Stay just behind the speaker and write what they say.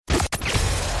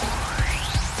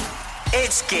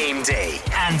It's game day,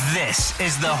 and this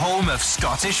is the home of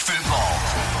Scottish football.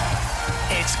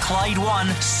 It's Clyde One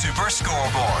Super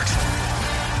Scoreboard.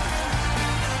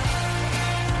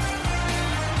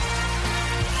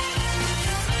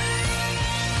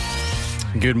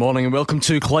 Good morning and welcome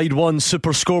to Clyde One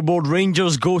Super Scoreboard.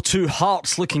 Rangers go to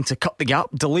Hearts looking to cut the gap,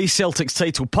 delay Celtic's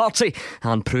title party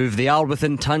and prove they are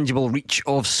within tangible reach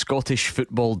of Scottish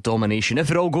football domination. If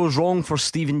it all goes wrong for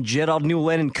Steven Gerrard, Neil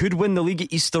Lennon could win the league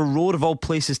at Easter Road of all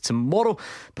places tomorrow.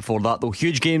 Before that though,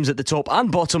 huge games at the top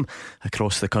and bottom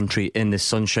across the country in the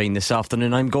sunshine this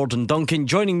afternoon. I'm Gordon Duncan.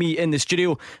 Joining me in the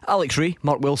studio, Alex Ray,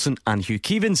 Mark Wilson and Hugh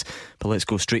Keevins. But let's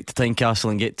go straight to Tynecastle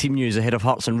and get team news ahead of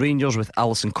Hearts and Rangers with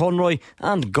Alison Conroy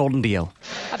and Gordon Dalziel.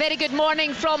 A very good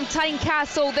morning from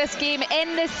Tynecastle. This game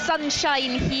in the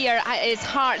sunshine here is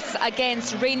Hearts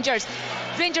against Rangers.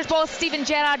 Rangers boss Steven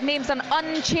Gerrard names an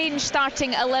unchanged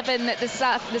starting 11 this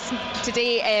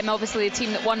today. Obviously the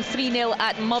team that won 3-0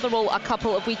 at Motherwell a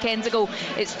couple of weekends ago.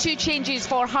 It's two changes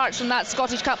for Hearts from that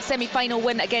Scottish Cup semi-final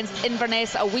win against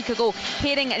Inverness a week ago.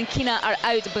 Herring and Keena are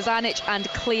out. Bozanic and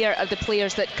Clare are the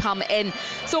players that come in.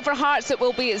 So for Hearts it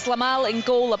will be Zlamal in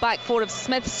goal, a back four of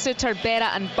Smith, Suter,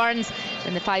 Berra and Burns.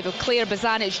 In the five of Clare,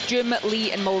 Bozanic, Doom,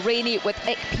 Lee and Mulroney with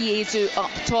Ikpeazu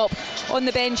up top. On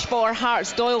the bench for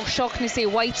Hearts, Doyle, Shaughnessy,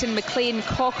 Whiten, McLean,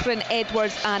 Cochrane,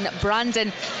 Edwards and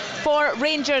Brandon. For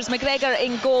Rangers, McGregor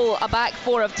in goal, a back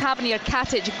four of Tavernier,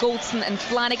 Katic, Goldson and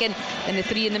Flanagan. In the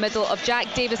three in the middle of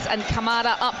Jack Davis and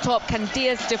Kamara. Up top,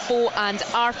 Candias, Defoe and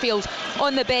Arfield.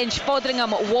 On the bench,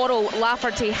 Foderingham, Worrell,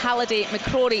 Lafferty, Halliday,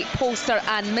 McCrory, Polster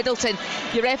and Middleton.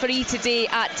 Your referee today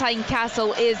at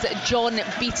Tynecastle is John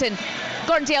Beaton.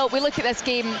 Gordon Dalziel, we look at this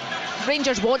game.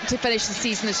 Rangers want to finish the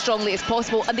season as strongly as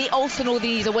possible, and they also know they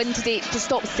need a win today to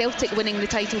stop Celtic winning the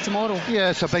title tomorrow.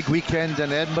 Yeah, it's a big weekend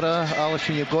in Edinburgh,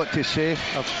 Alison, you've got to say.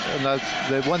 And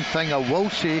the one thing I will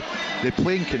say, the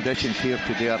playing conditions here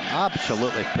today are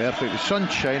absolutely perfect. The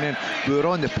sun's shining, we were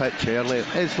on the pitch earlier,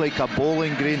 it's like a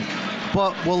bowling green.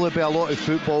 But will there be a lot of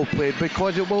football played?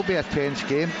 Because it will be a tense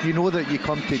game. You know that you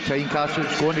come to Tynecastle,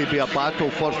 it's going to be a battle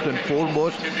first and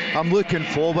foremost. I'm looking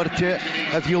forward to it.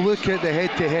 If you look at the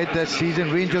head-to-head this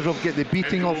season, Rangers will get the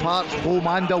beating of Hearts home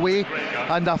and away,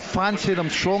 and I fancy them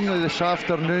strongly this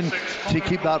afternoon to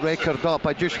keep that record up.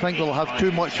 I just think they'll have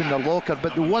too much in their locker.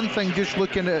 But the one thing, just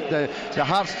looking at the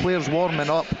Hearts players warming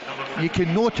up, you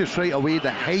can notice right away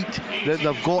the height that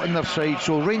they've got on their side.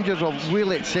 So Rangers will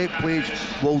really accept plays,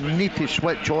 will need to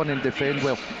switch on and defend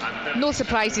well. No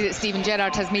surprises that Steven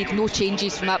Gerrard has made no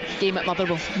changes from that game at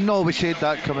Motherwell. No, we said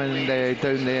that coming down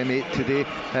the M8 today,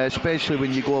 especially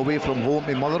when you go away from home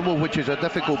to Motherwell, which is a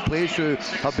difficult place, who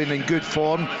have been in good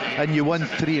form, and you win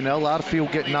 3-0,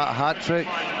 Arfield getting that hat-trick.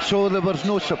 So there was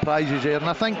no surprises there, and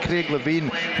I think Craig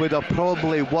Levein would have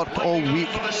probably worked all week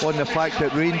on the fact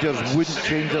that Rangers wouldn't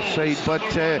change their side,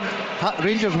 but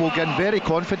Rangers will get very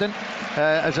confident.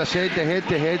 As I said, the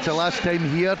head-to-heads the last time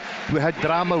here, we had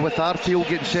drama with Arfield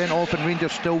getting sent off and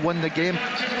Rangers still won the game.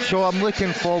 So I'm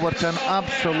looking forward to an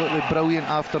absolutely brilliant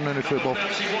afternoon of football.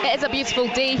 It is a beautiful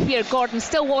day here, Gordon.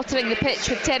 Still watering the pitch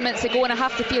with 10 minutes to go, and I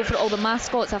have to feel for all the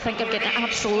mascots. I think are getting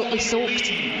absolutely soaked.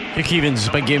 Hugh Keevins,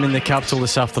 big game in the capital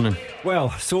this afternoon.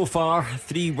 Well, so far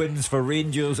 3 wins for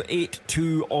Rangers,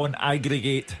 8-2 on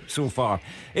aggregate so far.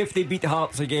 If they beat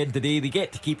Hearts again today, they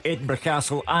get to keep Edinburgh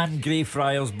Castle and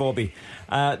Greyfriars, Bobby.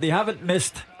 They haven't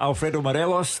missed Alfredo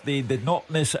Morelos. They did not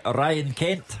miss Ryan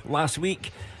Kent last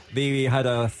week. They had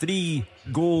a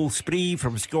 3-goal spree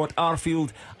from Scott Arfield.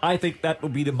 I think that will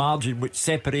be the margin which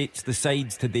separates the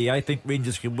sides today. I think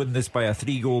Rangers can win this by a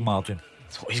 3-goal margin.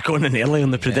 So he's going in early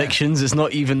on the predictions. Yeah. It's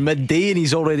not even midday and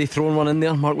he's already thrown one in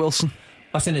there, Mark Wilson.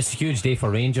 Listen, it's a huge day for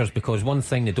Rangers, because one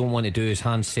thing they don't want to do is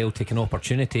hand Celtic an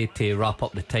opportunity to wrap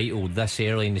up the title this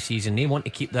early in the season. They want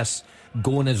to keep this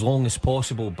going as long as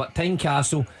possible. But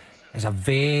Tynecastle is a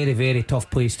very, very tough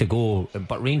place to go.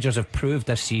 But Rangers have proved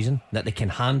this season that they can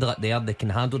handle it there. They can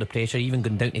handle the pressure, even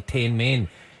going down to 10 men,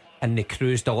 and they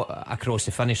cruised across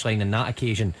the finish line on that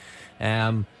occasion.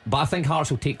 But I think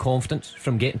Hearts will take confidence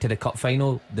from getting to the cup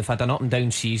final. They've had an up and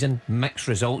down season, mixed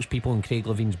results, people in Craig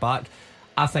Levein's back.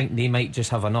 I think they might just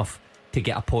have enough to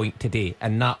get a point today,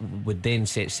 and that would then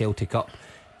set Celtic up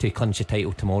to clinch the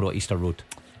title tomorrow at Easter Road.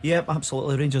 Yeah,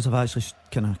 absolutely. Rangers have actually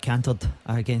kind of cantered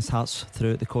against Hearts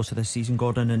throughout the course of this season,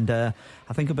 Gordon, and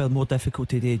I think it'll be more difficult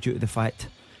today due to the fact,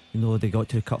 you know, they got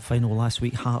to the cup final last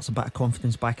week. Hearts a bit of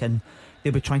confidence back in.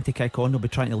 They'll be trying to kick on. They'll be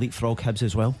trying to leapfrog Hibs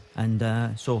as well,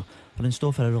 and so we're in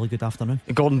store for a really good afternoon.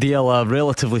 Gordon Dalziel, a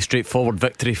relatively straightforward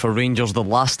victory for Rangers the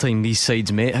last time these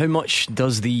sides met. How much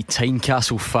does the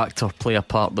Tynecastle factor play a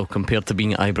part though, compared to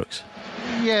being at Ibrox?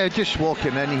 Yeah, just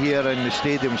walking in here and the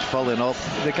stadium's filling up.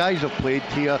 The guys have played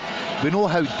here. We know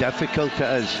how difficult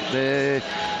it is.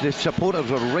 The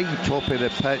supporters are right on top of the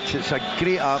pitch. It's a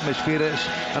great atmosphere.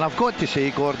 And I've got to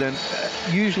say, Gordon,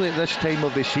 usually at this time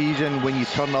of the season, when you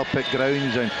turn up at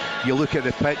grounds and you look at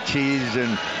the pitches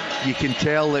and you can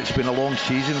tell it's been a long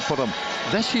season for them,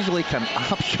 this is like an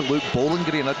absolute bowling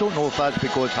green. I don't know if that's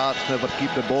because Hearts never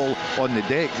keep the ball on the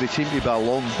deck. They seem to be a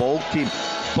long ball team.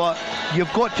 But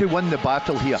you've got to win the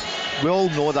battle here. We all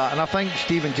know that. And I think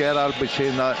Steven Gerrard was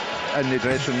saying that in the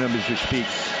dressing room as we speak.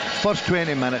 First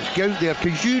 20 minutes, go out there,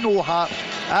 because you know Hearts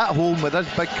at home with this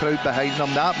big crowd behind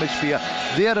them, the atmosphere,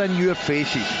 they're in your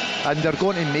faces and they're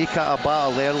going to make it a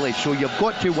battle early. So you've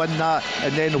got to win that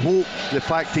and then hope the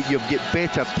fact that you've got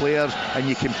better players and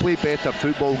you can play better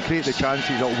football and create the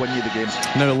chances that will win you the game.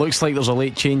 Now it looks like there's a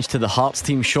late change to the Hearts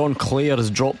team. Sean Clare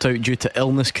has dropped out due to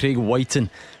illness. Craig Whiten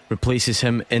replaces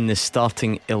him in the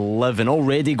starting 11.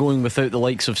 Already going without the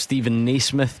likes of Stephen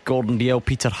Naismith, Gordon Dalziel,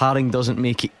 Peter Haring doesn't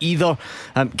make it either.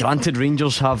 Granted,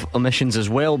 Rangers have omissions as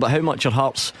well, but how much are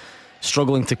Hearts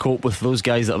struggling to cope with those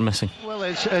guys that are missing? Well,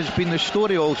 it's been the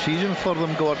story all season for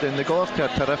them, Gordon. They got off to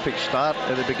a terrific start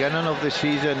at the beginning of the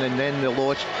season, and then they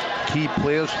lost key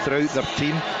players throughout their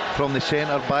team, from the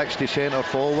centre backs to centre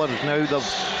forwards. Now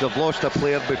they've lost a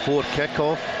player before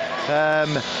kick-off.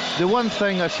 The one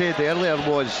thing I said earlier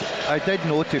was, I did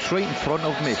notice right in front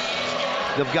of me,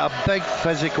 they've got a big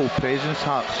physical presence,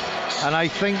 Hearts, and I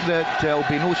think that it'll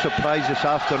be no surprise this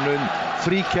afternoon,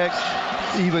 free kicks,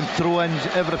 even throw-ins,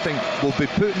 everything will be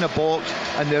put in the box,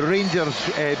 and the Rangers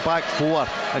back four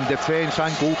and defence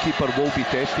and goalkeeper will be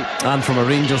tested. And from a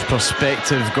Rangers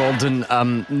perspective, Gordon,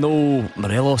 no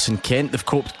Morelos and Kent, they've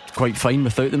coped quite fine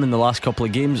without them in the last couple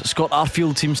of games. Scott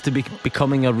Arfield seems to be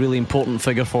becoming a really important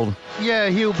figure for them. Yeah,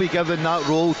 he'll be given that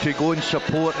role to go and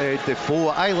support Defoe.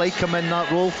 I like him in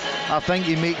that role. I think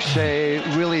he makes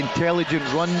really intelligent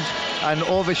runs, and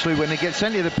obviously when he gets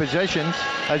into the positions,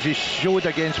 as he showed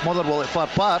against Motherwell at Fir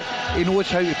Park, he knows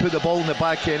how to put the ball in the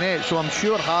back of the net. So I'm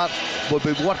sure Hearts will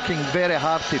be working very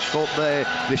hard to stop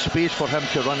the space for him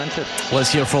to run into.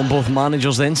 Let's hear from both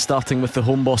managers then, starting with the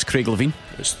home boss Craig Levein.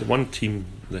 It's the one team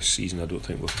this season I don't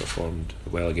think we've performed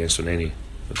well against on any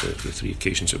of the three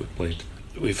occasions that we've played.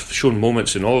 We've shown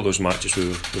moments in all of those matches where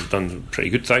we've done pretty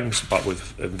good things, but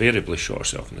we've invariably shot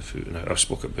ourselves in the foot, and I've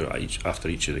spoken about it after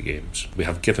each of the games. We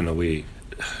have given away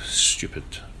stupid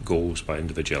goals by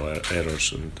individual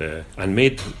errors and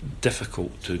made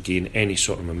difficult to gain any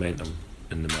sort of momentum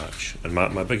in the match. And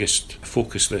my biggest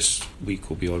focus this week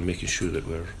will be on making sure that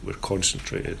we're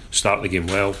concentrated, start the game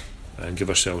well, and give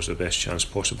ourselves the best chance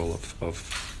possible of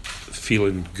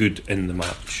feeling good in the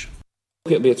match.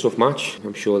 It'll be a tough match.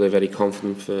 I'm sure they're very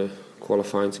confident for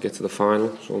qualifying to get to the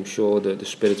final, so I'm sure that the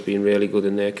spirit's been really good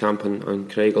in their camp,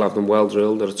 and Craig will have them well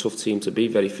drilled. They're a tough team to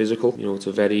beat, very physical. You know, it's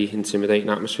a very intimidating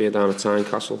atmosphere down at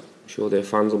Tynecastle. I'm sure their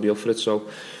fans will be up for it, so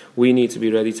we need to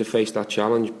be ready to face that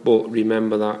challenge, but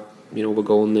remember that, you know, we're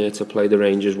going there to play the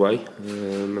Rangers way,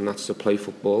 and that's to play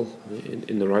football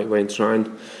in the right way and try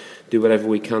and do whatever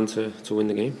we can to win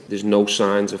the game. There's no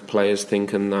signs of players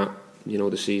thinking that, you know,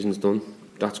 the season's done.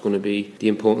 That's going to be the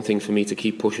important thing for me, to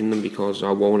keep pushing them, because I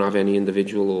won't have any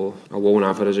individual, or I won't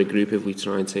have it as a group if we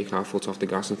try and take our foot off the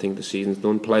gas and think the season's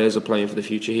done. Players are playing for the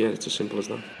future here. It's as simple as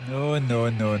that. No.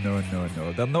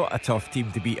 They're not a tough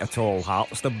team to beat at all,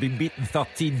 Hearts. They've been beaten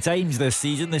 13 times this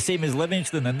season, the same as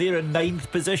Livingston, and they're in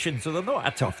 9th position, so they're not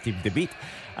a tough team to beat.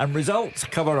 And results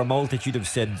cover a multitude of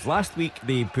sins. Last week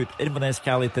they put Inverness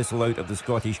Caley Thistle out of the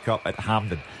Scottish Cup at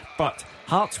Hampden, but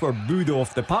Hearts were booed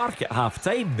off the park at half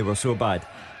time, they were so bad.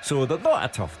 So they're not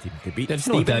a tough team to beat. There's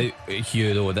no doubt,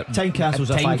 Hugh, though, that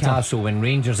Tynecastle, when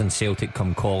Rangers and Celtic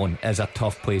come calling, is a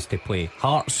tough place to play.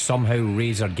 Hearts somehow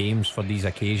raise their games for these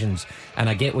occasions, and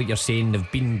I get what you're saying.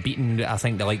 They've been beaten, I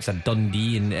think, the likes of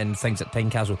Dundee and things at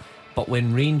Tynecastle, but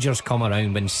when Rangers come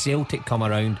around, when Celtic come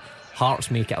around,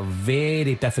 Hearts make it a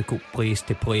very difficult place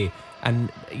to play. And,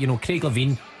 you know, Craig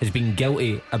Levein has been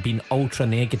guilty of being ultra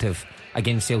negative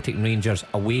against Celtic and Rangers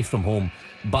away from home,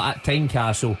 but at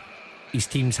Tynecastle his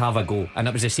teams have a go, and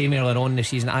it was the same earlier on in the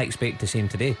season. I expect the same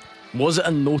today. Was it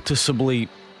a noticeably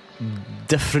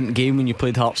different game when you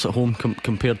played Hearts at home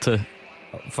compared to,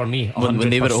 for me, when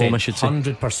they were at home, I should say?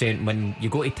 100%. When you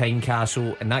go to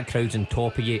Tynecastle and that crowd's on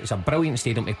top of you, it's a brilliant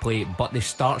stadium to play, but they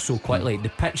start so quickly. The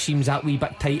pitch seems that wee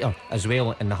bit tighter as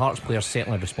well, and the Hearts players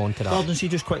certainly respond to that. Gordon, see,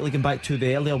 just quickly going back to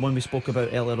the earlier one we spoke about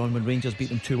earlier on, when Rangers beat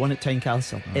them 2-1 at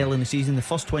Tynecastle early in the season. The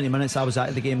first 20 minutes I was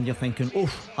at the game, and you're thinking, oh,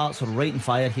 Hearts are right on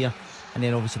fire here. and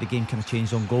then obviously the game kind of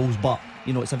changed on goals. But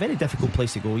you know, it's a very difficult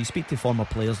place to go. You speak to former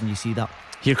players and you see that.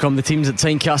 Here come the teams at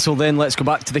Tynecastle then. Let's go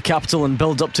back to the capital and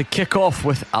build up to kick-off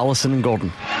with Alison and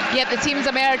Gordon. Yep, the teams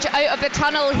emerge out of the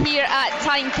tunnel here at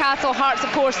Tynecastle. Hearts, of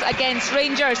course, against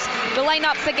Rangers. The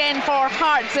lineups again for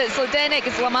Hearts. It's Zdenek,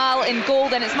 it's Lamal in goal.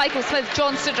 Then it's Michael Smith,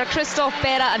 John Suter, Christoph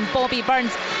Berra and Bobby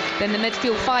Burns. Then the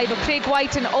midfield five of Craig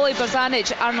White and Ollie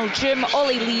Bozanic, Arnold Jim,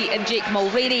 Ollie Lee and Jake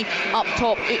Mulroney. Up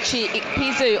top, Uche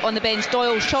Ikpeazu. On the bench,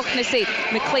 Doyle, Shaughnessy,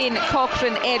 McLean,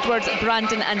 Cochrane, Edwards,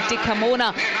 Brandon and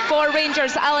Dikamona. For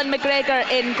Rangers, Alan McGregor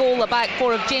in goal. A back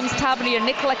four of James Tavernier,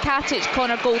 Nicola Katic,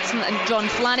 Connor Goldson and John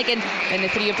Flanagan. Then the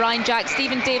three of Ryan Jack,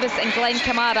 Stephen Davis and Glenn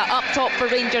Kamara. Up top for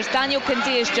Rangers, Daniel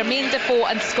Candeias, Jermaine Defoe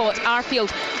and Scott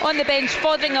Arfield. On the bench,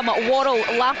 Fotheringham, Worrell,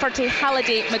 Lafferty,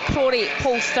 Halliday, McCrory,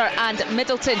 Polster and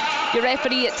Middleton. Your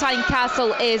referee at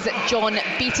Tynecastle is John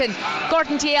Beaton.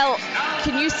 Gordon Dalziel,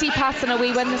 can you see past an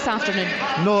away win this afternoon?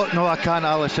 No, I can't,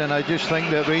 Alison. I just think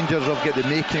that Rangers have got the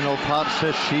making of Hearts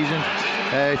this season.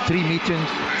 3 meetings,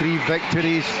 3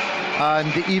 victories,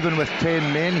 and even with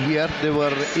 10 men here, they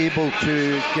were able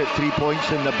to get 3 points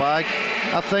in the bag.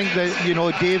 I think that, you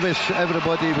know, Davis,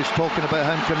 everybody was talking about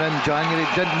him coming in January.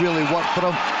 It didn't really work for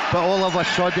him, but all of a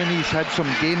sudden he's had some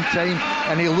game time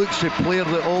and he looks the player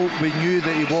that all we knew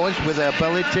that he was, with the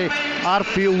ability.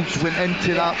 Arfields went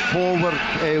into that forward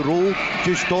role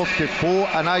just off Defoe,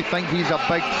 and I think he's a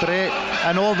big threat.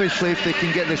 And obviously if they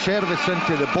can get the service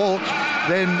into the box,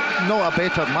 then not a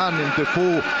better man than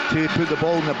Defoe to put the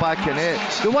ball in the back of net.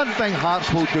 The one thing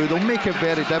Hearts will do, they'll make it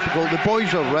very difficult. The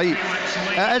boys are right.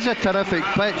 It is a terrific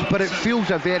pitch, but it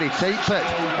feels a very tight pitch,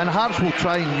 and Hearts will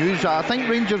try and use that. I think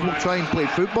Rangers will try and play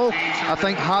football. I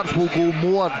think Hearts will go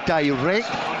more direct,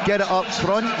 get it up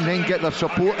front, and then get their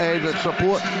support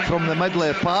from the middle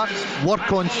of the park,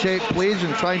 work on set plays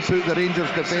and try and put the Rangers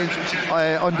defence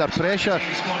under pressure.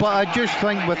 But I just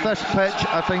think with this pitch,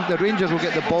 I think the Rangers will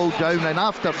get the ball down, and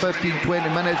after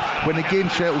 15-20 minutes, when the game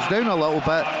settles down a little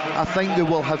bit, I think they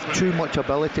will have too much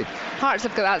ability. Hearts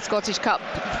have got that Scottish Cup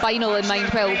final in mind.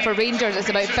 Well, for Rangers it's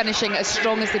about finishing as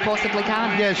strong as they possibly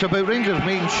can. Yeah, it's about Rangers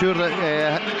making sure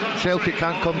that Celtic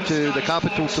can't come to the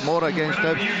capital tomorrow against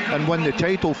them and win the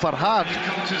title. For Hearts,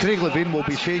 Craig Levein will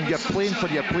be saying you're playing for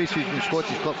your places in the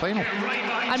Scottish Cup final.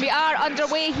 And we are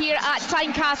underway here at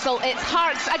Tynecastle. It's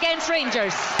Hearts against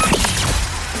Rangers.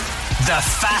 The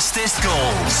fastest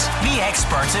goals, the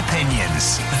expert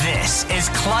opinions. This is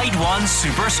Clyde One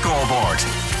Super Scoreboard.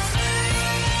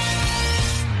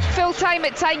 Full time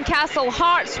at Tynecastle.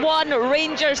 Hearts 1,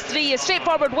 Rangers 3. A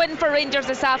straightforward win for Rangers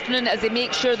this afternoon as they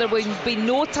make sure there will be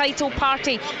no title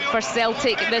party for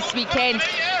Celtic this weekend.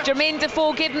 Jermaine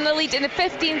Defoe gave them the lead in the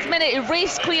 15th minute. He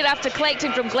raced clear after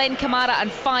collecting from Glenn Kamara and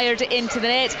fired it into the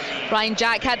net. Ryan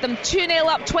Jack had them 2-0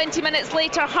 up 20 minutes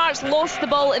later. Hearts lost the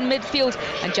ball in midfield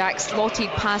and Jack slotted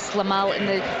past Lamal in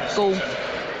the goal.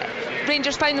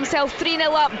 Rangers found themselves 3-0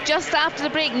 up just after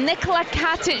the break. Nicola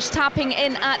Katic tapping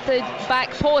in at the back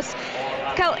post.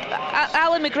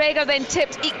 Alan McGregor then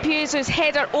tipped Ikpeazu's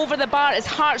header over the bar as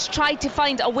Hearts tried to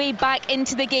find a way back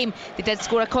into the game. They did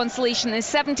score a consolation in the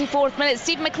 74th minute.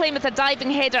 Stephen McLean with a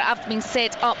diving header after being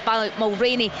set up by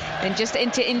Mulroney. Then just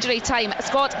into injury time,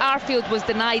 Scott Arfield was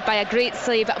denied by a great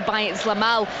save by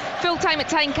Lamal. Full time at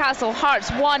Tynecastle. Hearts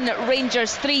 1,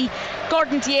 Rangers 3.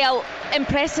 Gordon Dalziel,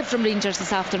 impressive from Rangers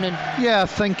this afternoon. Yeah, I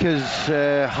think as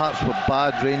Hearts were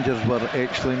bad, Rangers were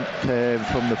excellent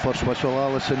from the first whistle,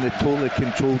 Alison. They totally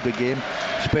controlled the game,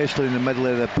 especially in the middle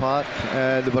of the park.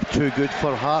 They were too good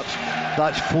for Hearts.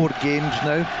 That's 4 games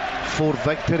now, 4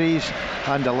 victories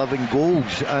and 11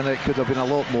 goals, and it could have been a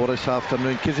lot more this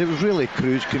afternoon because it was really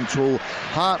cruise control.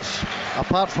 Hearts,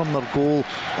 apart from their goal,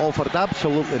 offered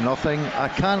absolutely nothing. I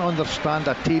can't understand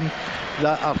a team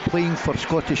that are playing for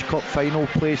Scottish Cup final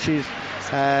places.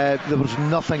 There was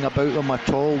nothing about them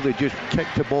at all. They just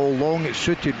kicked the ball long. It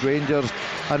suited Rangers,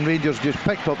 and Rangers just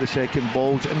picked up the second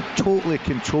balls and totally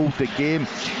controlled the game.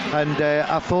 And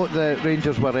I thought the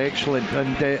Rangers were excellent,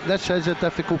 and this is a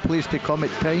difficult place to come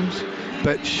at times,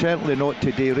 but certainly not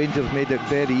today. Rangers made it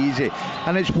very easy,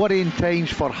 and it's worrying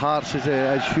times for Hearts,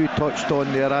 as Hugh touched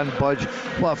on there, and Budge.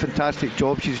 What a fantastic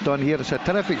job she's done here. It's a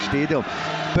terrific stadium,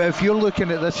 but if you're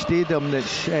looking at this stadium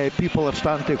that people are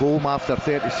starting to go home after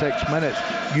 36 minutes,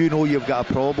 you know you've got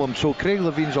a problem. So Craig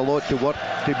Levein's a lot to work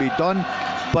to be done.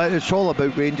 But it's all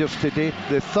about Rangers today.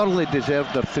 They thoroughly deserve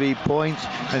their 3 points,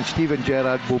 and Steven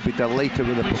Gerrard will be delighted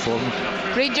with the performance.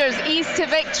 Rangers ease to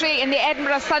victory in the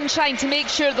Edinburgh sunshine to make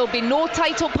sure there'll be no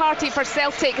title party for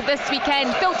Celtic this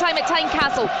weekend. Full time at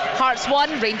Tynecastle. Hearts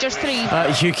 1, Rangers 3.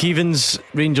 Hugh Keevins,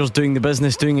 Rangers doing the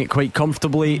business, doing it quite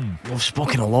comfortably. We've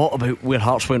spoken a lot about where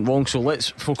Hearts went wrong, so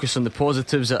let's focus on the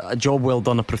positives. A job well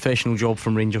done, a professional job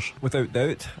from Rangers. Without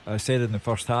doubt. I said in the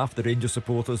first half the Rangers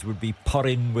supporters would be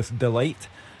purring with delight.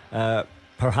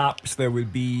 Perhaps there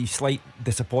would be slight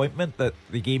disappointment that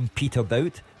the game petered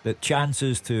out, that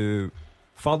chances to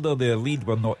further their lead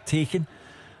were not taken,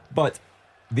 but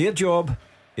their job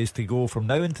is to go from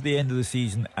now until the end of the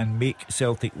season and make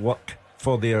Celtic work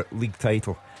for their league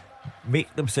title,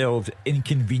 make themselves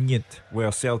inconvenient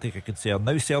where Celtic are concerned.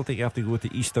 Now Celtic have to go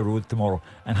to Easter Road tomorrow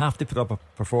and have to put up a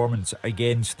performance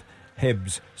against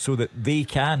Hibs so that they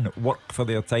can work for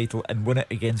their title and win it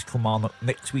against Kilmarnock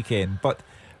next weekend. But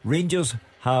Rangers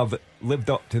have lived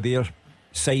up to their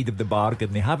side of the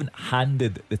bargain. They haven't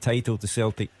handed the title to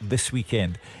Celtic this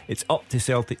weekend. It's up to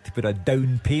Celtic to put a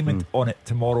down payment on it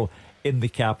tomorrow in the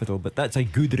capital. But that's a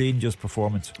good Rangers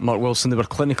performance. Mark Wilson, they were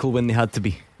clinical when they had to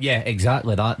be. Yeah,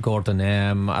 exactly that, Gordon.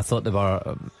 I thought there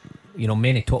were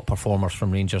many top performers from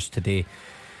Rangers today.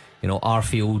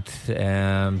 Arfield,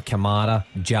 Kamara,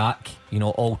 Jack,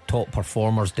 all top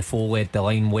performers. Defoe led the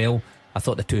line well. I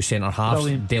thought the two centre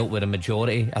halves dealt with a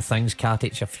majority of things.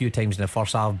 Katic a few times in the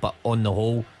first half, but on the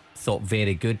whole thought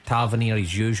very good. Tavernier,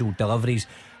 his usual deliveries.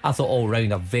 I thought all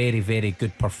round a very, very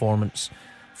good performance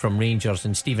from Rangers,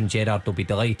 and Steven Gerrard will be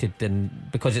delighted, and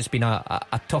because it's been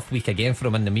a tough week again for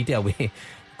him in the media with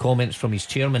comments from his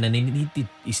chairman, and he needed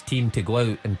his team to go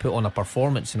out and put on a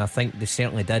performance, and I think they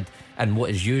certainly did in what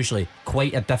is usually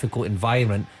quite a difficult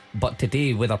environment. But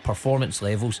today, with their performance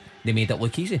levels, they made it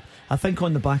look easy. I think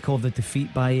on the back of the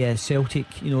defeat by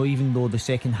Celtic, even though the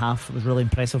second half was really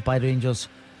impressive by Rangers,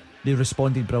 they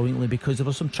responded brilliantly, because there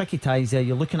were some tricky ties there.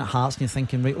 You're looking at Hearts and you're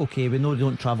thinking, right, okay, we know they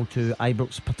don't travel to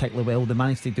Ibrox particularly well. They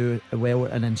managed to do it well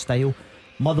and in style.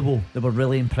 Motherwell, they were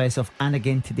really impressive, and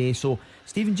again today. So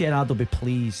Steven Gerrard will be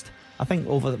pleased. I think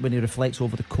when he reflects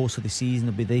over the course of the season,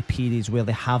 there'll be the periods where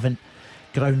they haven't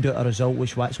ground out a result,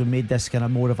 which actually made this kind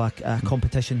of more of a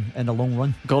competition in the long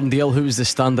run. Gordon Dalziel, who was the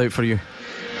standout for you?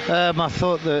 I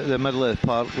thought the middle of the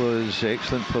park was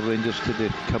excellent for Rangers today.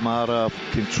 Kamara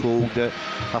controlled it.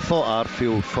 I thought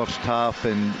Arfield first half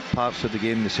and parts of the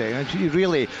game the second. The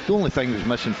only thing that was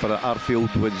missing for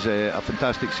Arfield was a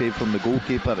fantastic save from the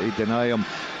goalkeeper to deny him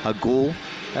a goal.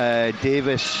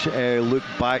 Davis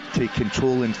looked back to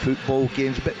controlling football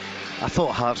games, but I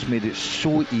thought Hearts made it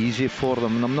so easy for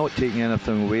them, and I'm not taking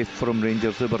anything away from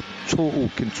Rangers. They were total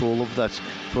control of this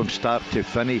from start to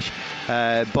finish,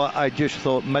 but I just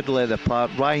thought middle of the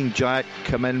park. Ryan Jack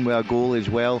come in with a goal as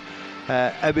well.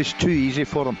 It was too easy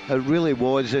for them, it really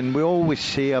was, and we always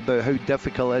say about how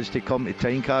difficult it is to come to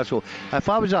Tynecastle. If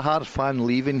I was a Hearts fan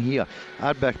leaving here,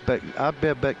 I'd be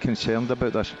a bit concerned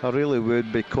about this. I really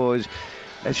would, because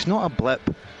it's not a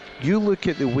blip. You look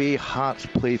at the way Hearts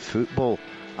play football.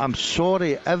 I'm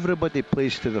sorry, everybody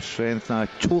plays to their strength, and I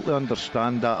totally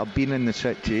understand that. I've been in the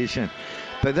situation,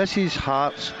 but this is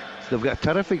Hearts. They've got a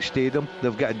terrific stadium,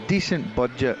 they've got a decent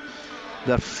budget.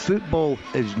 Their football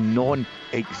is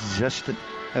non-existent.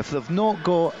 If they've not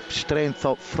got strength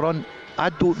up front, I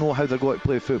don't know how they're going to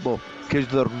play football, because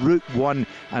they're Route 1,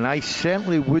 and I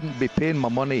certainly wouldn't be paying my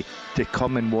money to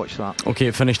come and watch that. OK,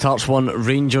 it finished Hearts 1,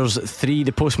 Rangers 3.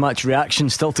 The post-match reaction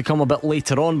still to come a bit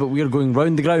later on, but we're going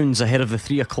round the grounds ahead of the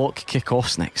 3 o'clock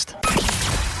kick-offs next.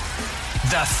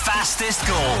 The fastest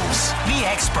goals, the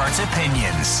expert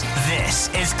opinions. This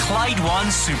is Clyde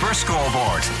One Super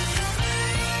Scoreboard.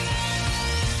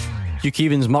 Hugh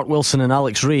Keevins, Mark Wilson and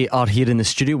Alex Ray are here in the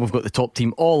studio. We've got the top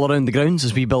team all around the grounds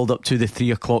as we build up to the 3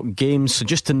 o'clock games. So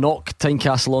just to knock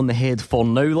Tynecastle on the head for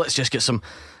now, let's just get some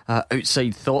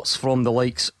outside thoughts from the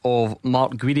likes of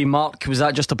Mark Guidi. Mark, was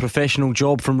that just a professional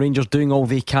job from Rangers doing all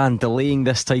they can, delaying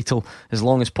this title as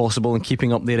long as possible and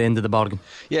keeping up their end of the bargain?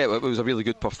 Yeah, it was a really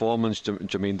good performance.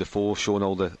 Jermaine Defoe showing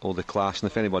all the class,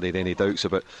 and if anybody had any doubts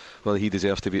about whether he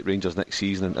deserves to be at Rangers next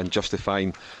season and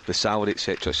justifying the salary,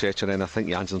 etc, and I think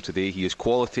he answered them today. He is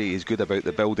quality, he's good about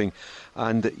the building,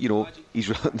 and he's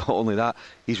not only that,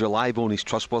 he's reliable and he's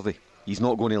trustworthy. He's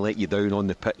not going to let you down on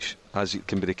the pitch, as it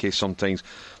can be the case sometimes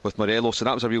with Morelos, so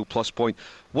that was a real plus point.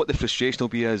 What the frustration will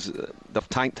be is they've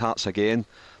tanked Hearts again.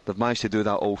 They've managed to do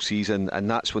that all season, and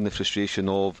that's when the frustration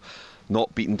of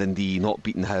not beating Dundee, not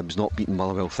beating Hibs, not beating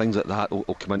Motherwell, things like that will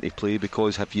come into play,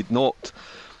 because if you'd not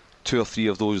 2 or 3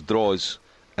 of those draws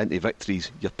into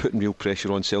victories, you're putting real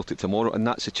pressure on Celtic tomorrow, and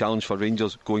that's the challenge for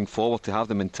Rangers going forward, to have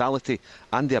the mentality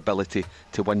and the ability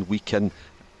to win week in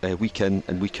and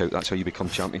week out. That's how you become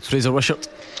champions. Fraser Wishart.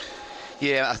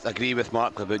 Yeah, I agree with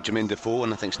Mark about Jermaine Defoe,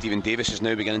 and I think Stephen Davis is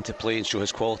now beginning to play and show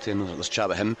his quality, and let's chat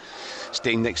about him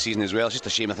staying next season as well. It's just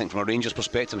a shame, I think, from a Rangers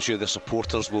perspective. I'm sure the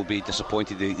supporters will be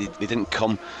disappointed they didn't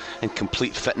come in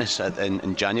complete fitness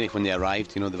in January when they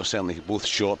arrived. You know, they were certainly both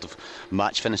short of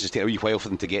match finishes. It took a wee while for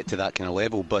them to get to that kind of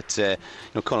level, but you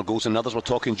know, Connor Goldson and others were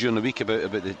talking during the week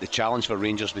about the challenge for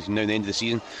Rangers between now and the end of the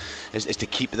season is to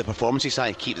keep the performances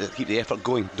high, keep the effort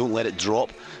going, don't let it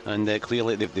drop, and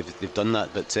clearly they've done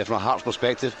that. But from a Hearts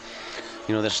perspective,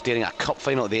 you know, they're staring at a cup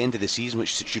final at the end of the season, which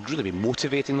should really be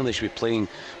motivating them. They should be playing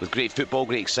with great football,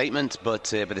 great excitement,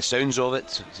 but by the sounds of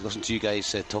it, listen to you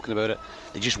guys talking about it,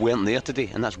 they just weren't there today,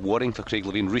 and that's worrying for Craig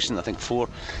Levein. Recent, I think 4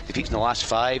 defeats in the last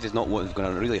 5. They've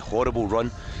got a really horrible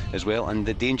run as well, and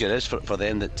the danger is for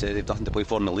them that they've nothing to play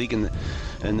for in the league, and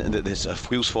the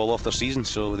wheels fall off their season.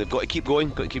 So they've got to keep going,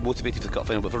 got to keep motivated for the cup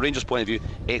final. But from Rangers' point of view,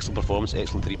 excellent performance,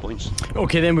 excellent 3 points.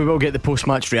 OK, then we will get the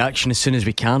post-match reaction as soon as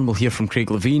we can. We'll hear from Craig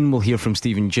Levein, we'll hear from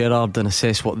Steven Gerrard and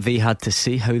assess what they had to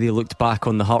say, how they looked back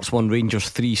on the Hearts 1 Rangers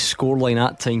 3 scoreline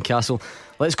at Tynecastle.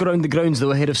 Let's go round the grounds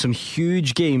though, ahead of some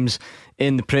huge games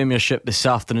in the Premiership this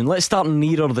afternoon. Let's start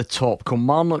nearer the top.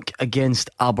 Kilmarnock against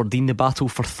Aberdeen, the battle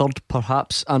for third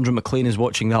perhaps. Andrew McLean is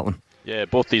watching that one. Yeah,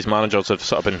 both these managers have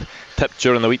sort of been tipped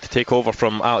during the week to take over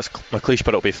from Alex McLeish, but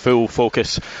it'll be full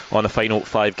focus on the final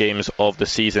 5 games of the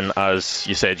season. As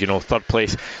you said, you know, third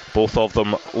place, both of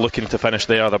them looking to finish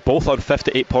there. They're both on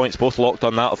 58 points, both locked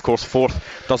on that. Of course,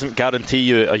 fourth doesn't guarantee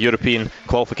you a European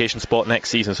qualification spot next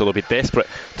season, so they'll be desperate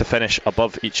to finish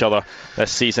above each other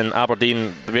this season.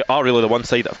 Aberdeen, they are really the one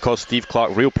side that have caused Steve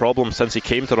Clarke real problems since he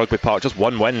came to Rugby Park. Just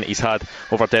one win he's had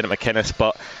over Derek McInnes,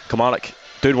 but Kilmarnock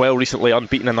doing well recently,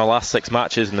 unbeaten in their last 6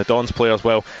 matches, and the Dons players,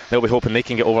 well, they'll be hoping they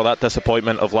can get over that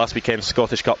disappointment of last weekend's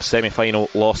Scottish Cup semi-final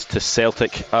loss to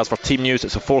Celtic. As for team news,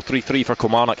 it's a 4-3-3 for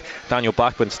Kilmarnock. Daniel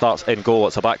Backwin starts in goal.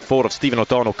 It's a back 4 of Stephen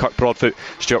O'Donnell, Kirk Broadfoot,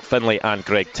 Stuart Finlay and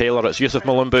Greg Taylor. It's Yusuf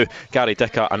Mulumbu, Gary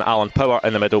Dicker and Alan Power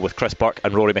in the middle, with Chris Burke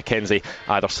and Rory McKenzie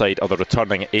either side of the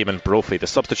returning Eamon Brophy. The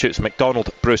substitutes: McDonald,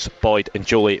 Bruce, Boyd and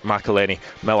Jolie, McElhenney,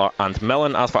 Miller and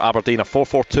Millen. As for Aberdeen, a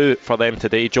 4-4-2 for them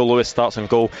today. Joe Lewis starts in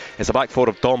goal. It's a back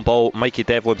 4 of Don Ball, Mikey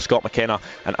Devlin, Scott McKenna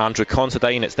and Andrew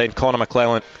Considine. It's then Conor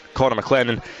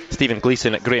McLennan, Stephen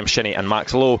Gleeson, Graham Shinney and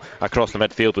Max Lowe across the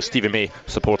midfield, with Stevie May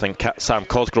supporting Sam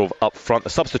Cosgrove up front. The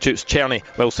substitutes: Czerny,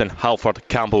 Wilson, Halford,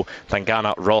 Campbell,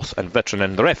 Tangana, Ross and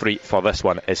Vitronen. The referee for this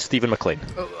one is Stephen McLean.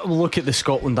 We'll look at the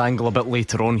Scotland angle a bit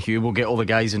later on, Hugh. We'll get all the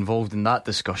guys involved in that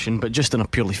discussion, but just in a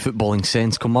purely footballing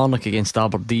sense, Kilmarnock against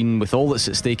Aberdeen, with all that's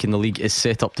at stake in the league, is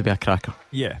set up to be a cracker.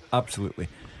 Yeah, absolutely.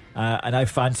 And I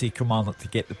fancy Kilmarnock to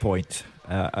get the points.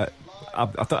 I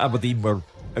thought Aberdeen were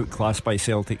outclassed by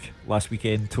Celtic last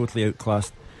weekend, totally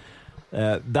outclassed.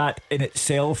 That in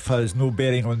itself has no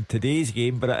bearing on today's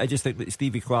game, but I just think that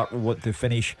Stevie Clarke will want to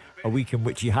finish a week in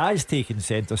which he has taken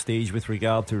centre stage with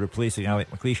regard to replacing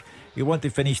Alex McLeish. He'll want to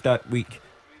finish that week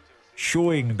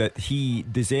showing that he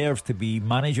deserves to be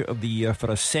manager of the year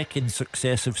for a second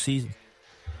successive season.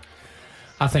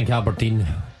 I think Aberdeen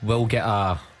will get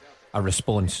a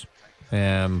response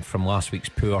from last week's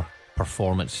poor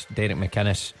performance. Derek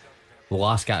McInnes will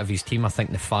ask out of his team. I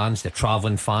think the fans, the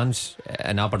travelling fans,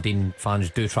 and Aberdeen fans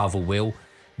do travel well,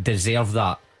 deserve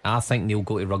that. I think they'll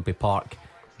go to Rugby Park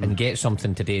and get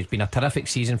something today. It's been a terrific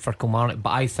season for Kilmarnock, but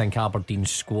I think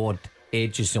Aberdeen's squad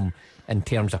edges them in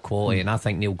terms of quality, and I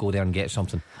think they'll go there and get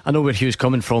something. I know where Hugh's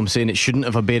coming from, saying it shouldn't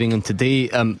have a bearing on today.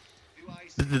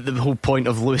 The whole point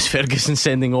of Lewis Ferguson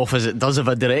sending off is it does have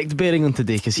a direct bearing on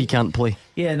today, because he can't play.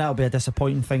 Yeah, and that'll be a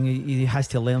disappointing thing. He has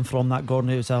to learn from that,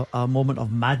 Gordon. It was a moment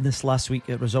of madness last week,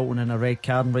 it resulting in a red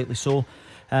card, and rightly so.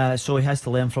 So he has to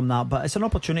learn from that. But it's an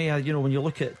opportunity, you know, when you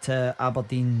look at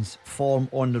Aberdeen's form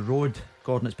on the road,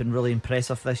 Gordon, it's been really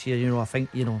impressive this year. You know, I think,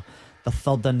 you know, the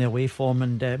third in the away form,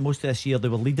 and most of this year they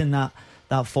were leading that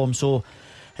form. So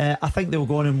I think they'll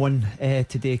go on and win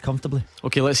today comfortably.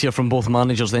 OK, let's hear from both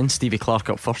managers then. Stevie Clarke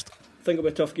up first. I think it'll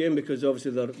be a tough game, because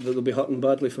obviously they'll be hurting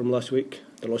badly from last week.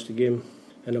 They lost the game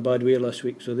in a bad way last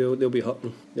week, so they'll be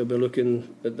hurting. They'll be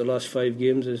looking at the last 5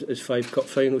 games as 5 cup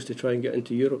finals to try and get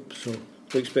into Europe. So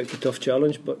we expect a tough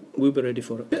challenge, but we'll be ready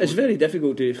for it. It's very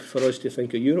difficult for us to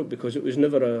think of Europe, because it was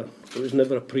never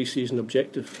a pre-season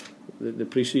objective. The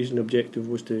pre-season objective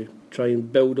was to try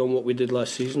and build on what we did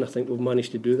last season. I think we've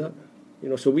managed to do that. You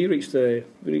know, so we reached the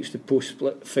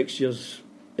post-split fixtures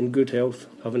in good health,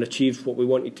 having achieved what we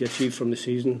wanted to achieve from the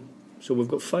season. So we've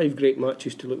got 5 great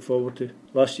matches to look forward to.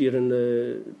 Last year in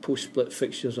the post-split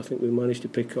fixtures, I think we managed to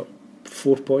pick up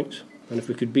 4 points. and if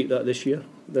we could beat that this year,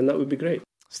 then that would be great.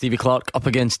 Stevie Clarke up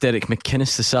against Derek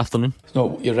McInnes this afternoon.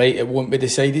 No, you're right, it won't be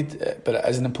decided, but it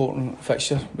is an important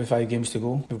fixture with 5 games to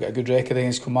go. We've got a good record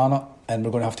against Kilmarnock, and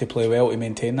we're going to have to play well to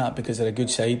maintain that, because they're a good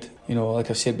side. You know, like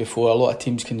I've said before, a lot of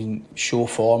teams can show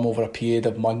form over a period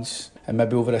of months and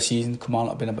maybe over a season.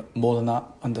 Kilmarnock have been a bit more than that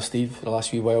under Steve for the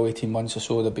last wee while, 18 months or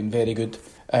so. They've been very good,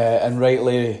 and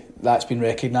rightly that's been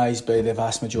recognised by the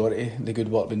vast majority, the good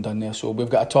work being done there. So we've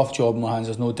got a tough job in our hands,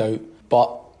 there's no doubt,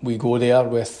 but we go there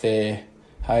with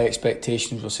high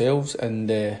expectations ourselves,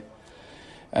 and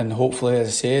hopefully, as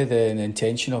I say, the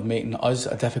intention of making us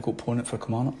a difficult opponent for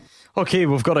Kilmarnock. OK,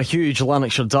 we've got a huge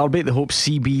Lanarkshire derby at the Hope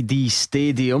CBD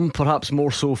Stadium, perhaps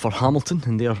more so for Hamilton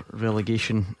in their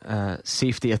relegation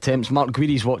safety attempts. Mark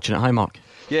Guidi's watching it. Hi Mark.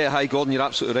 Yeah, hi Gordon, you're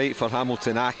absolutely right. For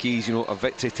Hamilton Accies, you know, a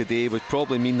victory today would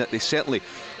probably mean that they certainly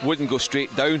wouldn't go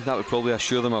straight down. That would probably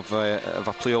assure them of a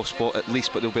playoff spot at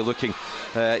least, but they'll be looking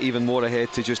even more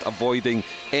ahead to just avoiding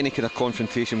any kind of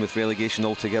confrontation with relegation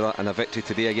altogether, and a victory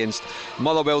today against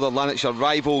Motherwell, their Lanarkshire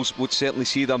rivals, would certainly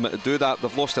see them do that.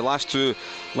 They've lost the last 2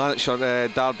 Lanarkshire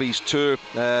derbies to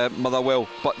Motherwell,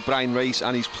 but Brian Rice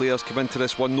and his players come into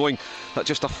this one knowing that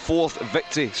just a 4th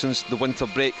victory since the winter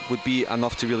break would be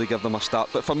enough to really give them a start.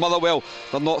 But for Motherwell,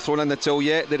 they're not thrown in the till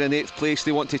yet. They're in 8th place.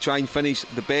 They want to try and finish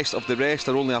the best of the rest.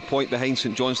 They're only a point behind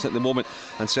St Johnstone at the moment,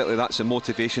 and certainly that's a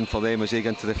motivation for them as they get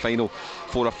into the final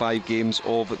 4 or 5 games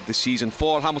of the season.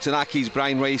 For Hamilton Accies,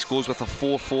 Brian Rice goes with a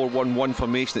 4-4-1-1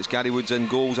 formation. It's Gary Woods in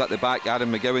goals. At the back,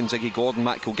 Aaron McGowan, Ziggy Gordon,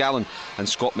 Matt Kilgallen and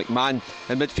Scott McMahon.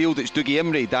 In midfield, it's Dougie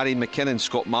Imrie, Darren McKinnon,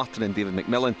 Scott Martin and David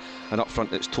McMillan, and up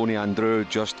front it's Tony Andrew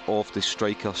just off the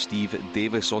striker Steve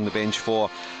Davis. On the bench for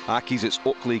Accies, it's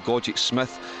Oakley, Gogic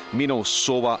Smith, Mino,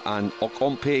 Sowa and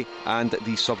Okompe, and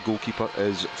the sub-goalkeeper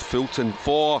is Fulton.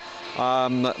 For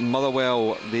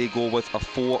Motherwell, they go with a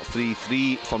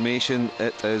 4-3-3 formation.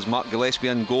 It is Mark Gillespie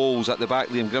in goals. At the back,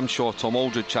 Liam Grimshaw, Tom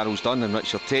Aldred, Charles Dunn and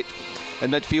Richard Tate.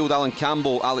 In midfield, Alan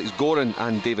Campbell, Alex Goran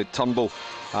and David Turnbull,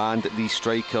 and the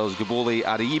strikers Gaboli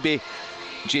Aribe,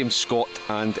 James Scott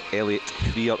and Elliot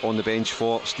Freer. On the bench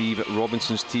for Steve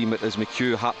Robinson's team, it is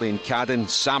McHugh, Hartley and Cadden,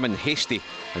 Salmon, Hasty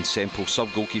and Semple.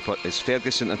 Sub-goalkeeper is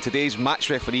Ferguson, and today's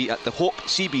match referee at the Hope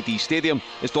CBD Stadium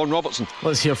is Don Robertson.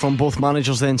 Let's hear from both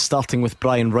managers then, starting with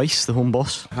Brian Rice, the home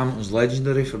boss. Hamilton's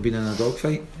legendary for being in a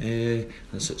dogfight.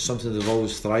 It's something they've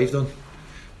always thrived on,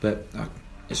 but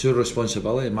it's our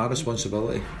responsibility, my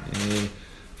responsibility,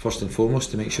 first and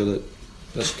foremost, to make sure that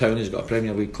this town has got a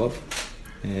Premier League club.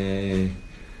 And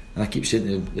I keep saying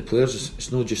to the players,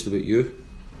 it's not just about you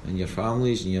and your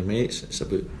families and your mates, it's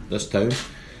about this town,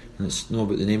 and it's not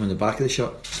about the name on the back of the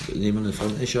shirt, it's about the name on the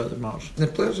front of the shirt that matters. And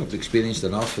the players have experienced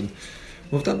enough, and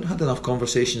we've had enough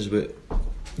conversations about,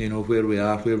 you know, where we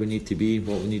are, where we need to be,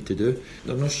 what we need to do.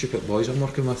 They're not stupid boys I'm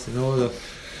working with, you know,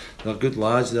 they're good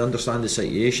lads, they understand the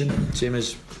situation, same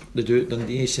as they do at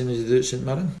Dundee, same as they do at St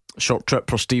Mirren. Short trip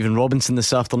for Stephen Robinson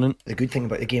this afternoon. The good thing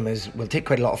about the game is we'll take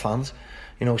quite a lot of fans,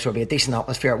 you know, so it'll be a decent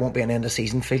atmosphere. It won't be an end of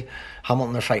season feel.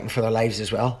 Hamilton are fighting for their lives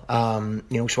as well,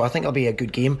 you know, so I think it'll be a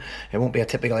good game. It won't be a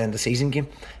typical end of season game.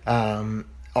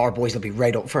 Our boys will be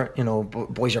right up for it. You know,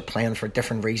 boys are playing for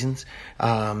different reasons,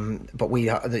 but we,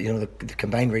 you know, the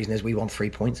combined reason is we want 3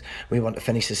 points. We want to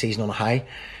finish the season on a high.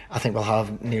 I think we'll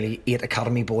have nearly 8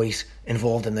 academy boys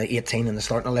involved in the 18 in the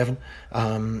starting 11,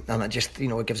 and it just, you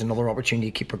know, it gives another opportunity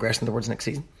to keep progressing towards next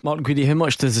season. Mark Guidi, how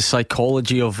much does the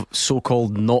psychology of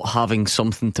so-called not having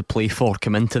something to play for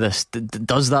come into this?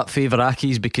 Does that favour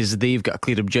Accies because they've got a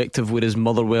clear objective, whereas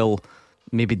Motherwell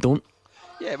maybe don't?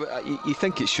 Yeah, but you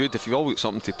think it should. If you've always got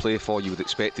something to play for, you would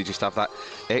expect to just have that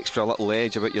extra little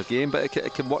edge about your game, but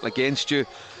it can work against you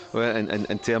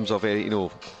in terms of you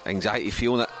know, anxiety,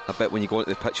 feeling it a bit when you go into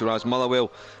the pitch. Whereas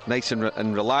Motherwell, nice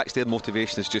and relaxed, their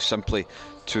motivation is just simply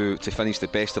to finish the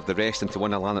best of the rest and to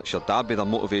win a Lanarkshire derby. Their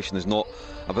motivation is not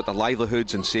about their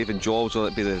livelihoods and saving jobs, or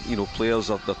it be the, you know,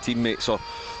 players or their teammates or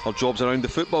jobs around the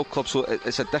football club. So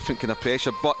it's a different kind of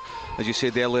pressure. But as you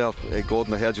said earlier,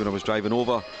 Gordon, I heard you when I was driving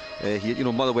over, you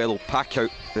know, Motherwell will pack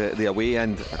out the away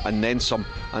end and then some,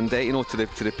 and you know, to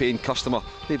the paying customer,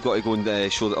 they've got to go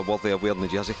and show that they're worthy of wearing the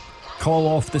jersey. Call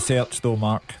off the search though,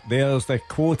 Mark. There's the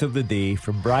quote of the day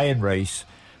from Brian Rice.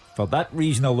 For that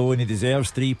reason alone, he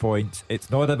deserves 3 points. It's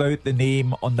not about the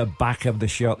name on the back of the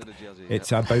shirt,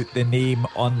 it's about the name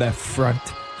on the front.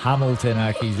 Hamilton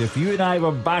Accies. If you and I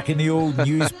were back in the old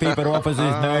newspaper offices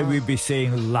now, we'd be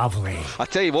saying lovely. I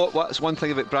tell you what, that's one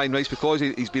thing about Brian Rice, because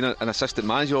he's been an assistant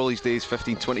manager all these days,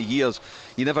 15-20 years,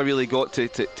 you never really got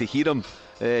to hear him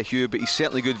Hugh, but he's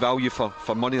certainly good value for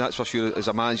money, that's for sure, as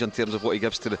a manager, in terms of what he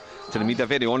gives to the media.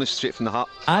 Very honest, straight from the heart.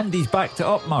 And he's backed it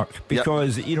up, Mark,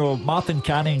 because Martin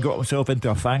Canning got himself into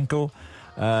a fankle.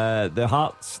 The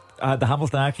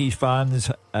Hamilton Accies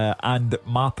fans and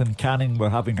Martin Canning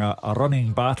were having a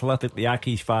running battle. I think the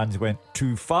Accies fans went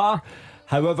too far.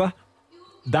 However,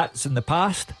 that's in the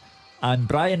past, and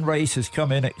Brian Rice has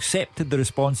come in, accepted the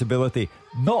responsibility,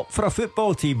 not for a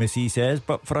football team as he says,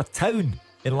 but for a town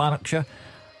in Lanarkshire.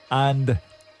 And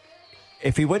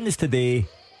if he wins today,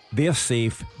 they're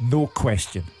safe, no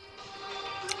question.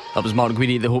 That was Mark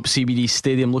Guidi at the Hope CBD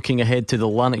Stadium, looking ahead to the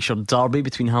Lanarkshire derby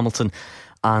between Hamilton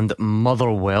and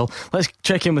Motherwell. Let's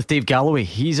check in with Dave Galloway.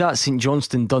 He's at St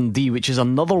Johnstone Dundee, which is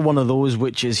another one of those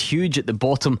which is huge at the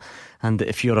bottom, and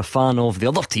if you're a fan of the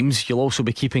other teams, you'll also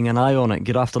be keeping an eye on it.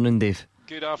 Good afternoon, Dave.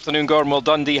 Good afternoon, Gordon. Well,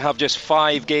 Dundee have just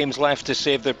 5 games left to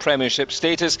save their Premiership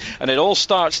status, and it all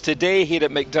starts today here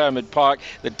at McDiarmid Park.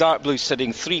 The Dark Blues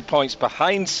sitting 3 points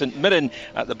behind St Mirren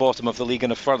at the bottom of the league,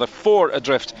 and a further 4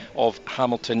 adrift of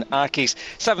Hamilton Accies.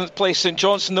 7th place St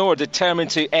Johnstone, though, are determined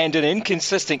to end an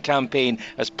inconsistent campaign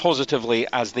as positively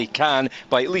as they can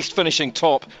by at least finishing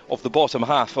top of the bottom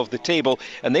half of the table,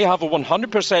 and they have a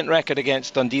 100% record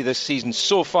against Dundee this season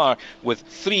so far with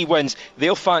 3 wins.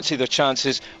 They'll fancy their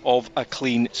chances of a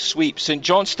clean sweep. St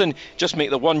Johnstone just make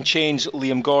the one change.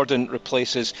 Liam Gordon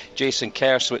replaces Jason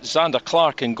Kerr, so it's Xander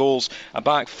Clark in goals. A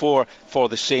back 4 for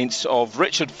the Saints of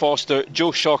Richard Foster,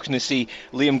 Joe Shaughnessy,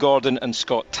 Liam Gordon and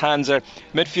Scott Tanser.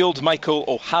 Midfield, Michael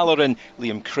O'Halloran,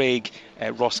 Liam Craig,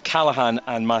 Ross Callaghan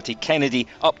and Matty Kennedy.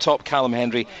 Up top, Callum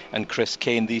Henry and Chris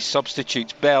Kane. These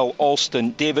substitutes: Bell,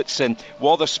 Alston, Davidson,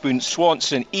 Wotherspoon,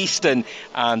 Swanson, Easton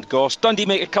and Goss. Dundee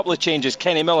make a couple of changes.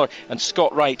 Kenny Miller and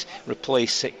Scott Wright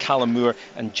replace Callum Moore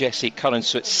and Jesse Curran.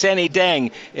 So it's Senny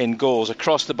Deng in goals.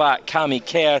 Across the back, Cammy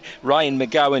Kerr, Ryan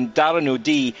McGowan, Darren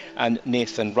O'Dea and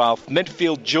Nathan Ralph.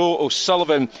 Midfield, Joe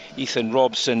O'Sullivan, Ethan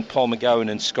Robson, Paul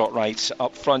McGowan and Scott Wright.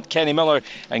 Up front, Kenny Miller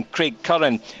and Craig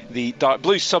Curran. The Dark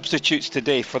Blues substitutes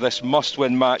today for this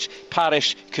must-win match: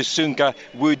 Parish, Kusunga,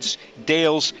 Woods,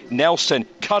 Dales, Nelson,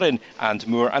 Curran and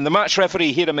Moore. And the match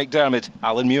referee here at McDiarmid,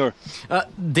 Alan Muir.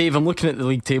 Dave, I'm looking at the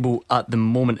league table at the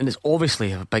moment, and it's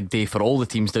obviously a big day for all the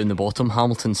teams down the bottom: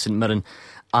 Hamilton, St Mirren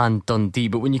and Dundee.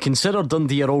 But when you consider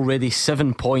Dundee are already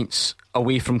 7 points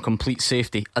away from complete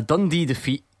safety, a Dundee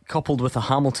defeat coupled with a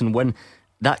Hamilton win,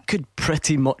 that could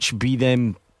pretty much be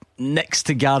them next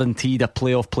to guaranteed a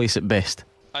playoff place at best.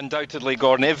 Undoubtedly,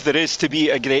 Gordon, if there is to be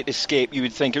a great escape, you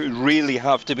would think it would really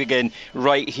have to begin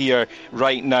right here,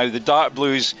 right now. The Dark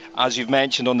Blues, as you've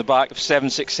mentioned, on the back of 7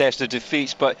 successive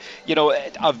defeats. But,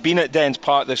 I've been at Dens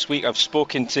Park this week. I've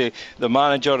spoken to the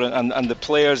manager and the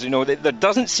players. There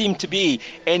doesn't seem to be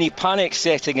any panic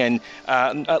setting in,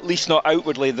 at least not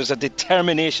outwardly. There's a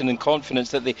determination and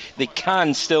confidence that they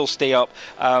can still stay up.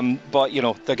 But,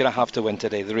 they're going to have to win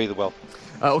today. They really will.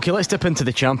 Okay, let's dip into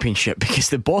the Championship,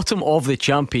 because the bottom of the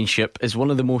Championship is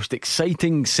one of the most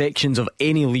exciting sections of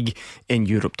any league in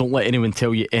Europe. Don't let anyone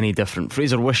tell you any different.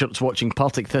 Fraser Wishart's watching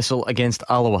Partick Thistle against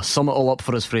Alloa. Sum it all up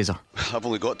for us, Fraser. I've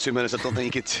only got 2 minutes. I don't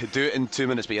think you could do it in 2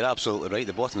 minutes, but you're absolutely right.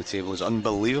 The bottom of the table is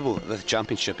unbelievable, the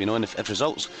Championship, and if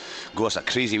results go us a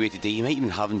crazy way today, you might even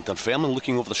have Dunfermline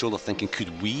looking over the shoulder thinking,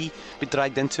 could we be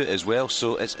dragged into it as well?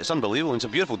 So it's unbelievable. It's a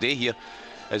beautiful day here,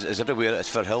 as everywhere at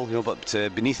Firhill,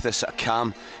 but beneath this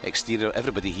calm exterior,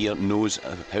 everybody here knows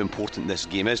how important this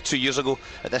game is. 2 years ago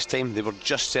at this time, they were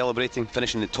just celebrating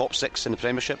finishing the top 6 in the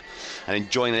Premiership and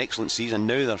enjoying an excellent season.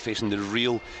 Now they're facing the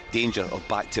real danger of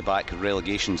back-to-back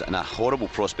relegations and a horrible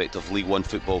prospect of League One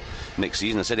football next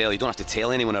season. I said earlier, you don't have to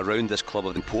tell anyone around this club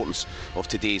of the importance of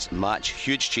today's match.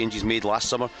 Huge changes made last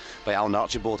summer by Alan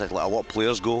Archibald had let a lot of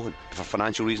players go for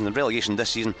financial reasons, and relegation this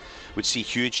season would see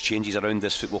huge changes around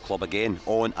this football club again,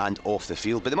 on and off the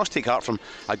field. But they must take heart from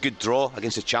a good draw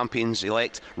against the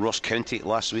champions-elect Ross County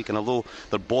last week, and although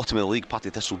they're bottom of the league,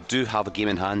 Partick Thistle do have a game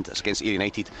in hand. It's against Ayr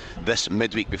United this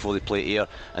midweek before they play Ayr,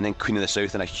 and then Queen of the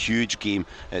South in a huge game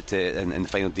in the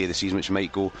final day of the season, which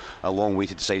might go a long way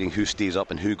to deciding who stays up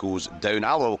and who goes down.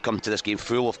 Alloa will come to this game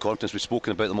full of confidence. We've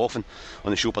spoken about them often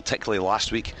on the show, particularly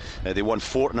last week. They won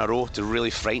 4 in a row to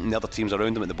really frighten the other teams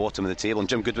around them at the bottom of the table, and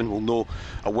Jim Goodwin will know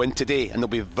a win today and they'll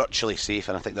be virtually safe,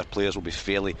 and I think their players will be fairly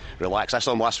fairly relaxed. I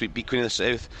saw them last week beat Queen of the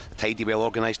South, a tidy, well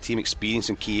organised team, experience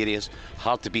in key areas,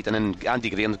 hard to beat. And then Andy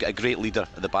Graham's got a great leader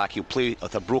at the back. He'll play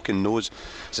with a broken nose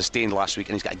sustained last week,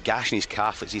 and he's got a gash in his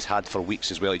calf that he's had for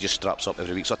weeks as well. He just straps up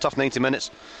every week. So a tough 90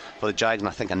 minutes for the Jags, and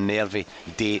I think a nervy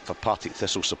day for Partick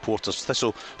Thistle supporters.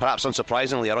 Thistle, perhaps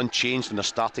unsurprisingly, are unchanged from their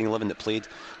starting 11 that played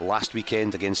last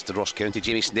weekend against the Ross County.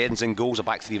 Jamie Snedden's in goals, a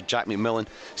back three of Jack McMillan,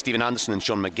 Stephen Anderson and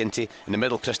Sean McGinty. In the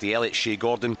middle, Christy Elliott, Shea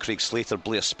Gordon, Craig Slater,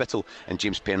 Blair Spittle and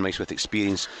James Penrice, with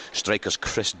experience strikers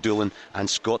Chris Doolan and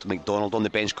Scott McDonald. On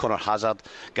the bench, Connor Hazard,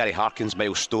 Gary Harkins,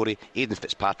 Miles Storey, Aidan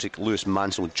Fitzpatrick, Lewis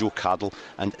Mansell, Joe Cardle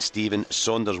and Stephen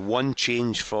Saunders. One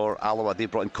change for Alloa. They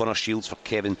brought in Connor Shields for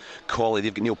Kevin Colley.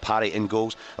 They've got Neil Parry in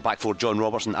goals, a back four, John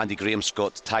Robertson, Andy Graham,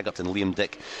 Scott Taggart and Liam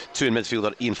Dick. Two in midfield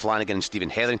are Ian Flanagan and Stephen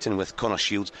Hetherington, with Connor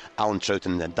Shields, Alan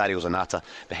Troughton and Dario Zanata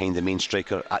behind the main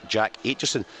striker at Jack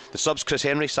Aitchison. The subs: Chris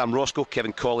Henry, Sam Roscoe,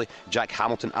 Kevin Colley, Jack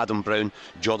Hamilton, Adam Brown,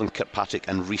 Jordan Kirkpatrick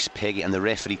and Rhys Peggy. And the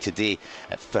referee today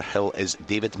at Firhill is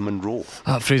David Munro.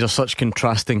 Fraser, such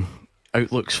contrasting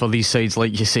outlooks for these sides.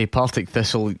 Like you say, Partick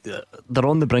Thistle, they're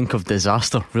on the brink of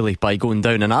disaster really by going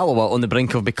down, and Alloa on the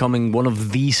brink of becoming one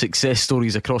of the success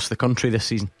stories across the country this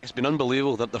season. It's been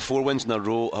unbelievable that the 4 wins in a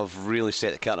row have really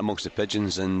set the cat amongst the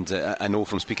pigeons. And I know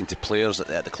from speaking to players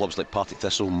at the clubs like Partick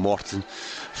Thistle, Morton,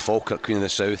 Falkirk, Queen of the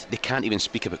South, they can't even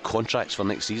speak about contracts for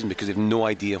next season because they've no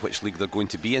idea which league they're going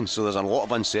to be in. So there's a lot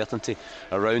of uncertainty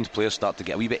around. Players start to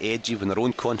get a wee bit edgy when their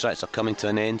own contracts are coming to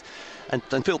an end. And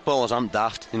footballers aren't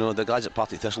daft. You know, the guys at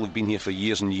Partick Thistle have been here for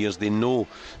years and years. They know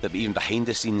that even behind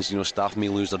the scenes, you know, staff may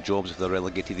lose their jobs if they're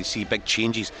relegated. They see big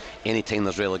changes anytime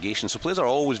there's relegation. So players are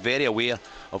always very aware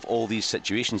of all these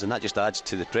situations, and that just adds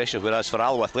to the pressure. Whereas for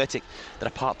Alloa Athletic, they're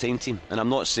a part-time team, and I'm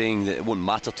not saying that it won't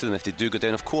matter to them if they do go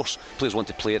down. Of course, players want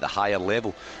to play at a higher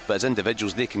level, but as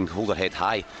individuals, they can hold their head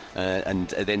high.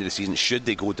 And at the end of the season, should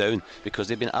they go down, because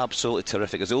they've been absolutely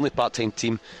terrific. As the only part-time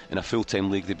team in a full-time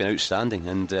league, they've been outstanding.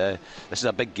 And this is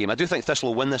a big game. I do think Thistle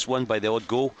will win this one by the odd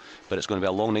goal, but it's going to be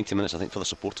a long 90 minutes, I think, for the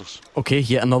supporters. OK,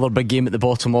 yet another big game at the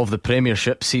bottom of the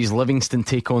Premiership sees Livingston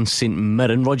take on St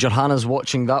Mirren. Roger Hanna's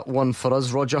watching that one for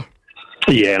us. Roger?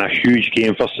 Yeah, and a huge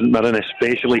game for St Mirren,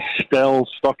 especially, still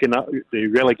stuck in the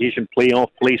relegation playoff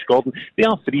place, Gordon. They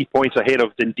are 3 points ahead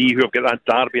of Dundee, who have got that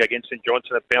derby against St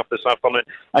Johnstone at Perth this afternoon,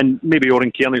 and maybe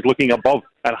Oran Kearney's looking above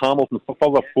at Hamilton for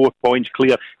further 4 points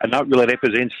clear, and that really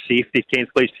represents safety.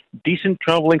 10th place. Decent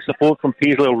travelling support from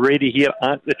Paisley already here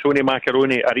at the Tony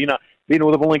Macaroni Arena. They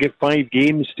know they've only got 5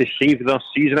 games to save their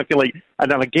season, if you like, and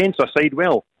then against a side,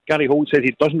 well, Gary Holt says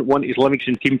he doesn't want his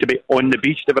Livingston team to be on the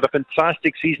beach. They've had a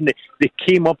fantastic season. They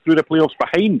came up through the playoffs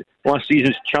behind last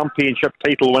season's championship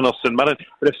title winners St Mirren,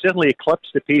 but have certainly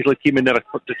eclipsed the Paisley team in their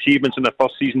achievements in their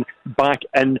first season back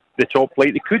in the top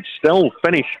flight. They could still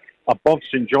finish above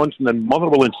St Johnstone and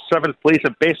Motherwell in 7th place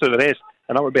at best of the rest,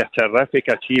 and that would be a terrific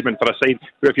achievement for a side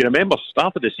who, if you remember,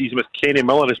 started the season with Kenny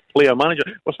Miller as player manager.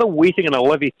 We're still waiting on a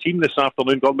Livy team this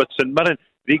afternoon, but St Mirren,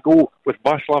 they go with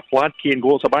Václav Hladký and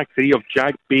goals, a back three of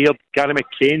Jack Baird, Gary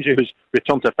McKenzie, who's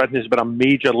returned to fitness, but a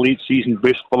major late season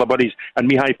boost for the Buddies, and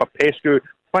Mihai Popescu.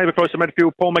 5 across the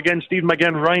midfield: Paul McGinn, Stephen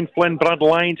McGinn, Ryan Flynn, Brad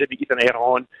Lyons and Ethan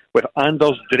Erhahon, with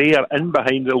Anders Dreyer in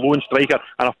behind the lone striker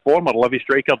and a former Livy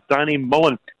striker, Danny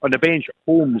Mullen. On the bench,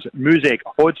 Holmes, Muzek,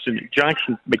 Hodgson,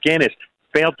 Jackson, McGuinness,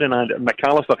 Ferdinand and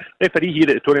McAllister. Referee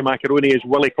here at Tony Macaroni is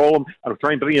Willie Collum, and I'll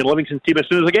try and bring in Livingston team as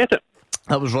soon as I get it.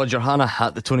 That was Roger Hanna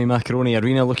at the Tony Macaroni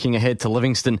Arena, looking ahead to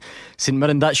Livingston St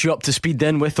Mirren. That's you up to speed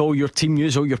then with all your team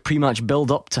news, all your pre-match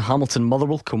build-up to Hamilton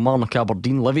Motherwell, Kilmarnock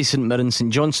Aberdeen, Livy St Mirren,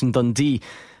 St Johnstone Dundee,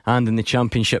 and in the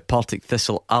Championship, Partick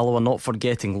Thistle Alloa, not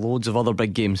forgetting loads of other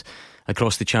big games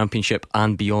across the Championship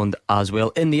and beyond as well.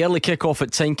 In the early kick-off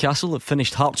at Tynecastle, it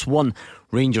finished Hearts 1,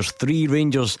 Rangers 3.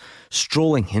 Rangers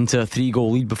strolling into a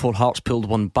 3-goal lead before Hearts pulled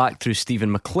one back through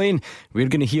Stephen McLean. We're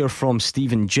going to hear from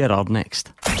Stephen Gerrard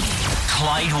next.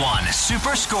 Clyde One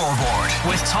Super Scoreboard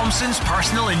with Thompson's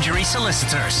Personal Injury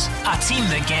Solicitors, a team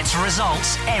that gets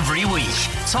results every week.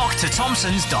 Talk to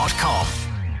Thompsons.com.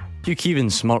 Hugh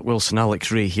Keevins, Mark Wilson,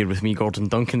 Alex Ray here with me, Gordon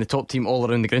Duncan. The top team all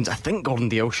around the grounds. I think Gordon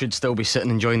Dalziel should still be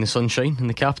sitting enjoying the sunshine in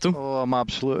the capital. Oh, I'm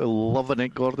absolutely loving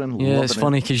it, Gordon. Yeah, loving it's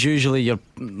funny because usually you're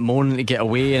moaning to get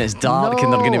away and it's dark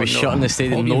and they're going to be shutting the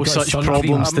stadium. No such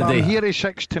problems today. I'm here at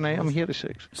 6 tonight. I'm here at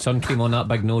 6. Sun cream on that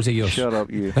big nose of yours. Shut up,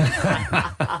 you.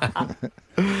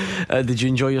 Did you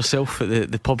enjoy yourself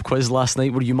at the pub quiz last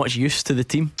night? Were you much used to the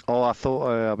team? Oh, I thought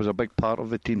I was a big part of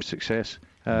the team's success.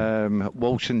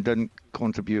 Wilson didn't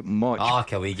contribute much.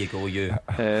 Away you go, you.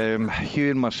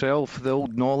 Hugh and myself, the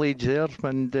old knowledge there,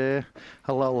 and a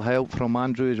little help from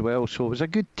Andrew as well. So it was a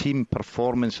good team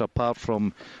performance, apart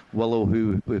from Willow,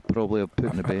 who we probably have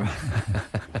put in the bench.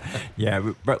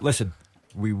 Yeah, but listen,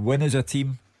 We win as a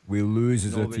team, we lose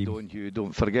as a team. No, we don't. You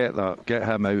don't forget that. Get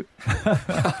him out.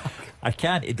 I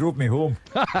can't. He drove me home.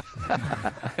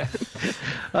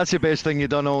 That's the best thing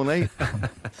you've done all night.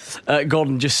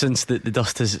 Gordon, just since the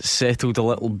dust has settled a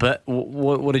little bit,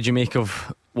 what did you make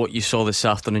of what you saw this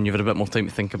afternoon? You've had a bit more time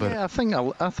to think about it.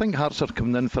 I think Hearts are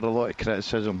coming in for a lot of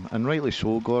criticism, and rightly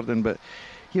so, Gordon, but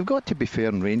you've got to be fair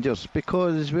on Rangers,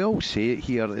 because as we all say it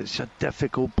here, it's a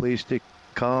difficult place to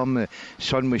come. The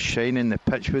sun was shining, the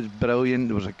pitch was brilliant,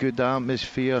 there was a good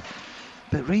atmosphere,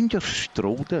 but Rangers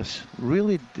strolled us,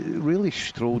 really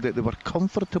strolled it. They were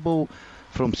comfortable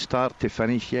from start to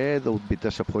finish. Yeah, they'll be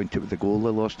disappointed with the goal they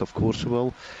lost, of course they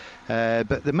will,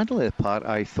 but the middle of the park,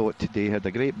 I thought today had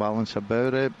a great balance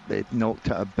about it. They knocked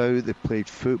it about, they played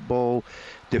football.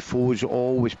 Defoe's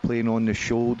always playing on the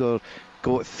shoulder,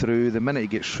 got through. The minute he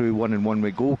gets through 1-on-1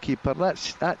 with goalkeeper, that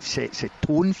sets a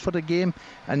tone for the game.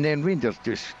 And then Rangers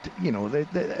just,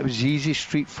 it was easy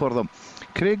street for them.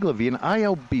 Craig Levein,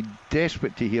 I'll be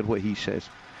desperate to hear what he says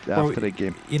after the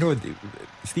game.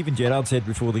 Steven Gerrard said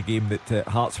before the game that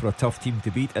Hearts were a tough team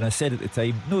to beat, and I said at the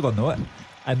time, no, they're not.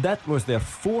 And that was their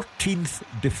 14th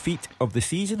defeat of the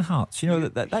season, Hearts.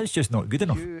 That's just not good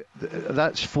enough.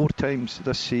 That's 4 times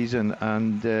this season,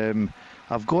 and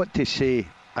I've got to say,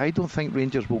 I don't think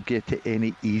Rangers will get it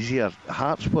any easier.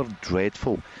 Hearts were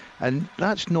dreadful, and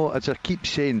that's not, as I keep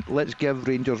saying, let's give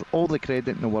Rangers all the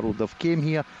credit in the world. They've came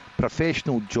here,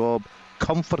 professional job,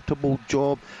 comfortable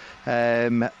job,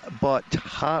 but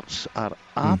Hearts are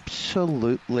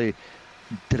absolutely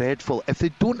dreadful. If they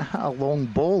don't hit a long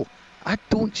ball, I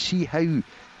don't see how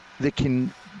they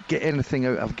can get anything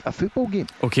out of a football game.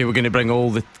 OK, we're going to bring all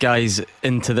the guys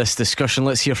into this discussion.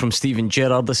 Let's hear from Steven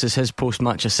Gerrard. This is his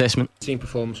post-match assessment. Team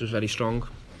performance was very strong.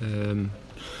 A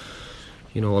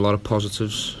lot of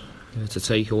positives to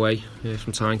take away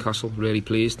from Tynecastle. Really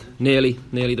pleased. Nearly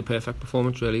the perfect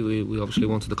performance, really. We obviously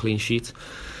wanted a clean sheet.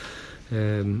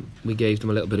 We gave them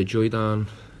a little bit of joy down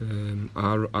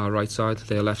our right side,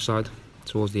 their left side.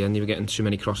 Towards the end, they were getting too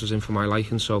many crosses in for my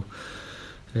liking, so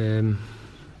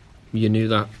you knew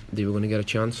that they were going to get a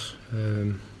chance.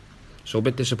 So a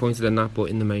bit disappointed in that, but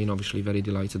in the main, obviously very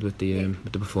delighted with the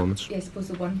performance. Yeah, I suppose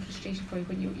the one frustration for you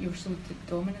when you were so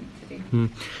dominant today.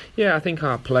 Yeah, I think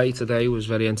our play today was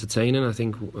very entertaining. I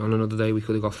think on another day we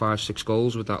could have got 5-6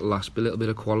 goals with that last little bit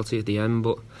of quality at the end,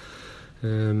 but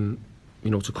to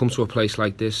come to a place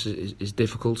like this is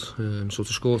difficult. So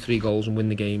to score 3 goals and win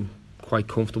the game quite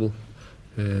comfortable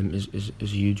is a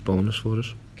huge bonus for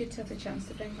us. Good to have the chance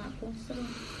to bring Matt Polster on.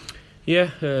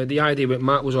 Yeah, the idea with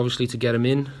Matt was obviously to get him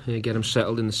in, get him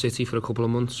settled in the city for a couple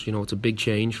of months. It's a big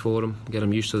change for him, get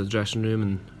him used to the dressing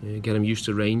room and get him used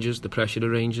to Rangers, the pressure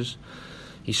of Rangers.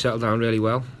 He's settled down really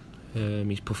well.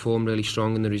 He's performed really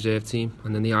strong in the reserve team,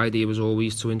 and then the idea was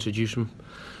always to introduce him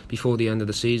before the end of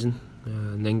the season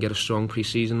and then get a strong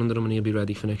pre-season under him, and he'll be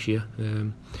ready for next year.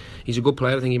 He's a good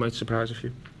player. I think he might surprise a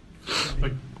few.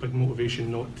 Big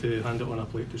motivation not to hand it on a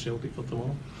plate to Celtic for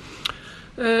tomorrow?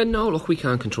 No, look, we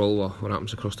can't control what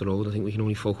happens across the road. I think we can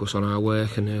only focus on our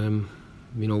work, and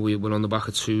we're on the back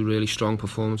of 2 really strong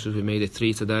performances. We made it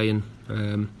 3 today, and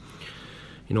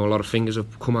a lot of fingers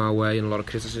have come our way and a lot of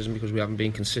criticism because we haven't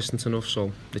been consistent enough.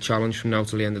 So the challenge from now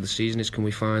till the end of the season is, can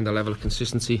we find a level of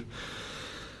consistency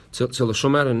till the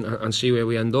summer and see where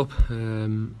we end up.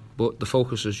 But the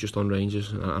focus is just on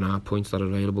Rangers and our points that are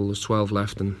available. There's 12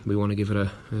 left, and we want to give it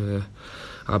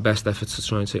our best efforts to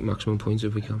try and take maximum points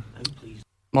if we can.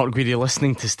 Mark Guidi,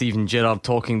 listening to Steven Gerrard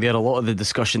talking there, a lot of the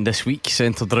discussion this week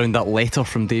centred around that letter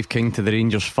from Dave King to the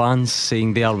Rangers fans,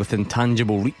 saying they are within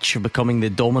tangible reach of becoming the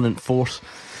dominant force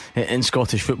in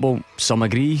Scottish football. Some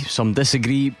agree, some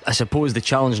disagree. I suppose the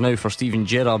challenge now for Steven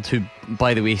Gerrard, who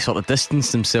by the way sort of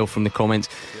distanced himself from the comments,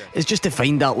 is just to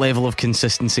find that level of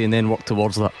consistency and then work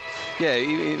towards that. Yeah,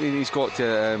 he's got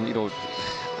to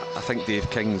I think Dave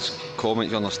King's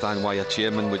comment, you understand why a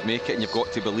chairman would make it, and you've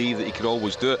got to believe that he could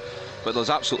always do it. But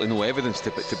there's absolutely no evidence to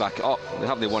back it up. They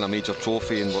haven't won a major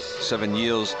trophy in 7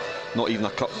 years, not even a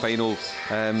cup final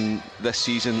this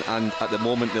season, and at the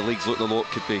moment the league's looking a lot,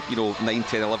 could be 9,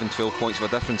 10, 11, 12 points of a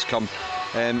difference come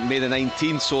May the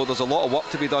 19th. So there's a lot of work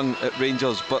to be done at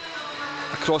Rangers, but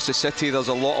across the city there's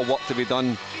a lot of work to be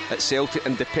done at Celtic,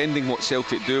 and depending what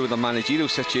Celtic do with the managerial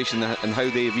situation and how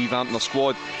they revamp their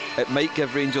squad, it might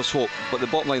give Rangers hope. But the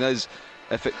bottom line is,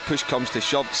 if it push comes to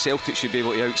shove, Celtic should be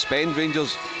able to outspend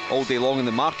Rangers all day long in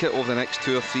the market over the next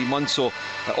 2 or 3 months. So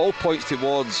it all points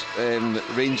towards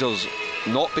Rangers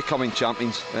not becoming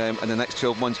champions in the next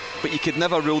 12 months. But you could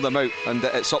never rule them out, and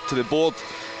it's up to the board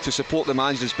to support the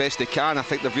manager as best they can. I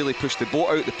think they've really pushed the boat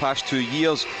out the past 2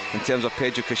 years in terms of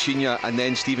Pedro Caixinha and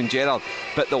then Steven Gerrard,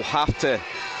 but they'll have to,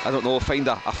 I don't know, find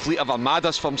a fleet of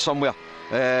armadas from somewhere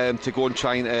to go and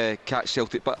try and catch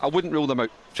Celtic, but I wouldn't rule them out.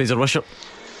 Fraser Wishart.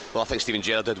 Well, I think Steven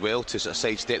Gerrard did well to sort of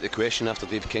sidestep the question after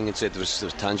Dave King had said there was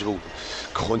tangible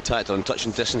contact or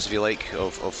touching distance, if you like,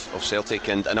 of Celtic,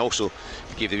 and also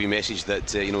gave the wee message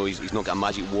that he's not got a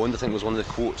magic wand, I think was one of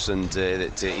the quotes, and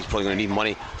that he's probably going to need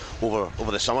money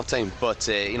over the summertime. But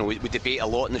we debate a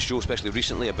lot in the show, especially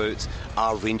recently, about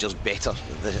are Rangers better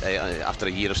after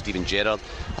a year of Steven Gerrard.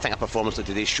 I think a performance like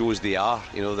today shows they are.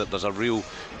 That there's a real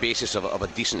basis of a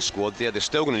decent squad there. They're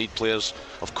still going to need players,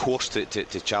 of course, to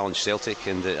challenge Celtic,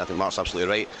 and I think Mark's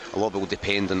absolutely right. A lot of it will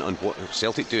depend on what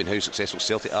Celtic do and how successful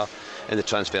Celtic are in the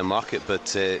transfer market. But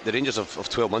the Rangers of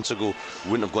 12 months ago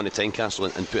wouldn't have gone to Tynecastle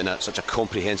and put in such a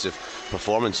comprehensive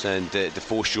performance, and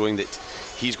Defoe showing that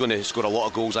he's going to score a lot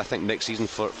of goals, I think, next season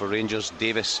for Rangers.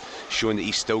 Davis showing that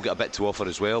he's still got a bit to offer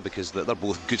as well, because they're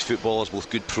both good footballers, both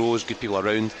good pros, good people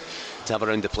around to have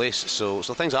around the place. So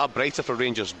things are brighter for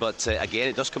Rangers, but again,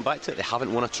 it does come back to it. They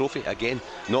haven't won a trophy. Again,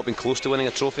 not been close to winning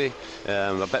a trophy.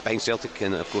 A bit behind Celtic,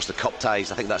 and of course the cup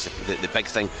ties. I think that's the big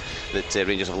thing that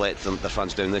Rangers have let their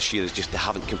fans down this year, is just they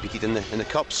haven't competed in the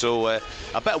cup. So a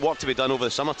bit of work to be done over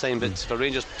the summertime, but for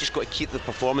Rangers, just got to keep the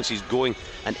performances going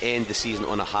and end the season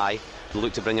on a high.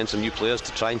 Look to bring in some new players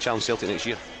to try and challenge Celtic next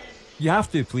year. You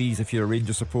have to, please, if you're a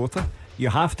Rangers supporter, you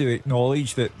have to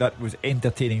acknowledge that was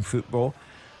entertaining football.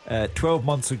 12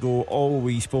 months ago, all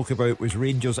we spoke about was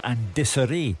Rangers and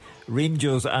disarray,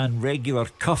 Rangers and regular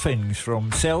cuffings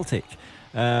from Celtic,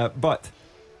 but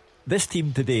this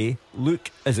team today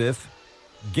look as if,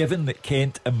 given that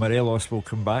Kent and Morelos will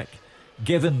come back,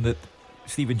 given that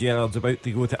Steven Gerrard's about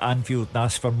to go to Anfield and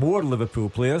ask for more Liverpool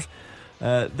players,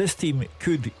 this team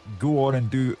could go on and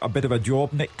do a bit of a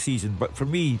job next season. But for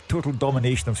me, total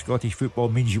domination of Scottish football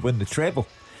means you win the treble.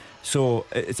 So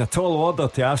it's a tall order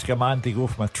to ask a man to go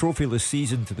from a trophyless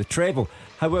season to the treble.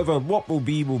 However, what will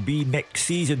be next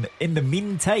season. In the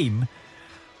meantime,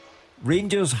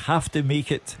 Rangers have to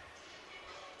make it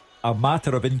a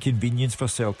matter of inconvenience for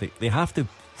Celtic. They have to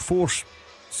force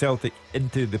Celtic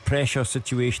into the pressure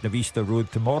situation of Easter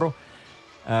Road tomorrow.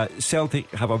 Celtic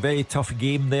have a very tough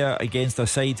game there against a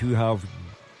side who have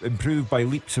improved by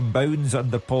leaps and bounds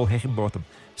under Paul Heckingbottom.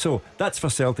 So that's for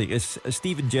Celtic. As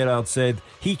Steven Gerrard said,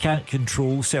 he can't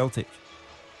control Celtic.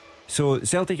 So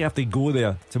Celtic have to go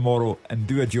there tomorrow and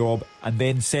do a job, and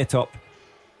then set up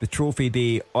the trophy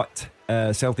day at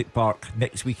Celtic Park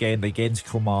next weekend against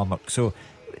Kilmarnock. So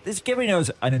it's giving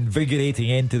us an invigorating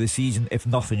end to the season, if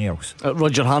nothing else.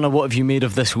 Roger Hannah, what have you made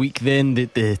of this week then?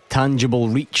 The tangible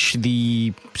reach,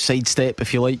 the sidestep,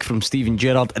 if you like, from Steven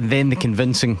Gerrard, and then the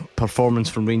convincing performance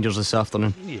from Rangers this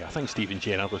afternoon. Yeah, I think Steven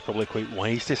Gerrard was probably quite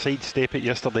wise to sidestep it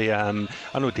yesterday.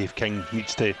 I know Dave King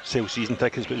needs to sell season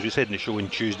tickets, but as we said in the show on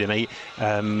Tuesday night,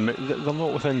 they're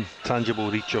not within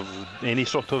tangible reach of any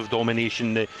sort of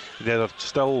domination. They're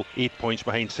still 8 points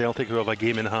behind Celtic, who have a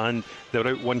game in hand. They're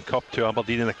out 1 cup to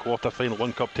Aberdeen in a quarter-final,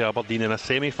 1 cup to Aberdeen in a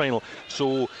semi-final.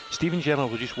 So Steven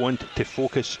Gerrard will just want to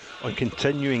focus on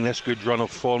continuing this good run of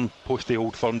form post the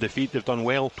Old Firm defeat. They've done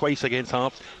well twice against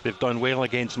Hearts, they've done well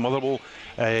against Motherwell.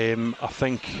 I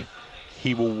think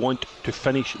he will want to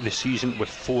finish the season with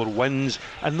 4 wins,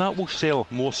 and that will sell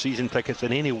more season tickets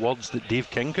than any words that Dave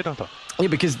King could utter. Yeah,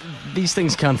 because these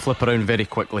things can flip around very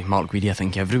quickly. Mark Guidi, I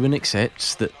think everyone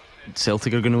accepts that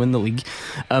Celtic are going to win the league,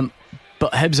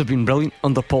 but Hibs have been brilliant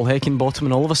under Paul Heckingbottom,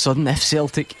 and all of a sudden, if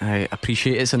Celtic, I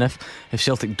appreciate it's an if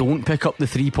Celtic don't pick up the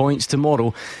 3 points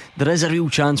tomorrow, there is a real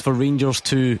chance for Rangers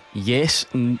to, yes,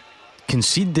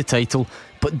 concede the title,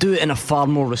 but do it in a far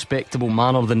more respectable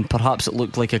manner than perhaps it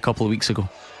looked like a couple of weeks ago.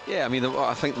 Yeah, I mean,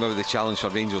 I think maybe the challenge for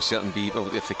Rangers will certainly be,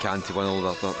 if they can, to win all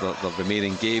their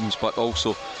remaining games, but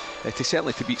also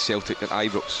to beat Celtic at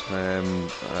Ibrox,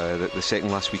 the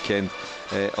second last weekend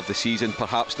of the season.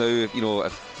 Perhaps now, if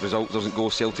the result doesn't go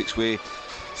Celtic's way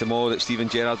tomorrow, that Steven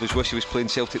Gerrard wish he was playing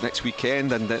Celtic next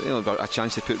weekend, and a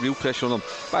chance to put real pressure on them.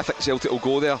 But I think Celtic will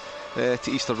go there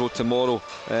to Easter Road tomorrow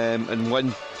and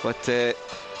win. But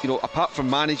apart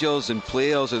from managers and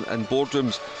players and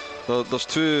boardrooms, there's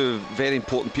two very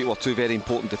important people, or two very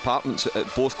important departments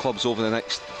at both clubs over the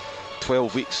next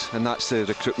 12 weeks, and that's the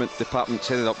recruitment department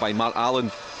headed up by Mark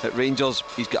Allen at Rangers.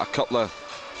 He's got a couple of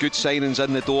good signings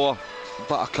in the door,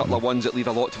 but a couple of ones that leave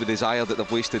a lot to be desired, that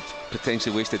they've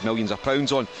potentially wasted millions of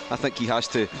pounds on. I think he has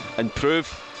to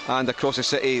improve. And across the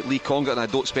city, Lee Congerton, I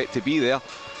don't expect to be there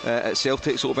at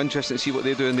Celtic, so it'll be interesting to see what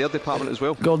they do in their department as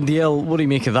well. Gordon Dalziel, what do you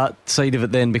make of that side of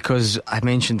it then? Because I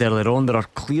mentioned earlier on, there are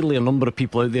clearly a number of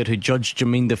people out there who judge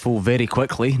Jermaine Defoe very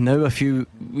quickly. Now a few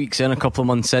weeks in, a couple of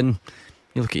months in,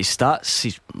 you look at his stats,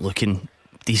 he's looking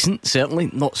decent, certainly.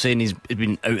 Not saying he's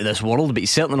been out of this world, but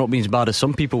he's certainly not been as bad as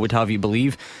some people would have you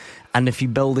believe. And if he's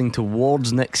building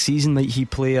towards next season, might he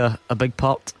play a big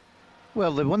part?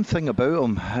 Well, the one thing about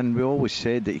him, and we always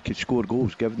said that he could score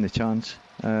goals given the chance,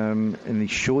 and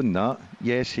he's shown that.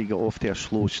 Yes, he got off to a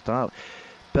slow start,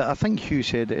 but I think Hugh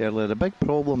said it earlier, the big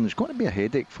problem is going to be a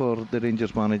headache for the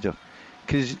Rangers manager,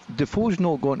 because Defoe's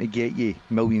not going to get you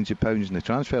millions of pounds in the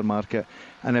transfer market,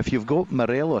 and if you've got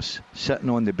Morelos sitting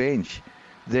on the bench,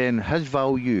 then his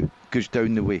value goes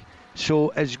down the way.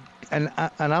 So, and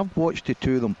I've watched the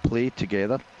two of them play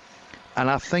together, and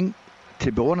I think,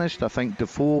 to be honest, I think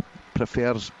Defoe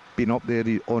prefers being up there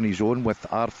on his own with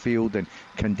Arfield and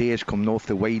Candeias coming off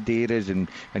the wide areas and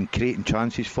creating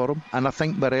chances for him. And I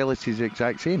think Morelos is the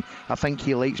exact same. I think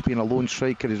he likes being a lone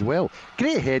striker as well.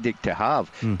 Great headache to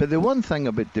have. But the one thing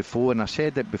about Defoe, and I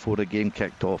said it before the game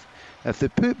kicked off, if they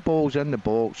put balls in the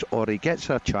box or he gets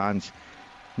a chance,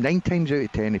 9 times out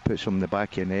of 10 he puts them in the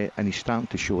back of the net, and he's starting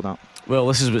to show that. Well,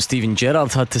 this is what Steven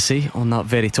Gerrard had to say on that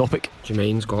very topic.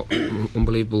 Jermaine's got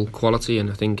unbelievable quality, and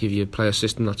I think if you play a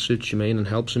system that suits Jermaine and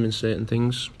helps him in certain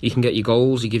things, he can get you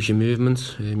goals, he gives you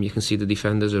movement. You can see the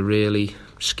defenders are really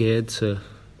scared to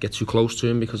get too close to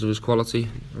him because of his quality,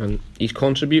 and he's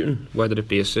contributing, whether it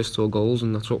be assists or goals,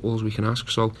 and that's what all we can ask.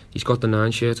 So he's got the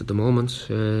 9 shirt at the moment.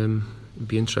 It'd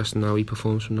be interesting how he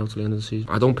performs from now to the end of the season.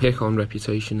 I don't pick on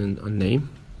reputation and name.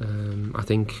 I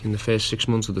think in the first 6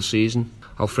 months of the season,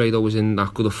 Alfredo was in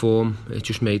that good a form. It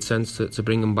just made sense to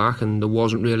bring him back, and there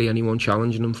wasn't really anyone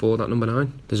challenging him for that number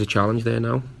 9. There's a challenge there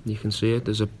now, you can see it.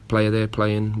 There's a player there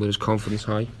playing with his confidence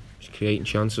high. He's creating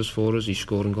chances for us, he's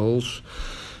scoring goals.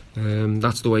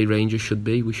 That's the way Rangers should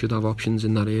be. We should have options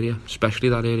in that area, especially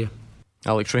that area.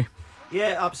 Alex Ray?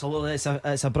 Yeah, absolutely.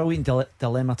 It's a brilliant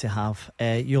dilemma to have.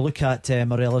 You look at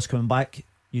Morelos coming back.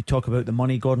 You talk about the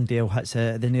money. Gordon Dale hits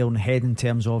the nail on the head in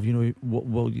terms of,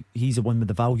 well, he's the one with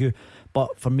the value.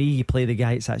 But for me, you play the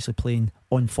guy that's actually playing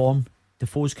on form.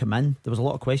 Defoe's come in. There was a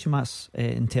lot of question marks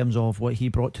in terms of what he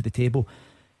brought to the table.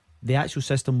 The actual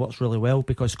system works really well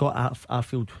because Scott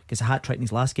Arfield gets a hat-trick in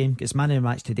his last game, gets man of the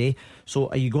match today. So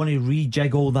are you going to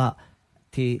rejig all that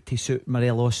to suit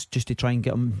Morelos just to try and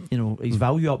get him, his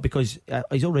value up? Because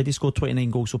he's already scored 29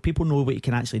 goals, so people know what he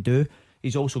can actually do.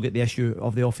 He's also got the issue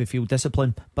of the off-the-field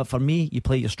discipline. But for me, you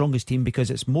play your strongest team because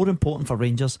it's more important for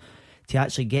Rangers to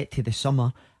actually get to the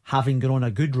summer having gone on a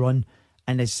good run.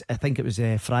 And as I think it was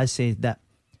Fraz said, that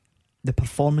the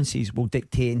performances will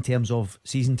dictate in terms of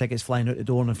season tickets flying out the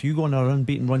door. And if you go on a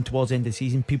unbeaten run towards the end of the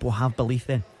season, people have belief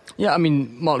then. Yeah, I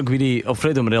mean, Mark Guidi,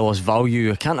 Alfredo Morelos'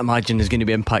 value, I can't imagine is going to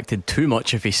be impacted too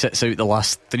much if he sits out the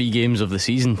last 3 games of the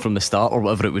season from the start or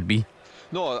whatever it would be.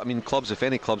 No, I mean, clubs, if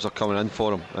any clubs are coming in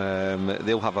for him,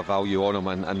 they'll have a value on him,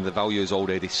 and the value is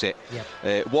already set.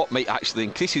 Yep. What might actually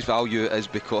increase his value is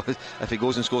because if he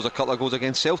goes and scores a couple of goals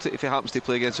against Celtic, if he happens to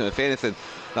play against him, if anything,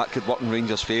 that could work in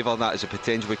Rangers' favour. That is a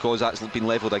potential because that's been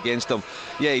levelled against him.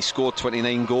 Yeah, he scored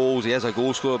 29 goals, he is a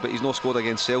goal scorer, but he's not scored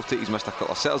against Celtic, he's missed a couple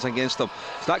of sitters against them.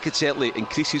 So that could certainly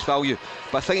increase his value.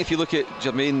 But I think if you look at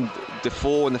Jermaine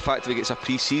Defoe and the fact that he gets a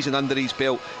pre-season under his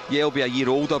belt, yeah, he'll be a year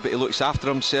older, but he looks after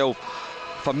himself.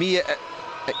 For me, it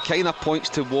kind of points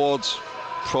towards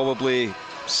probably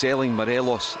selling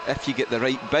Morelos if you get the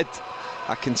right bid.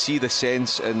 I can see the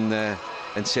sense in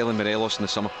selling Morelos in the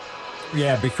summer.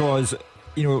 Yeah, because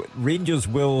Rangers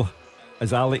will,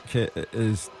 as Alec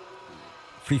is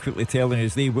frequently telling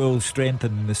us, they will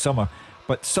strengthen in the summer,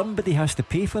 but somebody has to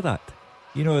pay for that.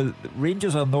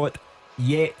 Rangers are not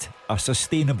yet a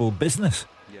sustainable business.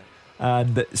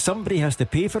 And somebody has to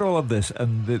pay for all of this,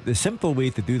 and the simple way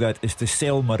to do that is to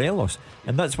sell Morelos.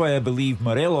 And that's why I believe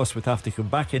Morelos would have to come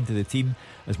back into the team.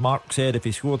 As Mark said, if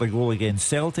he scored a goal against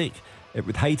Celtic, it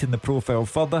would heighten the profile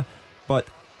further. But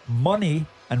money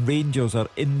and Rangers are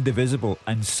indivisible,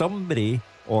 and somebody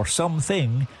or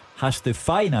something has to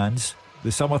finance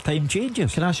the summertime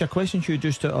changes. Can I ask you a question, Hugh,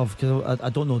 just because I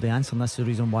don't know the answer, and that's the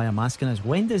reason why I'm asking, is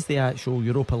when does the actual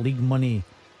Europa League money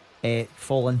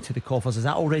fall into the coffers? Is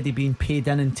that already being paid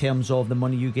in terms of the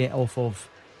money you get off of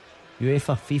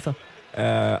UEFA, FIFA?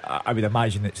 I would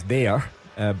imagine it's there,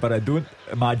 but I don't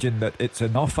imagine that it's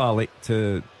enough, Alec,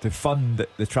 to fund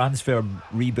the transfer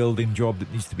rebuilding job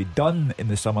that needs to be done in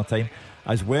the summertime,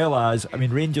 as well as,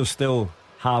 Rangers still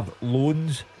have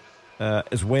loans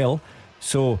as well.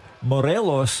 So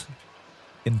Morelos,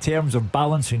 in terms of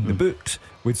balancing the books,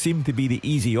 would seem to be the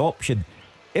easy option.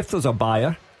 If there's a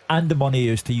buyer and the money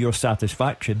is to your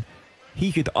satisfaction,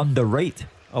 he could underwrite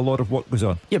a lot of what goes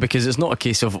on. Yeah, because it's not a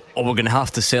case of, we're going to have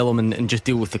to sell him and just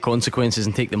deal with the consequences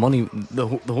and take the money. The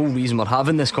whole reason we're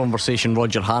having this conversation,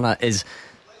 Roger Hannah, is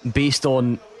based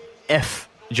on if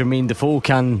Jermaine Defoe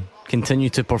can continue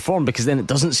to perform, because then it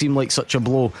doesn't seem like such a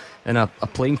blow in a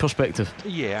playing perspective.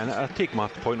 Yeah, and I take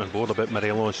Mark's point on board about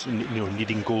Morelos,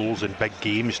 needing goals in big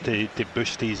games to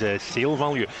boost his sale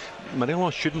value.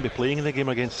 Morelos shouldn't be playing in the game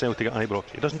against Celtic at Ibrox.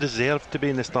 He doesn't deserve to be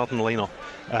in the starting lineup.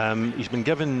 He's been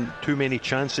given too many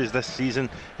chances this season.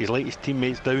 He's let his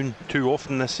teammates down too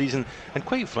often this season, and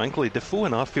quite frankly, Defoe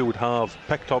and Arfield have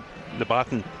picked up the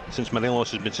baton since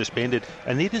Morelos has been suspended,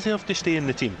 and they deserve to stay in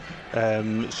the team.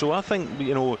 So I think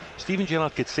Steven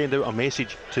Gerrard could send out a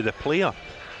message to the player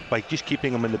by just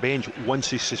keeping him on the bench once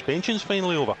his suspension's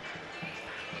finally over.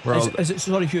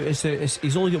 Sorry, Hugh,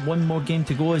 he's only got one more game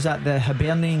to go. Is that the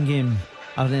Hibernian game?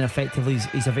 And then effectively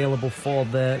he's available for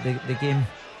the game.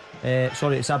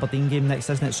 It's Aberdeen game next,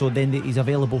 isn't it? So then he's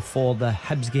available for the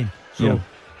Hibs game. So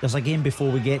there's a game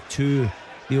before we get to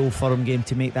the Old Firm game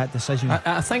to make that decision.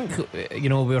 I think we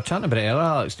were chatting about it earlier,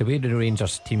 Alex, the way the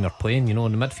Rangers team are playing, in the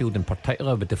midfield in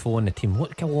particular, with Defoe in the team,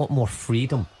 look a lot more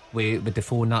freedom with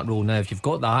Defoe in that role now. If you've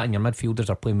got that and your midfielders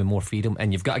are playing with more freedom,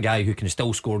 and you've got a guy who can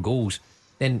still score goals,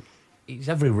 then he's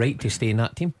every right to stay in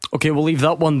that team. Okay, we'll leave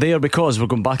that one there because we're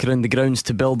going back around the grounds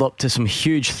to build up to some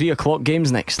huge 3 o'clock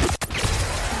games next.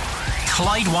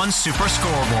 Clyde One Super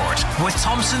Scoreboard with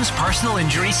Thompson's personal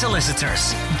injury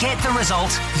solicitors. Get the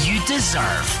result you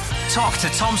deserve. Talk to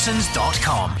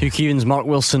Thompsons.com. Hugh Keevins, Mark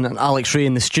Wilson and Alex Ray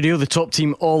in the studio. The top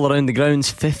team all around the grounds.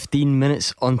 15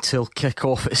 minutes until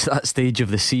kick-off. It's that stage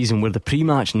of the season where the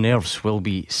pre-match nerves will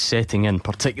be setting in,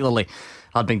 particularly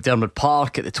at McDermott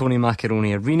Park, at the Tony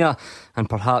Macaroni Arena, and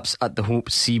perhaps at the Hope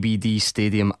CBD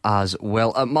Stadium as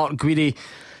well. Mark Guidi,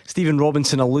 Stephen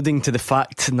Robinson alluding to the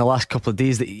fact in the last couple of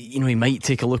days that he might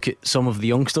take a look at some of the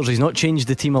youngsters. He's not changed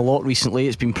the team a lot recently.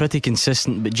 It's been pretty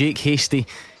consistent, but Jake Hastie,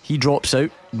 he drops out.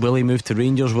 Will he move to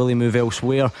Rangers? Will he move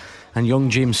elsewhere? And young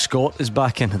James Scott is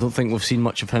back in. I don't think we've seen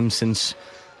much of him since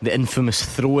the infamous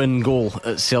throw-in goal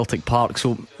at Celtic Park.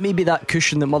 So maybe that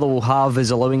cushion that Motherwell have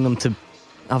is allowing them to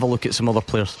have a look at some other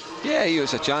players. Yeah,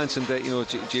 it's a chance, and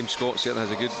James Scott certainly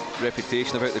has a good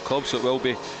reputation about the club, so it will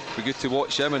be good to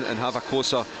watch him and have a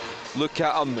closer look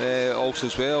at him also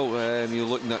as well. You're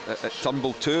looking at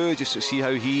Turnbull too, just to see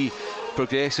how he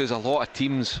progresses. A lot of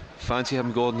teams fancy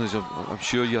him, Gordon, as I'm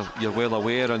sure you're well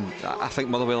aware, and I think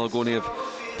Motherwell are going to have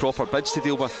proper bids to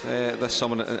deal with this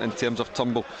summer in terms of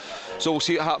Turnbull. So we'll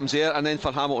see what happens there, and then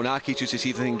for Hamilton Accies to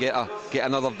see if they can get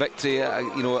another victory.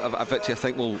 A victory I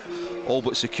think will all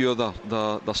but secure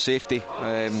their safety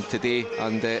today,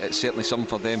 and it's certainly something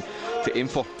for them to aim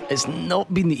for. It's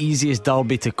not been the easiest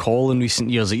derby to call in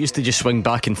recent years. It used to just swing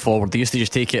back and forward. They used to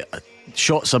just take it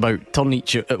shots about turn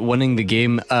each at winning the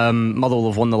game. Motherwell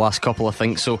have won the last couple, I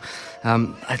think, so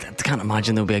I can't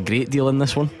imagine there'll be a great deal in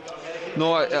this one.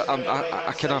 No,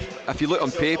 I kind of, if you look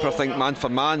on paper, I think man for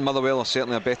man, Motherwell are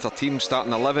certainly a better team,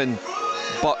 starting 11.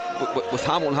 But with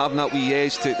Hamilton having that wee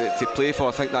edge to play for,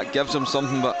 I think that gives them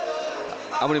something. But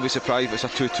I wouldn't be surprised if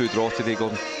it's a 2-2 draw today,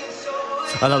 Gordon.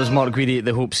 And that was Mark Guidi at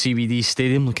the Hope CBD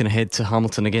Stadium, looking ahead to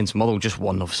Hamilton against Motherwell. Just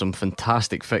one of some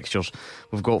fantastic fixtures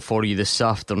we've got for you this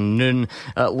afternoon.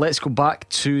 Let's go back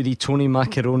to the Tony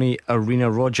Macaroni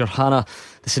Arena. Roger Hannah,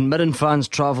 the St Mirren fans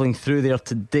travelling through there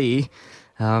today,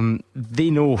 they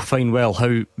know fine well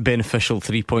how beneficial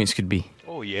 3 points could be.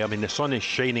 Oh yeah, I mean the sun is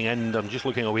shining in. I'm just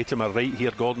looking away to my right here,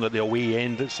 Gordon, at the away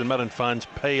end. It's the Mirren fans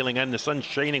piling in. The sun's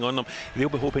shining on them. They'll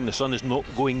be hoping the sun is not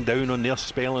going down on their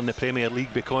spell in the Premier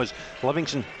League, because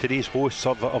Livingston, today's hosts,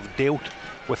 have dealt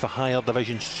with a higher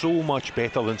division so much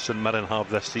better than St Mirren have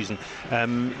this season.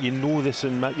 This,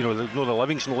 and the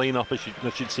Livingston lineup, I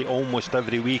should say, almost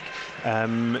every week.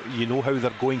 You know how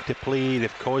they're going to play.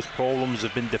 They've caused problems.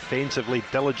 They've been defensively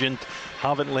diligent.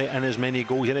 Haven't let in as many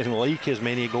goals, anything like as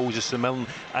many goals as St Mirren,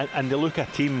 and they look a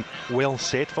team well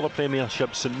set for the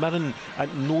Premiership. St Mirren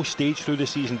at no stage through the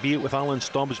season, be it with Alan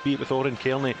Stubbs, be it with Oren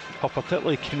Kearney, have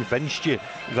particularly convinced you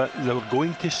that they're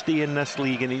going to stay in this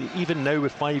league. And even now,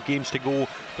 with 5 games to go,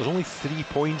 there's only 3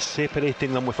 points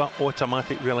separating them with that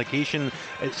automatic relegation.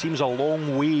 It seems a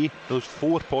long way, those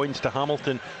 4 points to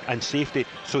Hamilton and safety.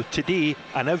 So today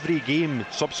and every game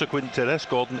subsequent to this,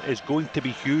 Gordon, is going to be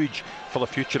huge for the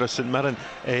future of St Mirren.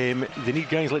 They need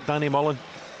guys like Danny Mullen,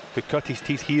 who cut his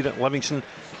teeth here at Livingston,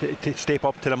 to step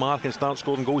up to the mark and start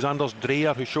scoring goals. Anders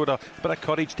Dreyer, who showed a bit of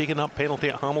courage taking that penalty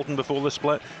at Hamilton before the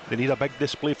split. They need a big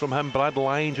display from him. Brad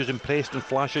Lyons, who's impressed in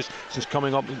flashes since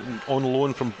coming up on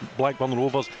loan from Blackburn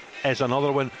Rovers, is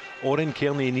another one. Oren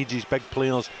Kearney needs his big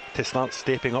players to start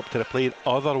stepping up to the plate.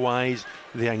 Otherwise,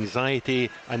 the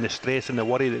anxiety and the stress and the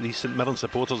worry that these St Mirren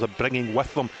supporters are bringing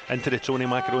with them into the Tony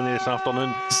Macaroni this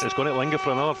afternoon is going to linger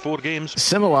for another 4 games.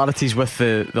 Similarities with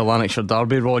the Lanarkshire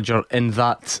derby, Roger, in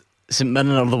that St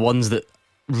Mirren are the ones that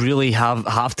really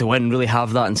have to win, really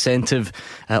have that incentive.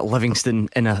 Livingston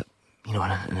in a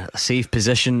safe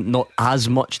position, not as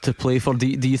much to play for. Do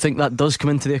you think that does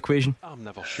come into the equation? I'm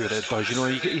never sure it does.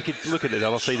 You could look at the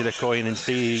other side of the coin and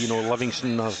say,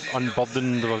 Livingston are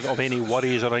unburdened of any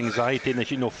worries or anxiety, and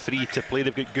they're free to play.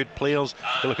 They've got good players.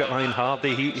 You look at Ryan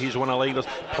Hardy, he's one of like. There's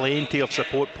plenty of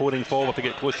support pouring forward to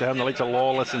get close to him. The likes of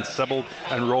Lawless and Sybil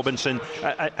and Robinson.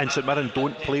 And St Mirren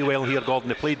don't play well here, Gordon.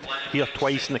 They played here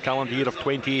twice in the calendar year of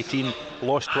 2018,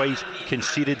 lost twice,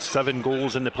 conceded 7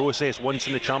 goals in the process, once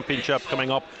in the Championship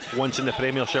coming up, once in the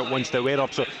Premiership, once they were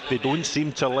up, so they don't seem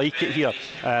to like it here.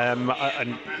 And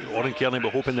Oran Kearney were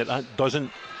hoping that doesn't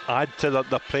add to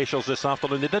the pressures this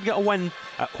afternoon. They did get a win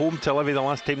at home to Livy the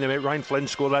last time they met. Ryan Flynn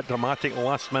scored that dramatic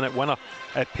last minute winner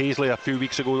at Paisley a few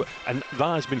weeks ago, and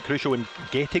that has been crucial in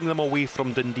getting them away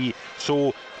from Dundee.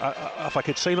 So if I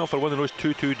could sign up for one of those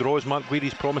 2-2 draws Mark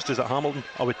Guidi's promised us at Hamilton,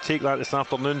 I would take that this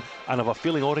afternoon, and I have a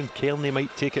feeling Oran Kearney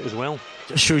might take it as well.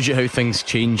 Just shows you how things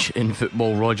change in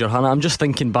football, Roger. Hannah, I'm just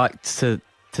thinking back to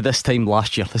this time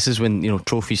last year. This is when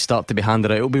trophies start to be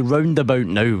handed out. It'll be roundabout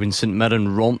now when St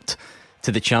Mirren romped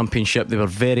to the Championship. They were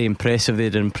very impressive. They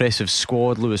had an impressive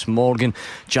squad. Lewis Morgan,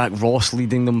 Jack Ross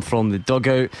leading them from the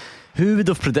dugout. Who would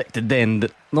have predicted then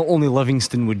that not only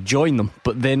Livingston would join them,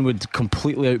 but then would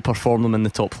completely outperform them in the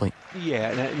top flight? Yeah,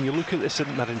 and you look at the St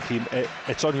Mirren team,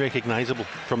 it's unrecognisable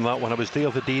from that one. I was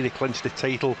there the day they clinched the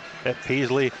title at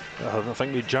Paisley. I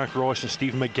think we had Jack Ross and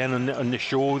Steve McGinn on the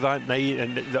show that night,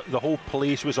 and the whole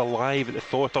place was alive at the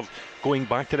thought of going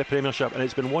back to the Premiership, and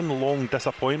it's been one long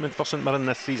disappointment for St Mirren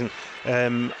this season.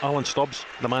 Alan Stubbs,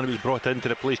 the man who was brought in to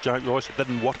replace Jack Ross, it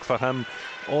didn't work for him.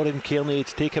 Oran Kearney,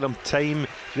 it's taken him time.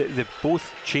 They've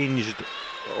both changed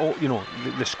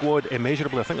the squad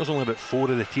immeasurably. I think there's only about 4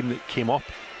 of the team that came up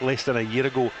less than a year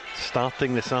ago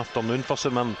starting this afternoon for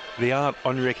St Mirren. They are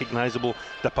unrecognisable.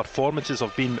 The performances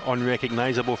have been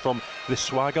unrecognisable, from the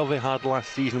swagger they had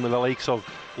last season with the likes of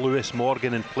Lewis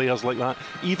Morgan and players like that.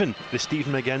 Even the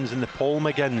Stephen McGinns and the Paul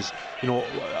McGinns,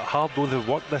 hard though they've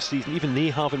worked this season, even they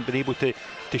haven't been able to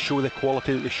show the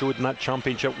quality that they showed in that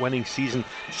Championship winning season.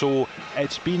 So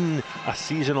it's been a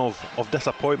season of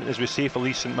disappointment, as we say, for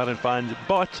these St Mirren fans,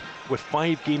 but with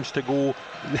 5 games to go,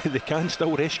 they can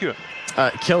still rescue it.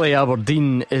 Killie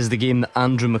Aberdeen is the game that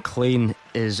Andrew McLean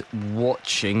is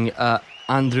watching.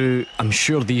 Andrew, I'm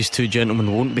sure these two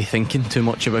gentlemen won't be thinking too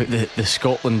much about the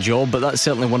Scotland job, but that's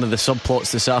certainly one of the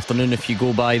subplots this afternoon if you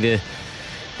go by the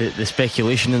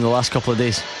speculation in the last couple of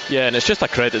days. Yeah, and it's just a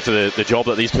credit to the job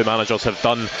that these two managers have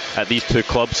done at these two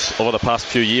clubs over the past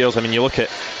few years. I mean, you look at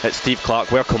Steve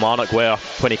Clarke, where Kilmarnock were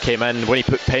when he came in, when he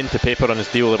put pen to paper on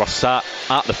his deal, they were sat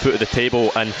at the foot of the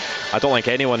table, and I don't think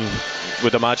anyone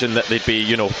would imagine that they'd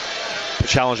be,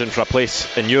 challenging for a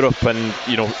place in Europe, and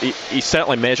he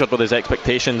certainly measured with his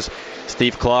expectations.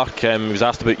 Steve Clarke, he was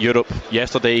asked about Europe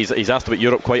yesterday. He's asked about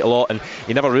Europe quite a lot, and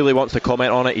he never really wants to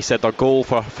comment on it. He said their goal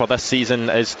for this season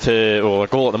their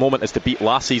goal at the moment is to beat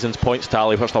last season's points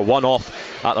tally, which they're 1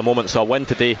 off at the moment, so a win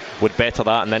today would better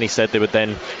that, and then he said they would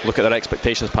then look at their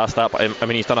expectations past that. But I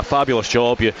mean, he's done a fabulous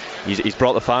job. He's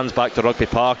brought the fans back to Rugby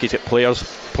Park. He's got players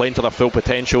playing to their full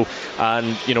potential,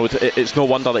 and it's no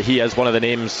wonder that he is one of the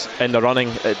names in the running.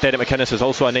 Derek McInnes is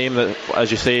also a name that,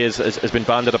 as you say, has been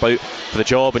banded about for the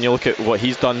job, and you look at what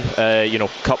he's done,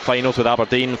 cup finals with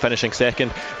Aberdeen, finishing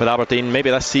second with Aberdeen. Maybe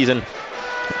this season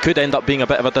could end up being a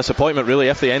bit of a disappointment, really.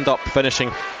 If they end up finishing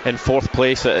in 4th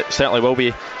place, it certainly will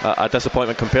be a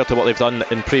disappointment compared to what they've done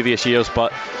in previous years.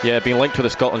 But yeah, being linked with the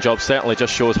Scotland job certainly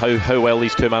just shows how well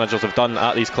these two managers have done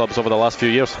at these clubs over the last few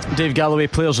years. Dave Galloway,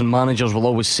 players and managers will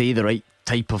always say the right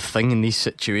type of thing in these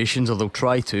situations, or they'll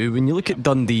try to. When you look at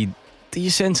Dundee, do you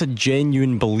sense a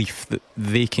genuine belief that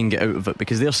they can get out of it,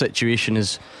 because their situation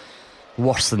is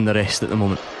worse than the rest at the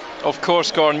moment? Of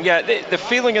course, Gordon. Yeah, the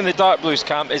feeling in the Dark Blues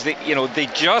camp is that they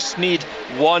just need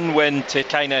one win to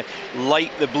kind of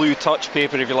light the blue touch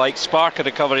paper, if you like, spark a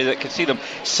recovery that could see them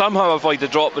somehow avoid the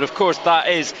drop. But of course, that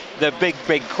is the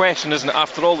big question, isn't it?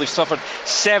 After all, they've suffered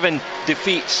 7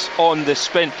 defeats on the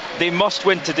spin. They must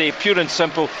win today, pure and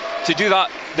simple. To do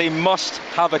that, they must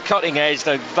have a cutting edge.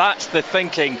 Now, that's the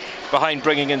thinking behind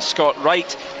bringing in Scott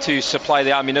Wright to supply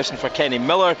the ammunition for Kenny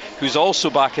Miller, who's also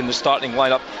back in the starting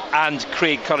lineup, and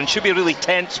Craig Curran. Should be a really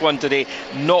tense one today,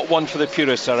 not one for the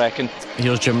purists, I reckon.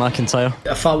 Here's Jim McIntyre.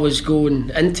 If I was going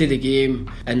into the game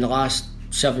in the last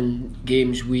 7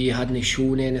 games we hadn't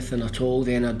shown anything at all,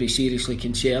 then I'd be seriously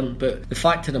concerned. But the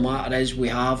fact of the matter is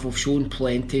we've shown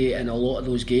plenty in a lot of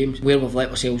those games. Where we've let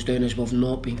ourselves down is we've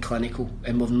not been clinical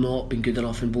and we've not been good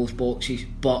enough in both boxes,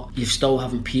 but you're still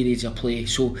having periods of play.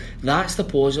 So that's the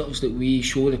positives that we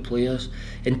show the players.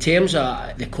 In terms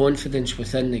of the confidence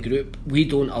within the group, we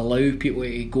don't allow people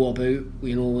to go about,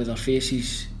 with their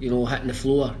faces, hitting the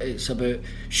floor. It's about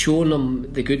showing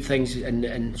them the good things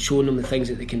and showing them the things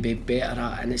that they can be better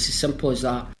at, and it's as simple as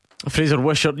that. Fraser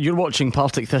Wishart, you're watching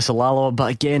Partick Thistle Alloa,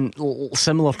 but again,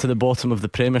 similar to the bottom of the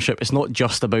Premiership, it's not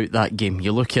just about that game.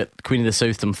 You look at Queen of the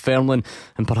South Dunfermline,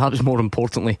 and perhaps more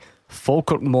importantly,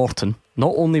 Falkirk Morton,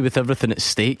 not only with everything at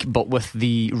stake, but with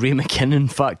the Ray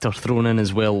McKinnon factor thrown in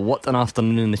as well. What an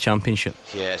afternoon in the Championship.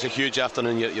 Yeah, it's a huge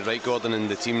afternoon. You're right, Gordon, and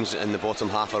the teams in the bottom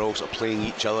half are also playing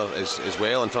each other as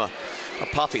well. And from a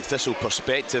Partick Thistle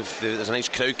perspective, there's a nice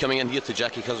crowd coming in here to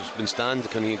Jackie Cosbin stand,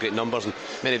 coming in great numbers, and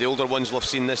many of the older ones will have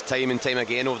seen this time and time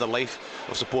again over their life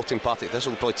of supporting Partick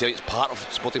Thistle. They'll probably tell you it's part of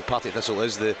supporting Partick Thistle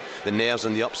is the nerves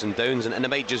and the ups and downs, and it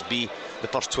might just be the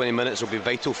first 20 minutes will be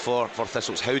vital for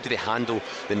Thistles. How do they handle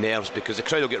the nerves? Because the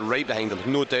crowd will get right behind them,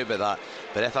 no doubt about that.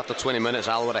 But if after 20 minutes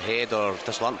Alloa are ahead or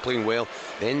Thistle aren't playing well,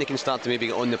 then they can start to maybe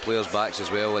get on the players' backs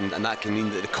as well, and that can mean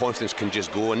that the confidence can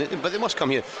just go. But they must come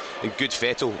here in good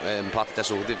fettle. Partick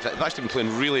Thistle, they've actually been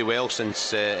playing really well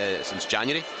since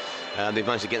January. They've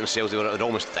managed to get themselves, they were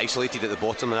almost isolated at the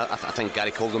bottom, and I think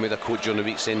Gary Caldwell made a quote during the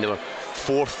week saying they were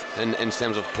 4th in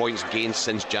terms of points gained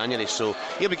since January. So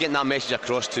he'll be getting that message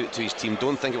across to his team.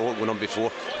 Don't think about what went on before,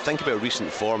 think about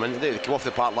recent form. And they came off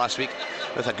the park last week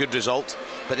with a good result,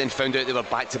 but then found out they were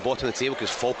back to bottom of the table because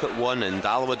Falkirk won and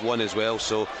Alloa won as well.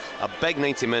 So a big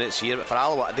 90 minutes here. But for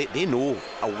Alloa, they know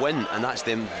a win, and that's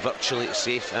them virtually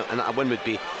safe, and a win would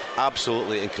be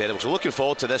absolutely incredible. So looking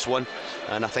forward to this one,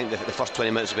 and I think the first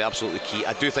 20 minutes will be absolutely key.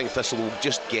 I do think Thistle will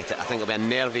just get it. I think it'll be a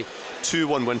nervy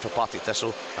 2-1 win for Partick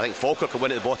Thistle. I think Falkirk will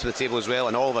win at the bottom of the table as well,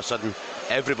 and all of a sudden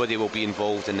everybody will be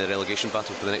involved in the relegation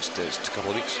battle for the next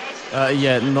couple of weeks.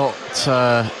 Not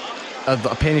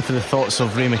a penny for the thoughts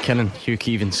of Ray McKinnon, Hugh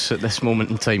Keevins at this moment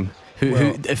in time. Who,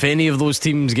 if any of those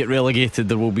teams get relegated,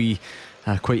 there will be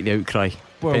quite the outcry,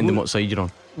 depending on what side you're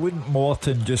on. Wouldn't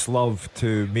Morton just love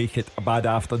to make it a bad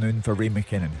afternoon for Ray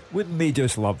McKinnon? Wouldn't they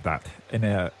just love that in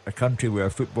a country where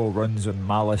football runs on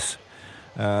malice?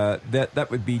 That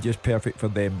would be just perfect for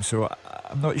them. So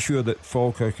I'm not sure that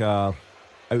Falkirk are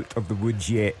out of the woods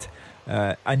yet,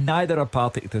 and neither are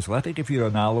Partick Thistle. I think if you're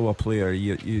an Alloa player,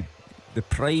 the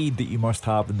pride that you must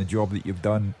have in the job that you've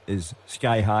done is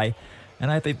sky high, and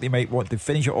I think they might want to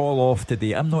finish it all off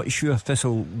today. I'm not sure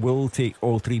Thistle will take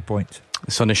all 3 points.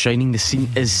 The sun is shining, the scene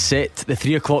is set. The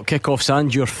 3 o'clock kickoffs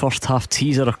and your first half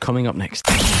teaser are coming up next.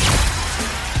 The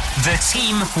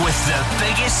team with the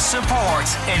biggest support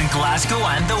in Glasgow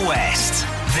and the West.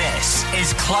 This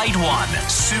is Clyde One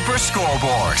Super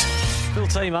Scoreboard. Full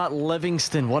time at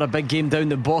Livingston. What a big game down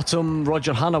the bottom.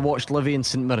 Roger Hanna watched Livy and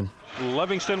St Mirren.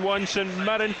 Livingston 1, St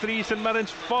Mirren 3. St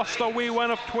Mirren's first away win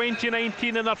of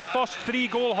 2019 and their first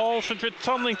 3-goal haul since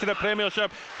returning to the Premiership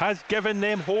has given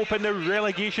them hope in the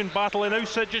relegation battle, and now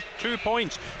sit just 2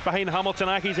 points behind Hamilton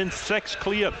Accies and 6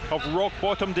 clear of rock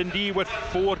bottom Dundee with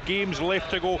 4 games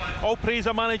left to go. All praise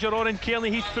the manager Oren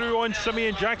Kearney. He threw on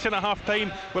Simeon Jackson at half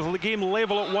time with the game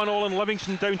level at 1-1 and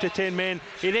Livingston down to 10 men.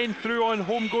 He then threw on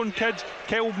homegrown kids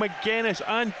Kyle McGuinness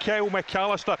and Kyle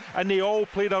McAllister, and they all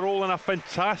played a role in a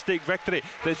fantastic victory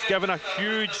that's given a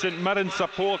huge St Mirren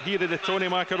support here at the Tony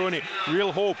Macaroni.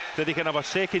 Real hope that they can have a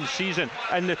second season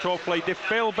in the top flight. They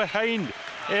fell behind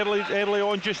early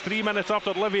on, just 3 minutes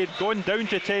after Livy had gone down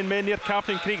to 10 men. Their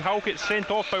captain Craig Halkett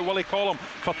sent off by Willie Collum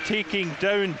for taking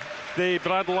down the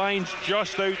Brad Lions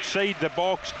just outside the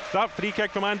box. That free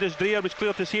kick from Anders Dreyer was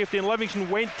clear to safety, and Livingston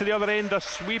went to the other end. A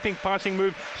sweeping passing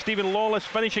move, Stephen Lawless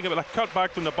finishing it with a cut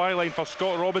back from the byline for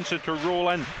Scott Robinson to roll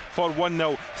in for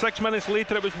 1-0. 6 minutes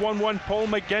later it was 1-1. Paul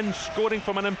McGinn scoring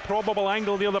from an improbable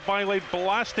angle near the byline,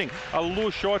 blasting a low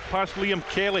shot past Liam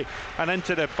Kelly and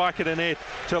into the back of the net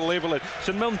to level it.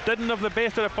 St Mirren didn't have the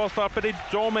best of the first half, but they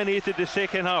dominated the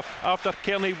second half after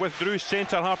Kearney withdrew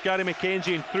centre half Gary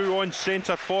McKenzie and threw on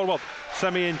centre forward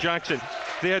Simeon Jackson.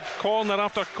 They had corner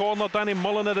after corner. Danny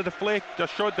Mullen had a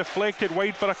shot deflected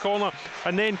wide for a corner,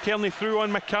 and then Kearney threw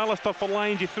on McAllister for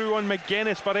Lions. He threw on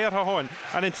McGuinness for Erhahon,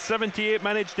 and in 78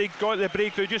 minutes they got the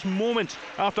breakthrough just moments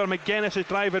after McGuinness'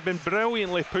 drive had been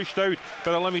brilliantly pushed out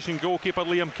by the Livingston goalkeeper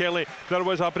Liam Kelly. There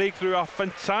was a breakthrough, a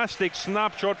fantastic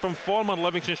snapshot from former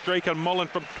Livingston striker Mullen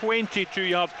from 22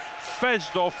 yards,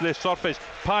 fizzed off the surface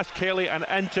past Kelly and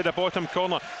into the bottom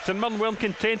corner. St Mirren weren't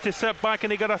content to sit back,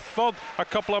 and they got a third a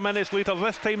couple of minutes later.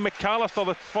 this time McAllister,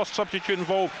 the first substitute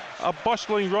involved. A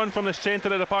bustling run from the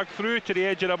centre of the park through to the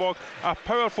edge of the box. A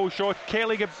powerful shot.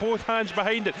 Kelly got both hands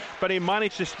behind it, but he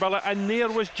managed to spill it. And there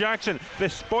was Jackson, the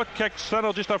spot kick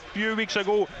sinner just a few weeks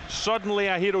ago. Suddenly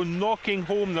a hero knocking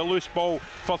home the loose ball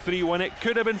for 3-1. It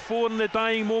could have been 4 in the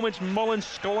dying moments. Mullins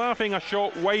sclaffing a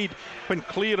shot wide when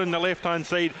clear on the left hand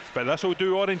side. But this will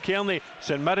do Orankearney.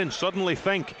 St Mirren suddenly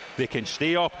think they can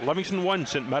stay up. Livingston 1,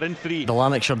 St Mirren 3. The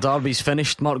Lanarkshire derby's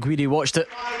finished. Mark Guidi watched it.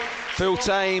 Full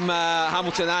time,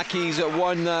 Hamilton Accies at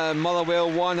 1, Motherwell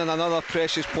 1, and another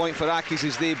precious point for Accies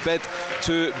as they bid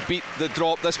to beat the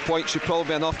drop. This point should probably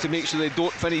be enough to make sure they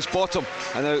don't finish bottom,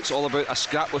 and now it's all about a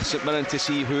scrap with St Mirren to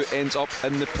see who ends up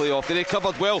in the playoff. They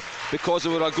recovered well because they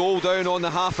were a goal down on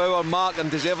the half-hour mark, and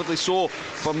deservedly so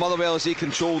for Motherwell as they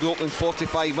controlled the opening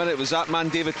 45 minutes. It was that man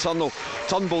David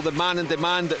Turnbull, the man in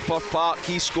demand at Firth Park.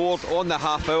 He scored on the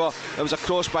half-hour. It was a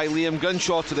cross by Liam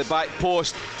Grinshaw to the back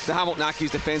post. The Hamilton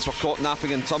Accies defence were caught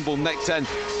napping, and Turnbull nicked in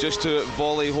just to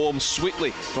volley home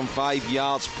sweetly from 5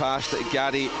 yards past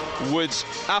Gary Woods.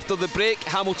 After the break,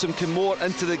 Hamilton came more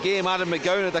into the game. Aaron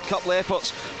McGowan had a couple of efforts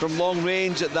from long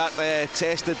range that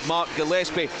tested Mark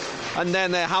Gillespie, and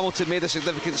then Hamilton made a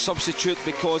significant substitute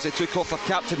because they took off their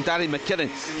captain Danny McKinnon.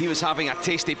 He was having a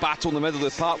tasty battle in the middle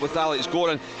of the park with Alex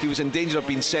Goran. He was in danger of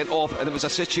being sent off, and it was a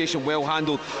situation well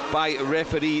handled by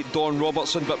referee Don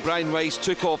Robertson, but Brian Rice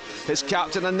took off his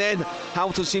captain, and then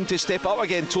Hamilton seemed to step up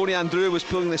again. Tony Andrew was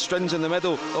pulling the strings in the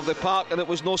middle of the park, and it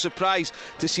was no surprise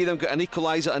to see them get an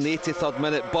equaliser in the 83rd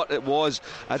minute, but it was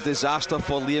a disaster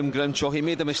for Liam Grinshaw. He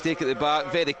made a mistake at the back,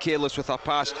 very careless with a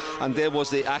pass, and there was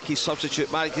the Aki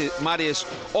substitute Marius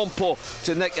Ompo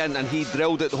to nick in, and he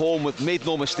drilled it home with made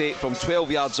no mistake from 12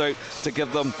 yards out to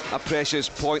give them a precious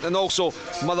point. And also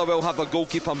Motherwell have their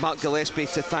goalkeeper Mark Gillespie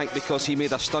to thank because he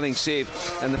made a stunning save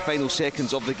in the final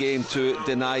seconds of the game to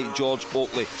deny George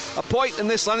Oakley a point in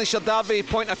this Lanarkshire derby.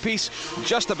 Point apiece,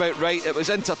 just about right. It was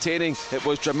entertaining, it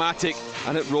was dramatic,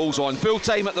 and it rolls on. Full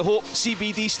time at the Hope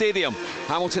CBD Stadium.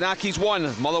 Hamilton Accies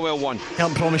 1, Motherwell 1.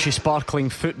 Can't promise you sparkling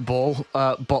football,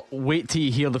 but wait till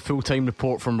you hear the full time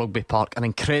report from Rugby Park. An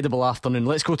incredible afternoon.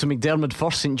 Let's go to McDermott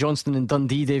first. St Johnstone and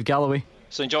Dundee. Dave Galloway.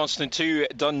 St Johnstone 2,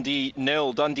 Dundee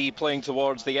 0. Dundee playing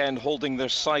towards the end, holding their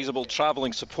sizeable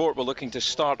travelling support. We're looking to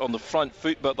start on the front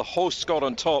foot, but the hosts got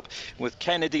on top with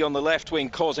Kennedy on the left wing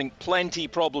causing plenty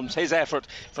problems. His effort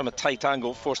from a tight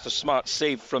angle forced a smart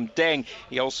save from Deng.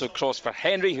 He also crossed for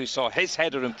Henry, who saw his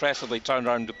header impressively turned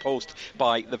around the post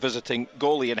by the visiting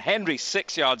goalie. And Henry,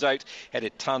 6 yards out,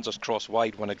 headed Tanser's cross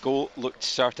wide when a goal looked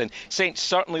certain. Saints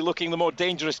certainly looking the more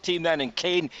dangerous team then, and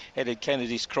Kane headed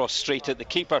Kennedy's cross straight at the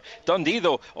keeper. Dundee,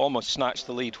 though, almost snatched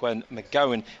the lead when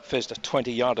McGowan fizzed a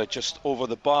 20-yarder just over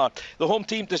the bar. The home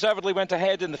team deservedly went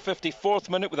ahead in the 54th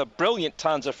minute with a brilliant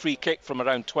Tanser free kick from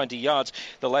around 20 yards.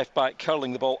 The left back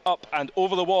curling the ball up and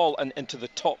over the wall and into the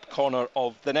top corner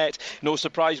of the net. No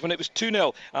surprise when it was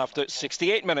 2-0 after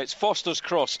 68 minutes. Foster's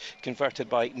cross converted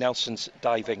by Nelson's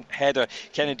diving header.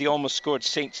 Kennedy almost scored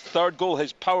Saints' third goal,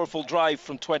 his powerful drive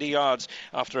from 20 yards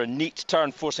after a neat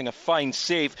turn forcing a fine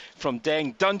save from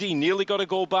Deng. Dundee nearly got a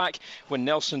goal back when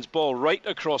Nelson's ball right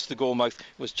across the goalmouth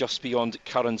was just beyond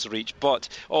Curran's reach. But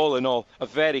all in all, a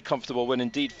very comfortable win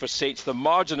indeed for Saints, the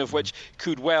margin of which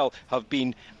could well have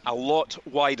been a lot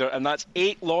wider, and that's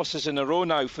 8 losses in a row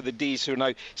now for the D's, who are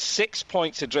now 6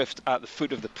 points adrift at the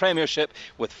foot of the Premiership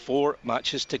with 4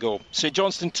 matches to go. St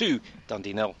Johnstone 2,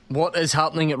 Dundee 0. What is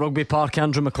happening at Rugby Park,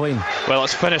 Andrew McLean? Well,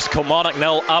 it's finished Kilmarnock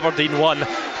 0, Aberdeen 1,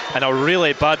 and a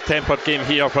really bad tempered game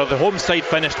here where the home side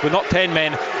finished with not 10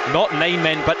 men, not 9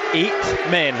 men, but 8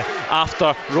 men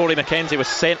after Rory McKenzie was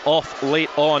sent off late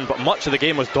on. But much of the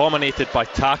game was dominated by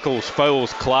tackles,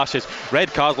 fouls, clashes.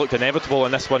 Red cards looked inevitable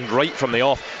in this one right from the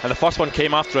off, and the first one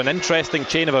came after an interesting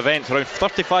chain of events. Around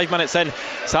 35 minutes in,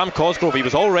 Sam Cosgrove, he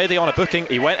was already on a booking.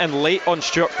 He went in late on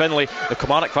Stuart Finlay. The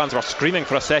Kilmarnock fans were screaming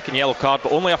for a second yellow card,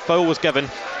 but only a foul was given.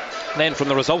 Then from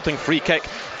the resulting free kick,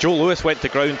 Joe Lewis went to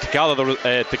ground to gather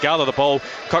the ball.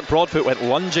 Kirk Broadfoot went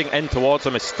lunging in towards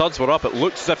him. His studs were up. It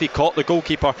looked as if he caught the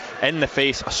goalkeeper in the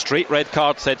face. A straight red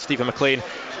card, said Stephen McLean.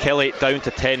 Kelly down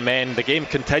to 10 men. The game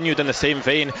continued in the same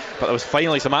vein, but there was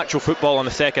finally some actual football in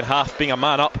the second half. Being a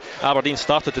man up, Aberdeen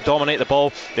started to dominate the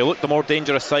ball. They looked the more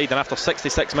dangerous side, and after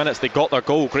 66 minutes they got their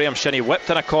goal. Graham Shinney whipped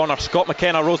in a corner. Scott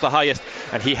McKenna rose the highest,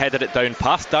 and he headed it down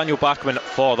past Daniel Bachman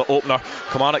for the opener.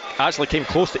 Kilmarnock actually came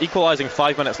close to equalising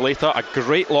 5 minutes later. A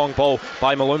great long ball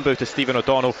by Malumbu to Stephen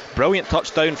O'Donnell. Brilliant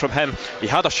touchdown from him. He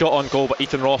had a shot on goal, but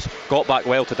Ethan Ross got back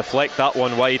well to deflect that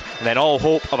one wide, and then all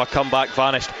hope of a comeback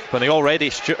vanished when the already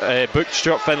booked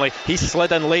Stuart Finlay. He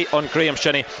slid in late on Graham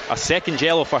Shinney. A second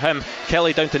yellow for him.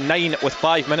 Kelly down to 9 with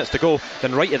 5 minutes to go.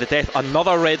 Then right to the death,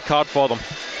 another red card for them.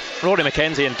 Rory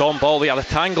McKenzie and Dom Ball, they had a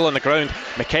tangle on the ground.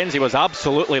 McKenzie was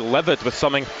absolutely livid with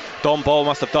something Dom Ball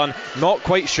must have done. Not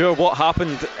quite sure what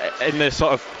happened in the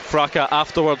sort of fracas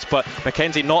afterwards, but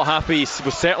McKenzie not happy. He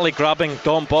was certainly grabbing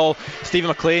Dom Ball. Stephen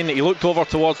McLean, he looked over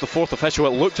towards the fourth official.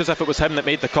 It looked as if it was him that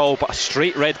made the call, but a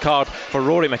straight red card for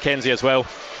Rory McKenzie as well.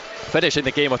 Finishing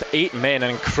the game with 8 men.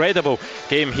 An incredible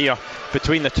game here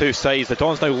between the two sides. The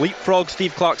Dons now leapfrog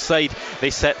Steve Clarke's side. They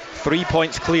sit 3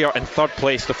 points clear in third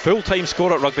place. The full-time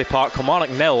score at Rugby Park: Kilmarnock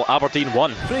 0, Aberdeen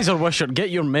 1. Fraser Wishart, get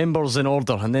your members in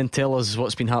order and then tell us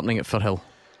what's been happening at Firhill.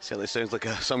 Certainly sounds like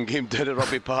some game down at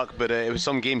Rugby Park, but it was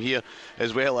some game here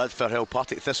as well at Firhill.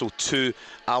 Partick Thistle 2,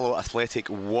 Alloa Athletic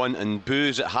 1, and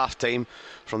boos at half-time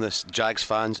from the Jags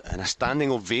fans, and a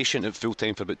standing ovation at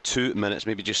full-time for about 2 minutes.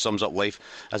 Maybe just sums up life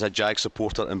as a Jags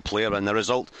supporter and player. And the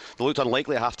result, they looked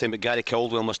unlikely at half-time, but Gary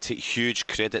Caldwell must take huge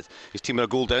credit. His team were a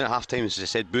goal down at half-time, as I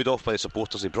said, booed off by the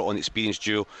supporters. They brought on the experienced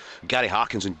duo, Gary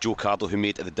Harkins and Joe Cardle, who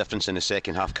made the difference in the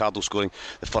second half. Cardle scoring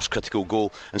the first critical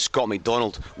goal, and Scott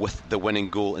McDonald with the winning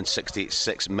goal in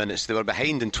 66 minutes. They were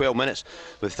behind in 12 minutes,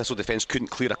 but the Thistle defence couldn't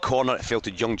clear a corner. It fell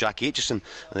to young Jack Aitchison,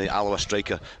 and the Alloa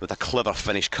striker with a clever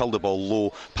finish curled the ball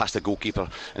low past the goalkeeper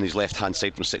in his left hand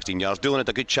side from 16 yards. Doolan had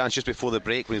a good chance just before the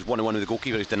break when he was 1-on-1 with the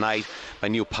goalkeeper. He's denied by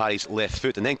Neil Parry's left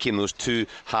foot, and then came those two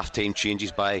half-time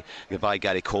changes by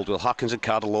Gary Caldwell. Harkins and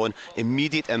Cardle on,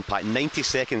 immediate impact. 90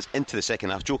 seconds into the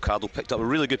second half, Joe Cardle picked up a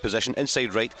really good position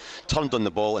inside right, turned on the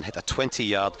ball and hit a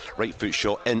 20-yard right foot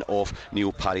shot in off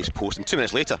Neil Parry's post. And 2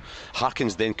 minutes later,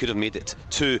 Harkins then could have made it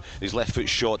 2. His left foot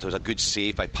shot, there was a good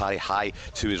save by Parry high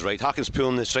to his right. Harkins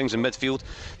pulling the strings in midfield.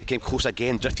 He came close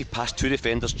again, drifted past 2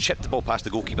 defenders, chipped the ball past the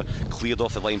goalkeeper, cleared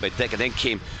off the line by Dick, and then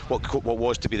came what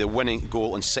was to be the winning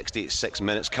goal in 66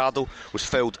 minutes. Cardle was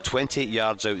fouled 20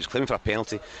 yards out. He was claiming for a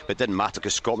penalty, but it didn't matter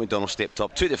because Scott McDonald stepped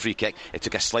up, took the free kick. It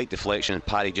took a slight deflection and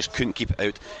Parry just couldn't keep it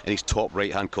out in his top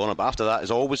right hand corner. But after that,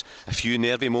 as always, a few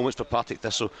nervy moments for Partick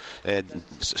Thistle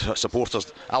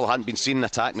supporters. Alloa hadn't been seen in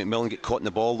attack. McMillan get caught in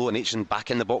the ball though, and Aitchison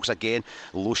back in the box again.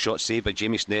 A low shot saved by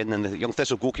Jamie Snedden, and the young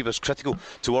Thistle goalkeeper was critical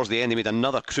towards the end. He made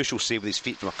another crucial save with his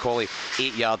feet from a Colley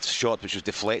 8-yard shot which was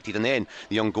deflected, and then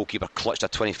the young goalkeeper clutched a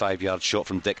 25-yard shot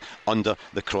from Dick under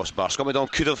the crossbar. Scott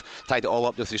McDonald could have tied it all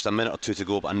up with just a minute or two to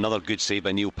go, but another good save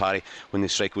by Neil Parry when the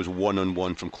strike was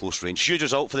 1-on-1 from close range. Huge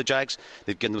result for the Jags.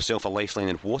 They've given themselves a lifeline,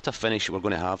 and what a finish we're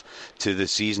going to have to the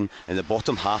season in the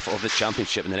bottom half of the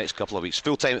championship in the next couple of weeks.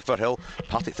 Full time at Firhill,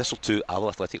 Partick Thistle 2, Alloa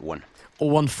Athletic 1.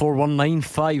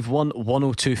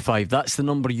 01419511025. That's the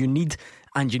number you need,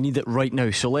 and you need it right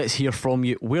now. So let's hear from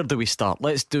you. Where do we start?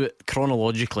 Let's do it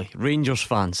chronologically. Rangers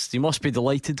fans, you must be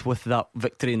delighted with that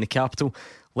victory in the capital.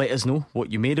 Let us know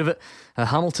what you made of it.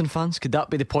 Hamilton fans, could that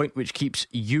be the point which keeps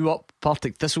you up?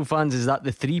 Partick Thistle fans, is that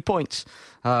the 3 points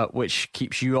which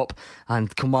keeps you up?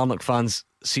 And Kilmarnock fans,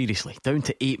 seriously, down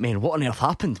to 8 men. What on earth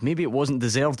happened? Maybe it wasn't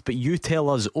deserved, but you tell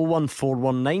us.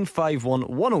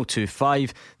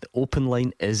 01419511025. The open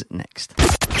line is next.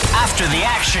 After the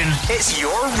action, it's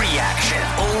your reaction.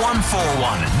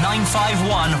 0141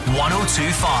 951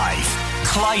 1025.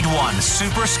 Clyde One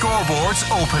Super Scoreboard's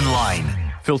open line.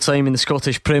 Full time in the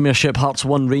Scottish Premiership. Hearts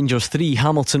 1, Rangers 3,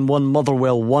 Hamilton 1,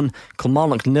 Motherwell 1,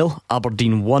 Kilmarnock 0,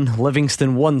 Aberdeen 1,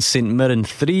 Livingston 1, St Mirren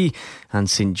 3, and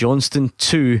St Johnstone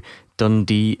 2,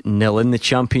 Dundee 0. In the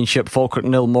Championship, Falkirk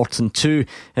 0, Morton 2,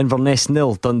 Inverness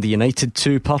 0, Dundee United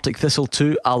 2, Partick Thistle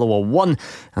 2, Alloa 1,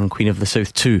 and Queen of the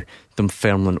South 2,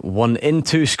 Dunfermline 1.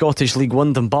 Into Scottish League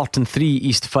 1, Dumbarton 3,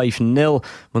 East Fife 0,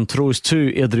 Montrose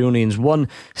 2, Airdrieonians 1,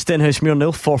 Stenhousemuir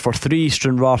 0, Forfar 3,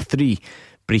 Stranraer 3,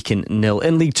 Brecon 0.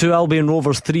 In League 2, Albion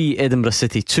Rovers 3, Edinburgh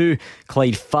City 2,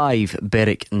 Clyde 5,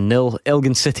 Berwick 0,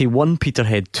 Elgin City 1,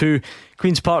 Peterhead 2,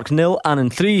 Queen's Park 0, Annan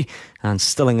 3, and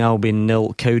Stirling Albion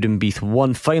 0, Cowdenbeath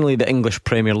 1. Finally, the English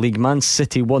Premier League, Man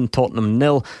City 1, Tottenham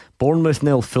 0, Bournemouth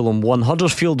 0, Fulham 1,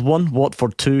 Huddersfield 1,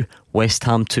 Watford 2, West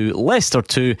Ham 2, Leicester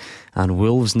 2, and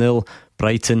Wolves 0,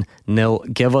 Brighton 0.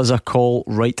 Give us a call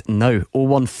right now.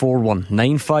 0141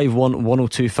 951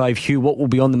 1025. Hugh, what will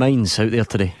be on the minds out there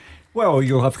today? Well,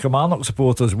 you'll have Kilmarnock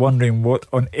supporters wondering what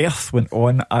on earth went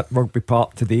on at Rugby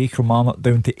Park today. Kilmarnock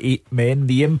down to 8 men.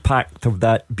 The impact of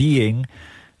that being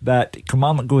that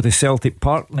Kilmarnock go to Celtic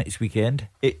Park next weekend.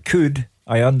 It could,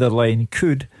 I underline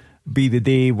could, be the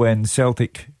day when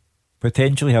Celtic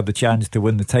potentially have the chance to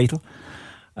win the title.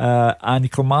 And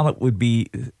Kilmarnock would be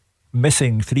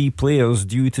missing 3 players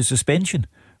due to suspension.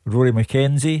 Rory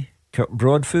McKenzie, Kurt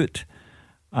Broadfoot,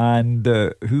 and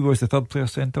who was the third player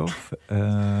sent off?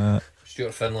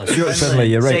 Stuart Finlay. Stuart Finlay,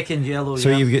 you're right. Second yellow. So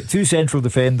yeah. you've got two central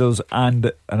defenders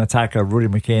and an attacker, Rory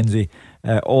McKenzie,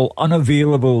 all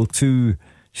unavailable to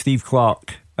Steve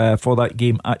Clarke for that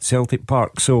game at Celtic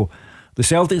Park. So the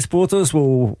Celtic supporters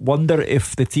will wonder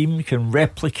if the team can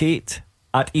replicate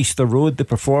at Easter Road the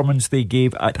performance they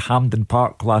gave at Hampden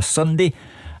Park last Sunday.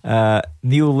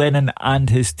 Neil Lennon and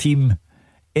his team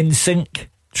in sync,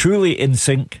 truly in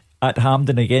sync at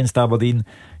Hampden against Aberdeen.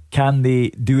 Can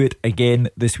they do it again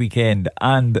this weekend?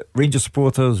 And Rangers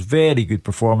supporters, very good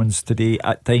performance today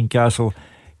at Tynecastle.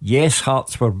 Yes,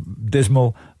 Hearts were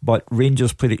dismal, but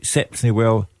Rangers played exceptionally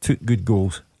well, took good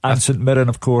goals. And St Mirren,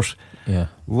 of course,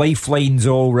 lifelines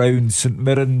all round. St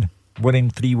Mirren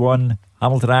winning 3-1,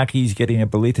 Hamilton Accies getting a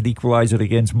belated equaliser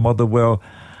against Motherwell,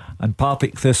 and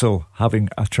Partick Thistle having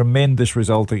a tremendous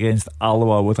result against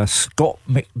Alloa with a Scott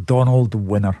McDonald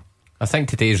winner. I think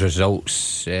today's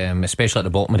results, especially at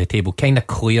the bottom of the table, kind of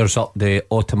clears up the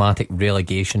automatic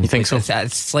relegation. You think so?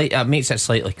 It makes it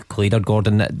slightly clearer,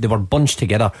 Gordon. They were bunched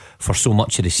together for so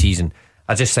much of the season.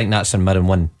 I just think that St Mirren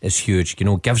win is huge. You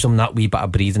know, gives them that wee bit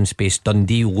of breathing space.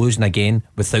 Dundee losing again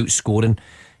without scoring,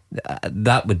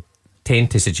 that would tend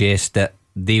to suggest that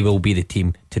they will be the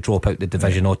team to drop out the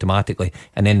division automatically,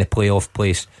 and then the playoff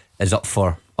place is up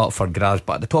for grabs.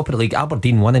 But at the top of the league,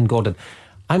 Aberdeen winning, Gordon,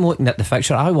 I'm looking at the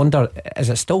fixture. I wonder, is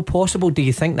it still possible? Do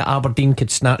you think that Aberdeen could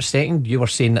snatch second? You were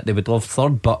saying that they would love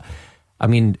third, but I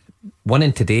mean,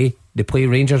 winning today, they play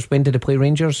Rangers. When did they play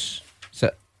Rangers? Is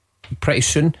it pretty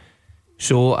soon?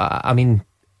 So I mean,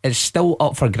 it's still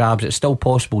up for grabs. It's still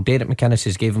possible. Derek McInnes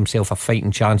has gave himself a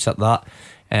fighting chance at that.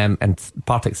 And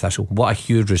Partick Thistle, what a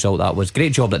huge result that was.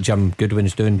 Great job that Jim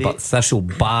Goodwin's doing, but Thistle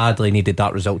badly needed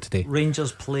that result today.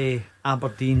 Rangers play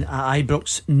Aberdeen at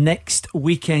Ibrox next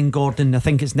weekend, Gordon. I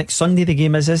think it's next Sunday the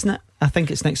game is, isn't it? I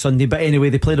think it's next Sunday, but anyway,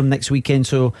 they play them next weekend,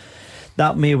 so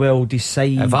that may well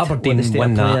decide. If Aberdeen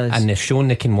win that and they've shown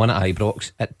they can win at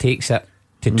Ibrox, it takes it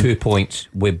to 2 points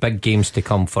with big games to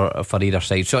come for either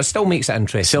side, so it still makes it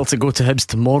interesting. Celtic go to Hibs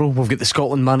tomorrow. We've got the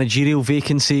Scotland managerial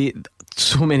vacancy.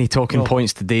 So many talking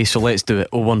points today, so let's do it.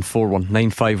 0141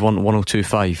 951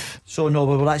 1025. So no,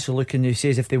 but we're actually looking. He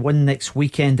says if they win next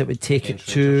weekend, it would take it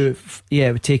to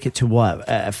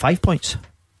what? 5 points.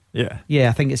 Yeah,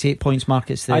 I think it's 8 points.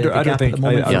 Mark, it's the gap think, at the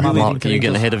moment. Mark, you're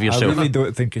getting ahead of yourself. I really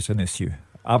don't think it's an issue.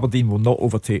 Aberdeen will not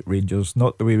overtake Rangers,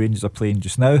 not the way Rangers are playing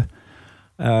just now.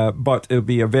 But it'll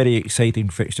be a very exciting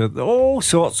fixture. All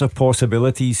sorts of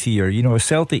possibilities here. You know,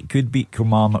 Celtic could beat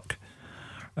Kilmarnock.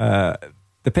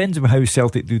 Depends on how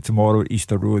Celtic do tomorrow at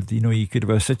Easter Road. You know, you could have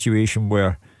a situation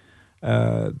where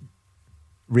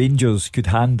Rangers could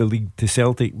hand the league to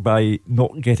Celtic by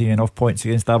not getting enough points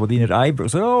against Aberdeen at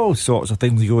Ibrox. There are all sorts of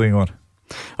things going on.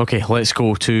 Okay, let's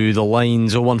go to the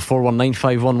lines. 0141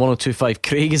 951 1025.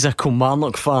 Craig is a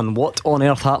Kilmarnock fan. What on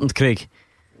earth happened, Craig?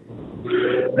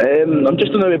 I'm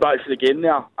just on the way back to the game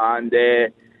there, and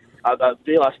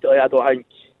realistically I don't think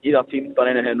either team done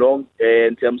anything wrong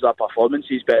in terms of their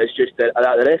performances, but it's just the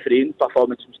refereeing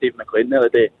performance from Stephen McLean the other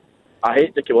day. I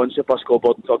hate to come on Super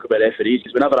Scoreboard and talk about referees,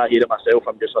 because whenever I hear it myself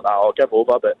I'm just like, I'll give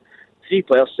over. But 3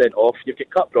 players sent off, you've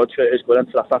got Kurt Broadfoot who's going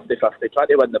in for a 50-50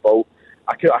 trying to win the ball.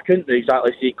 I couldn't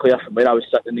exactly see it clear from where I was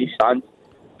sitting in the stand,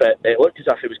 but it looked as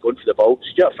if he was going for the ball.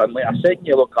 Stuart Finlay, a second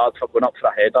yellow card for going up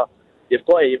for a header. You've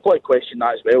got to question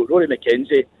that as well. Rory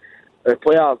McKenzie, the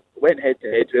player went head to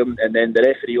head with him, and then the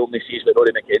referee only sees what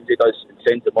Rory McKenzie does and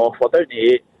sends him off. We're down to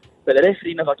 8, but the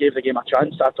referee never gave the game a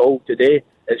chance at all today.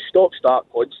 It's stop-start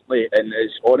constantly, and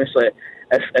it's honestly,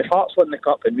 if Hearts win the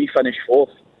cup and we finish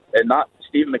 4th, and that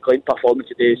Stephen McLean performance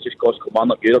today has just cost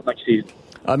Kilmarnock Europe next season.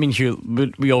 I mean, Hugh,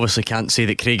 we obviously can't say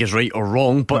that Craig is right or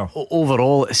wrong, but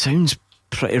overall it sounds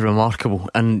pretty remarkable.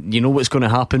 And you know what's going to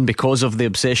happen because of the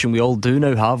obsession we all do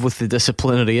now have with the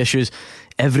disciplinary issues.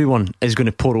 Everyone is going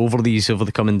to pour over these over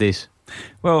the coming days.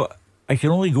 Well, I can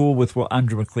only go with what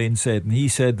Andrew McLean said, and he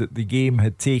said that the game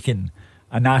had taken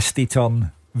a nasty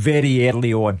turn very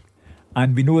early on,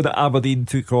 and we know that Aberdeen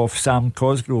took off Sam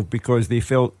Cosgrove because they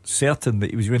felt certain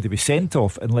that he was going to be sent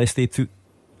off unless they took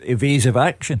evasive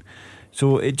action.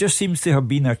 So it just seems to have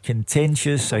been a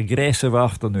contentious, aggressive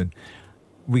afternoon.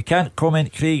 We can't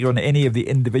comment, Craig, on any of the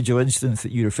individual incidents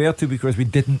that you refer to because we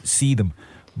didn't see them,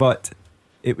 but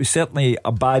it was certainly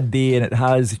a bad day, and it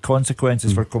has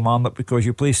consequences for Kilmarnock because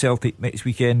you play Celtic next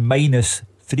weekend minus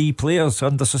 3 players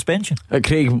under suspension.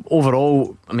 Craig,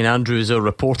 overall, I mean, Andrew is a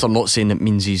reporter, not saying that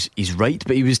means he's right,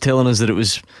 but he was telling us that it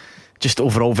was just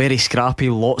overall very scrappy,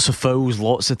 lots of fouls,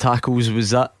 lots of tackles. Was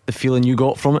that the feeling you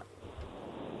got from it?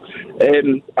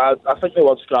 I think the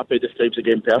word scrappy describes the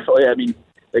game perfectly. I mean,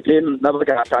 the game never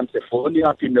got a chance to flow, and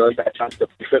the team really got a chance to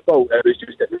play football. It was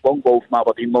just a long ball from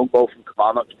Aberdeen, long ball from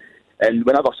Kilmarnock, And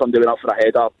whenever somebody went up for a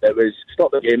header, it was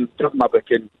stop the game, drop my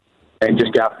booking, and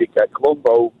just get a free kick. Long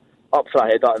ball, up for a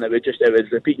header, and it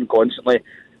was repeating constantly.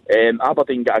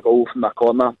 Aberdeen got a goal from that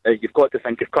corner. You've got to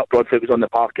think if Kurt Broadfoot was on the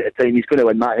park at the time, he's going to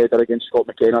win that header against Scott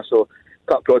McKenna. So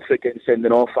Kurt Broadfoot getting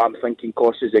sending off, I'm thinking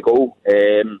costs us a goal.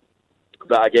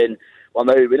 But again, we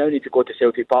now need to go to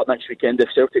Celtic Park next weekend. If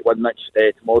Celtic win next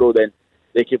tomorrow, then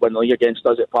they could win the league against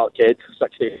us at Parkhead,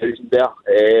 60,000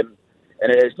 there.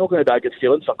 And it's not going to be a good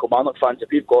feeling for Kilmarnock fans if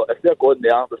they're going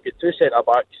there. We've got 2 centre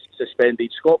backs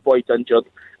suspended, Scott Boyd injured,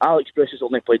 Alex Bruce has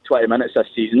only played 20 minutes this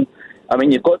season. I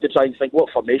mean, you've got to try and think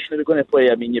what formation are we going to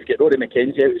play. I mean, you've got Rory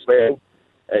McKenzie out as well.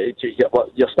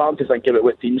 You're starting to think about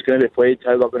what team's going to be played,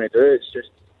 how they're going to do it.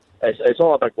 It's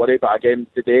all a big worry. But again,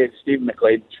 today Stephen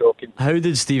McLean, shocking. How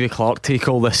did Stevie Clarke take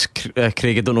all this,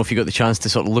 Craig? I don't know if you got the chance to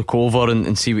sort of look over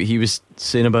and see what he was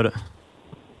saying about it.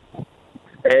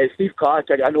 Steve Clarke,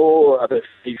 I know about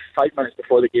 5 minutes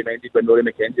before the game ended when Rory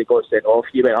McKenzie got sent off,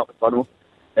 he went up the tunnel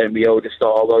and we all just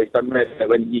thought, well, he's done it.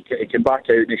 When he came back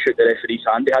out and he shook the referee's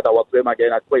hand, he had a word with him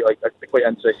again. I'd be quite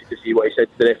interested to see what he said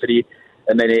to the referee.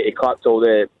 And then he clapped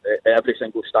every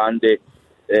single stand.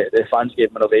 The fans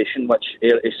gave him an ovation, which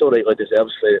he so rightly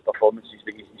deserves for the performances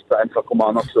he's put in for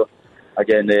Kilmarnock. So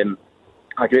again,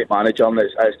 a great manager, and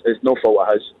it's no fault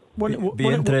of his. It'd be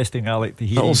interesting, Alec, to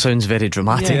hear. It all sounds very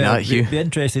dramatic, that, Hugh. It'd be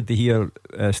interesting to hear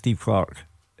Steve Clarke,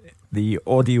 the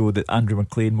audio that Andrew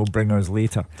McLean will bring us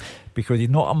later, because he's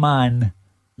not a man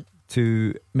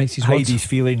to hide his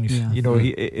feelings. Yeah. You know,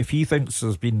 if he thinks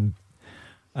there's been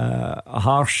a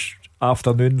harsh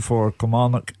afternoon for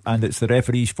Kilmarnock and it's the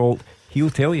referee's fault, he'll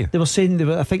tell you. They were saying,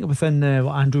 I think within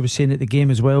what Andrew was saying at the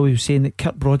game as well, he was saying that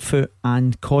Kurt Broadfoot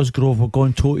and Cosgrove were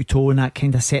going toe to toe, and that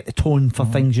kind of set the tone for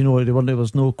things. You know, there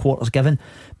was no quarters given.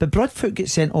 But Broadfoot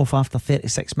gets sent off after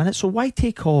 36 minutes, so why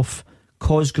take off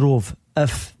Cosgrove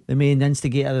if the main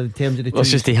instigator in terms of the Well,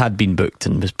 it's just he had been booked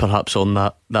and was perhaps on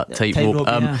that tightrope.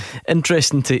 Yeah.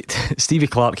 Interesting to Stevie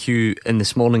Clarke, who in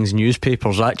this morning's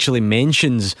newspapers actually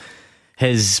mentions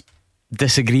his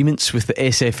disagreements with the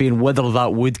SFA and whether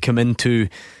that would come into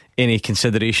any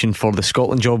consideration for the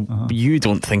Scotland job. You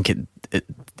don't think it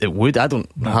would. I don't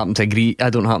happen to agree. I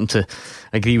don't happen to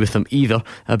agree with him either.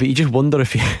 But you just wonder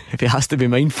if he has to be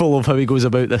mindful of how he goes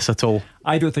about this at all.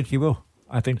 I don't think he will.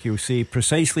 I think he'll say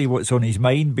precisely what's on his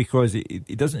mind, because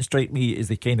he doesn't strike me as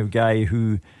the kind of guy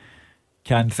who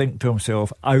can think to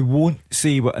himself, I won't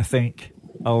say what I think,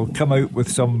 I'll come out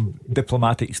with some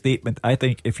diplomatic statement. I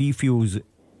think if he feels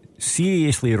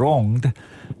seriously wronged,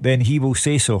 then he will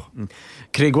say so.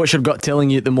 Craig, what's your gut telling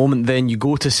you at the moment then? You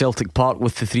go to Celtic Park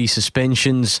with the 3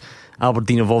 suspensions.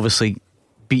 Aberdeen have obviously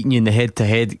beaten you in the head to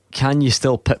head. Can you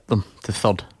still pip them to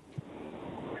third?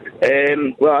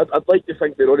 Well, I'd like to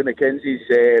think that Rory McKenzie's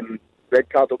red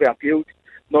card will be appealed.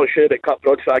 Not sure about Kurt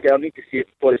Broadfoot. I'll need to see it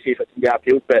before I see if it can get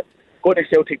appealed. But going to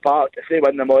Celtic Park, if they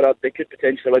win tomorrow, they could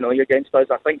potentially win the league against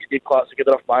us. I think Steve Clarke's a good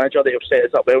enough manager that he'll set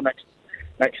us up well next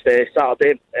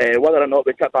Saturday. Whether or not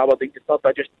we tip Aberdeen to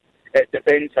third, it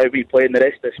depends how we play in the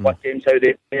rest of the split games. How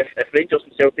they, if Rangers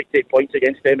and Celtic take points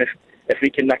against them, if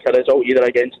we can nick a result either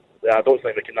against, I don't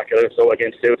think we can nick a result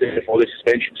against Celtic before the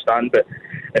suspension stand, but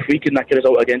if we can nick a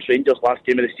result against Rangers last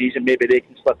game of the season, maybe they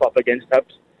can slip up against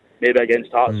Hibs, maybe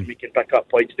against Hearts, and we can pick up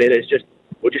points there.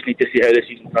 We'll just need to see how the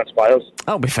season transpires.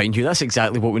 That'll be fine, Hugh. That's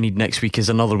exactly what we need next week, is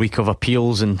another week of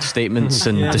appeals and statements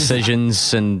and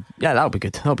decisions, and that'll be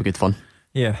good. That'll be good fun.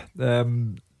 Yeah,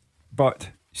 but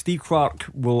Steve Clarke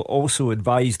will also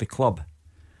advise the club,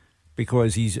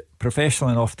 because he's professional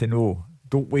enough to know,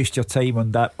 don't waste your time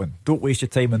on that one. Don't waste your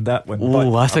time on that one.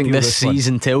 Oh, I think this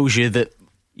season tells you that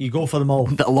you go for them all.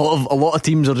 That a lot of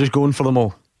teams are just going for them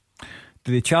all.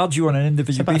 Do they charge you on an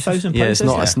individual basis? Yeah,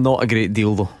 it's not a great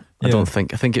deal though. I don't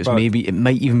think. I think it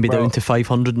might even be down to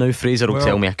 500 now. Fraser will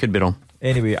tell me. I could be wrong.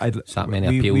 Anyway, it's that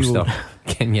many appeals there.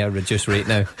 Can you reduce rate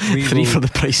now? 3 for the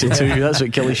price of 2. That's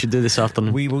what Kelly should do this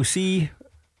afternoon. We will see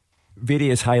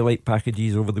various highlight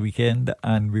packages over the weekend,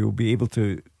 and we will be able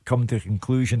to come to a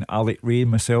conclusion, Alec, Ray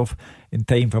and myself, in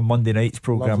time for Monday night's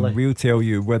programme. Lovely. We'll tell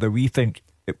you whether we think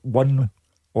one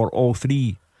or all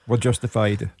 3 were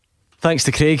justified. Thanks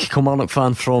to Craig, Kilmarnock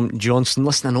fan from Johnston.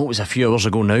 Listen, I know it was a few hours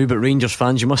ago now, but Rangers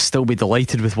fans, you must still be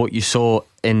delighted with what you saw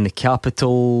in the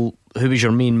capital. Who was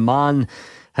your main man?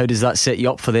 How does that set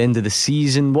you up for the end of the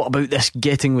season? What about this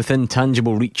getting within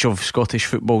tangible reach of Scottish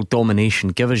football domination?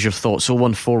 Give us your thoughts.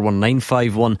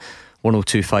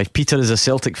 01419511025. Peter is a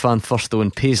Celtic fan first though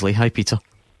in Paisley. Hi Peter.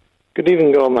 Good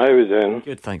evening, Gordon. How are you doing?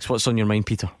 Good, thanks. What's on your mind,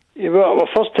 Peter? Yeah, well, I'm a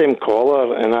first time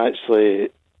caller, and actually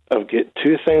I've got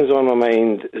 2 things on my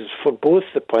mind. It's for both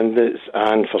the pundits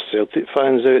and for Celtic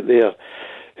fans out there.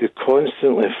 who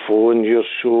constantly phone your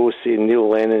show saying Neil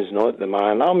Lennon's not the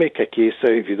man. I'll make a case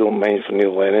out, if you don't mind, for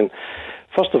Neil Lennon.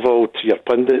 First of all, to your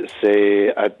pundits,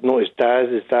 I noticed Daz.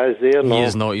 Is Daz there? No? He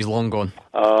is not, he's long gone.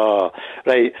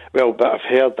 Right. Well, but I've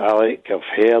heard Alec, I've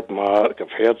heard Mark,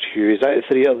 I've heard Hugh. Is that the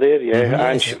three are there?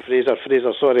 Yeah. And Fraser,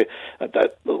 sorry.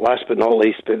 Last but not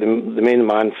least, but the main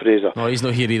man, Fraser. No, he's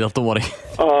not here either, don't worry.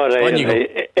 Oh,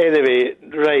 right. Anyway,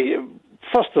 right.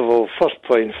 First of all, first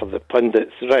point for the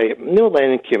pundits. Right. Neil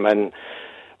Lennon came in.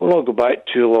 We'll not go back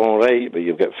too long, right? But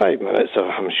you've got 5 minutes,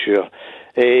 I'm sure.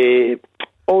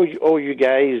 All you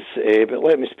guys, but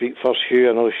let me speak first, Hugh.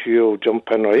 I know Hugh will jump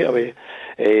in right away.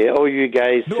 All you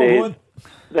guys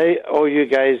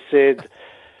said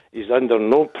he's under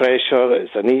no pressure.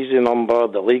 It's an easy number.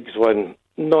 The league's won.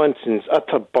 Nonsense,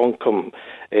 utter bunkum.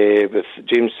 With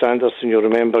James Sanderson, you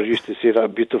remember, used to say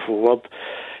that beautiful word.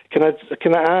 Can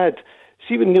I add?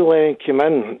 See, when Neil Lennon came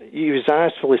in, he was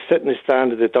asked, will he sit in the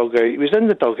stand of the dugout? He was in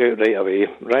the dugout right away,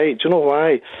 right? Do you know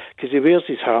why? Because he wears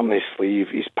his heart on his sleeve.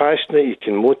 He's passionate, he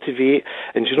can motivate.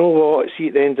 And do you know what? See,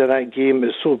 at the end of that game,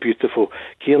 it's so beautiful.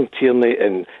 Kieran Tierney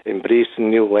and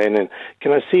embracing Neil Lennon.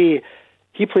 Can I say,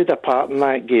 he played a part in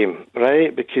that game,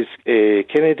 right? Because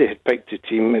Kennedy had picked the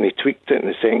team and he tweaked it in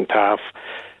the second half.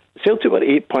 Celtic were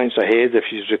 8 points ahead,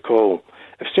 if you recall.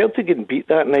 If Celtic hadn't beat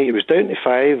that night, it was down to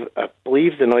 5. I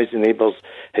believe the Noisy Neighbours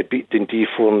had beat Dundee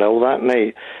 4-0 that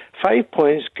night. 5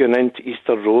 points going into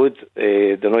Easter Road.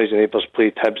 The Noisy Neighbours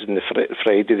played Hibs on the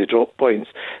Friday. They dropped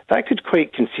points. That could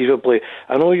quite conceivably.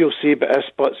 I know you'll say about ifs,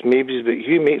 buts, maybes, but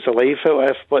Hugh makes a life out of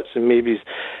ifs, buts and maybes.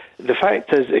 The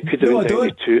fact is, it could have been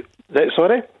down to 2.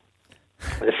 Sorry?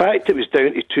 The fact it was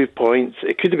down to 2 points,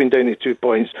 it could have been down to 2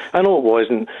 points. I know it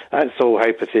wasn't. That's all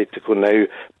hypothetical now.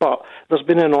 But there's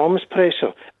been enormous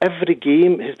pressure. Every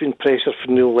game has been pressure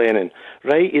for Neil Lennon.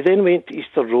 Right? He then went to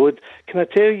Easter Road. Can I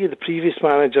tell you, the previous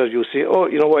manager, you'll say, oh,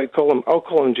 you know what, I'll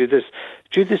call him Judas.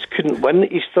 Judas couldn't win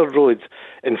Easter Road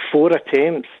in 4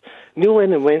 attempts. Neil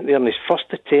Lennon went there in his first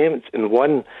attempt and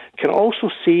won. Can also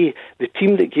say the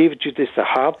team that gave Judas the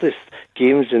hardest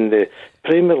games in the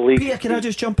Premier League. Peter, can I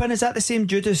just jump in? Is that the same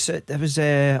Judas? It was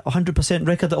 100%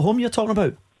 record at home you're talking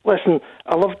about? Listen,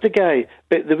 I loved the guy,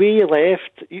 but the way he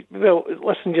left, well,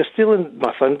 listen, you're stealing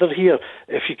my thunder here.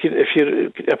 If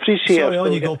you appreciate it. Sorry,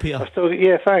 on you go, Peter.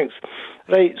 Yeah, thanks.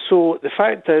 Right, so the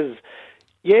fact is,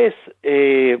 yes,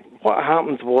 what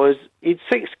happened was he'd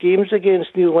 6 games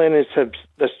against Neil Lennon's Hibs,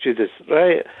 this Judas,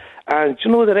 right? And do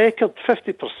you know the record?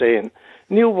 50%.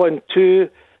 Neil won 2,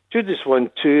 Judas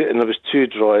won 2, and there was 2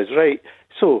 draws, right?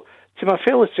 So, to my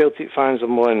fellow Celtic fans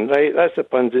I'm on, right, that's the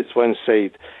pundits one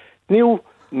side. Neil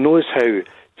knows how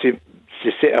to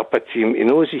set up a team. He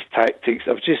knows his tactics.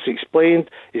 I've just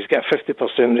explained he's got a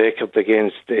 50% record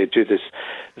against Judas.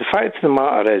 The fact of the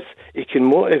matter is he can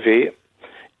motivate.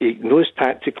 He knows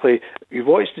tactically. You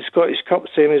watched the Scottish Cup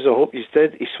semis, I hope you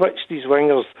did. He switched his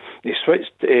wingers. He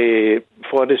switched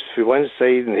Forrest for one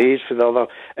side and Hayes for the other,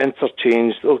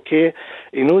 interchanged, okay?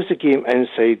 He knows the game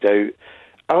inside out.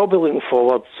 I'll be looking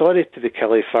forward. Sorry to the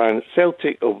Kelly fans.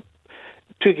 Celtic,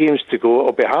 2 games to go.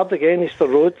 It'll be hard again, Easter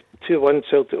Road. 2-1,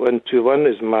 Celtic win 2-1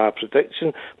 is my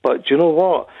prediction. But do you know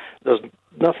what? There's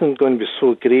nothing going to be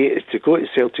so great as to go to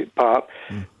Celtic Park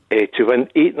to win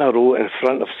 8 in a row in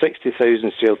front of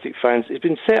 60,000 Celtic fans. It's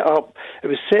been set up. It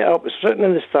was set up. It's written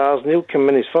in the stars. Neil came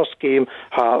in his first game,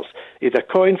 Hearts. He had a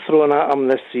coin thrown at him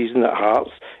this season at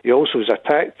Hearts. He also was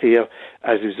attacked here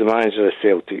as he was the manager of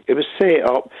Celtic. It was set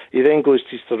up. He then goes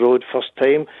to Easter Road first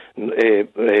time.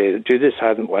 Judas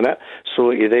hadn't won it,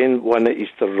 so he then won at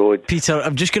Easter Road. Peter,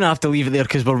 I'm just going to have to leave it there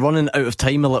because we're running out of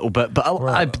time a little bit, but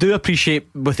I do appreciate,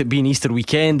 with it being Easter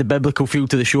weekend, the biblical feel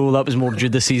to the show. That was more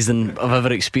Judas's than I've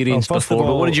ever experienced before.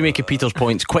 But what did you make of Peter's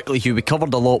points? Quickly, Hugh, we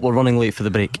covered a lot. We're running late for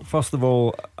the break. First of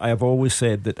all, I have always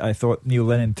said that I thought Neil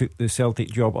Lennon took the Celtic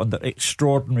job under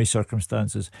extraordinary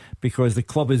circumstances because the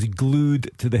club is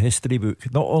glued to the history book.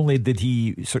 Not only did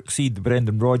he succeed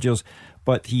Brendan Rodgers,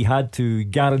 but he had to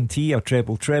guarantee a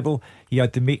treble. He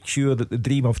had to make sure that the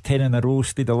dream of 10 in a row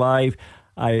stayed alive.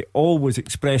 I always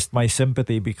expressed my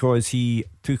sympathy because he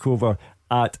took over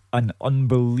at an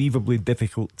unbelievably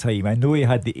difficult time. I know he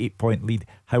had the 8-point lead.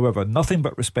 However, nothing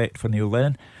but respect for Neil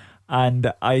Lennon,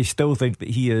 and I still think that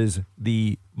he is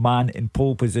the man in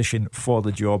pole position for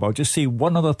the job. I'll just say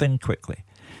one other thing quickly.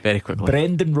 Very quickly.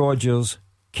 Brendan Rodgers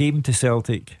came to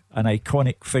Celtic, an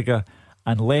iconic figure,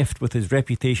 and left with his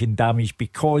reputation damaged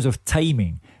because of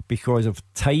timing,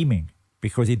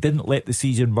 because he didn't let the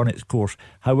season run its course.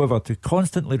 However, to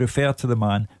constantly refer to the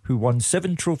man who won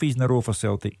 7 trophies in a row for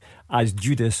Celtic as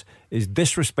Judas is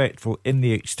disrespectful in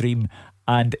the extreme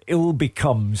and ill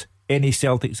becomes any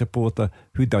Celtic supporter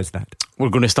who does that. We're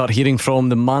going to start hearing from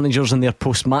the managers and their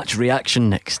post-match reaction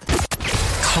next.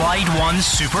 Clyde One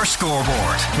Super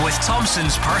Scoreboard with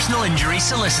Thompson's personal injury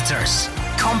solicitors.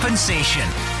 Compensation.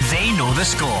 They know the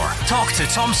score. Talk to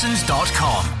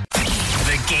Thompsons.com.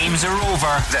 The games are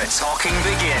over. The talking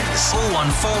begins.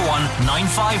 0141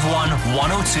 951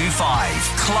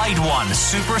 1025. Clyde One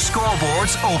Super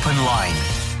Scoreboard's open line.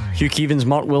 Hugh Keevins,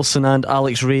 Mark Wilson and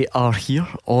Alex Rae are here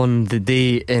on the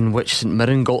day in which St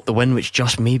Mirren got the win, which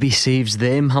just maybe saves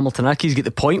them. Hamilton Accies get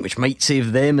the point, which might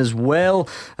save them as well.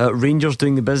 Rangers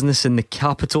doing the business in the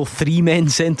capital. 3 men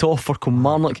sent off for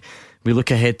Kilmarnock. We look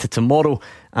ahead to tomorrow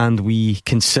and we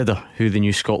consider who the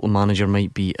new Scotland manager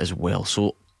might be as well.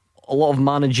 So a lot of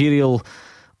managerial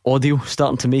audio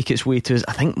starting to make its way to us.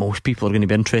 I think most people are going to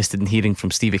be interested in hearing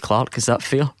from Stevie Clarke. Is that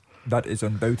fair? That is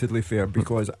undoubtedly fair,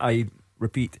 because I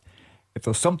repeat, if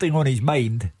there's something on his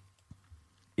mind,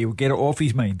 he'll get it off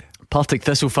his mind. Partick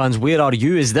Thistle fans, where are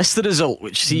you? Is this the result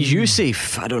which sees you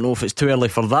safe? I don't know if it's too early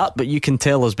for that, but you can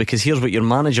tell us, because here's what your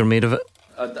manager made of it.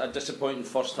 A disappointing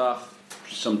first half.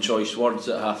 Some choice words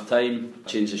at half time.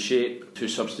 Change of shape. 2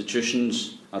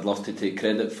 substitutions. I'd love to take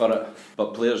credit for it,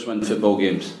 but players win football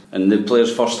games, and the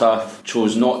players first half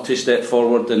chose not to step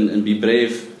forward and be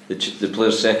brave. The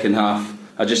players second half,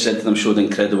 I just said to them, showed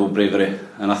incredible bravery,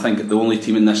 and I think the only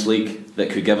team in this league that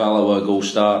could give Alloa a goal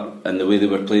start, and the way they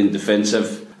were playing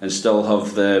defensive and still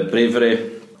have the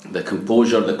bravery, the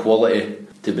composure, the quality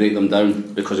to break them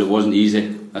down, because it wasn't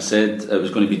easy. I said it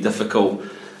was going to be difficult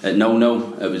at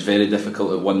 0-0, it was very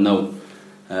difficult at 1-0,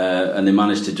 and they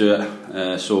managed to do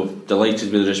it. So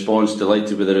delighted with the response,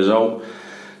 delighted with the result,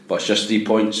 but it's just 3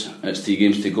 points, it's 3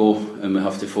 games to go, and we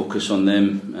have to focus on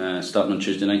them starting on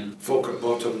Tuesday night. Falkirk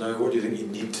bottom now, what do you think you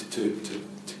need to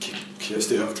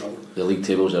stay out of trouble? The league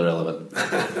table's irrelevant.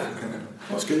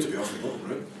 Well, it's good to be off the bottom,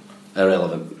 right?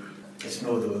 Irrelevant. It's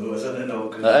no though, isn't it?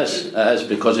 No, it is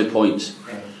because of points.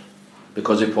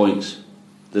 Because of points.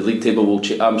 The league table will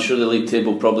change. I'm sure the league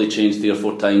table probably changed 3 or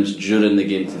 4 times during the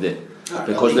game today,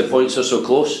 because the points are so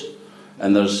close,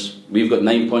 and we've got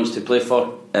 9 points to play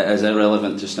for. It is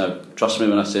irrelevant just now. Trust me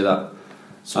when I say that.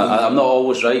 So I'm not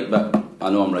always right, but I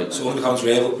know I'm right. So it only becomes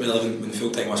relevant when the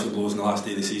full-time whistle blows on the last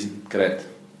day of the season. Correct.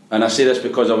 And I say this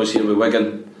because I was here with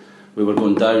Wigan. We were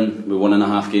going down with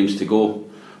 1.5 games to go.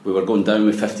 We were going down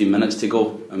with 15 minutes to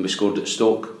go, and we scored at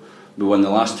Stoke. We won the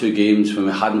last 2 games when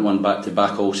we hadn't won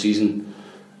back-to-back all season,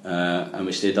 and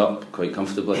we stayed up quite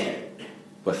comfortably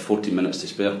with 40 minutes to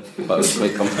spare, but it was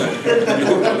quite comfortable.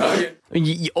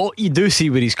 You do see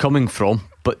where he's coming from,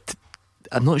 but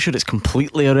I'm not sure it's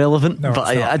completely irrelevant. No, but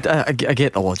I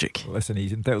get the logic. Listen,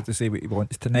 he's entitled to say what he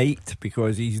wants tonight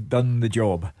because he's done the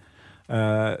job.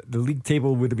 The league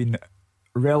table would have been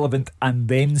relevant and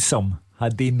then some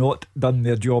had they not done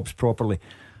their jobs properly.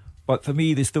 But for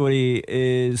me, the story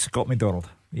is Scott McDonald.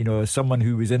 You know, someone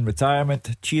who was in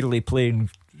retirement, cheerily playing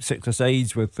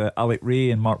 6-a-sides with Alex Rae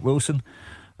and Mark Wilson,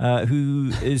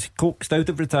 who is coaxed out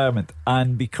of retirement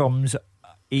and becomes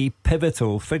a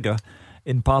pivotal figure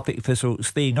in Partick Thistle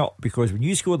staying up, because when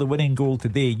you score the winning goal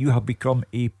today, you have become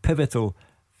a pivotal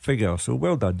figure. So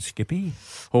well done, Skippy.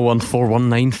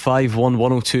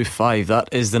 01419511025. That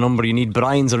is the number you need.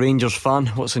 Brian's a Rangers fan.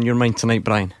 What's on your mind tonight,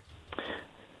 Brian?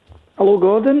 Hello,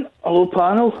 Gordon. Hello,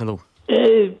 panel. Hello.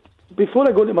 Before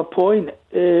I go to my point,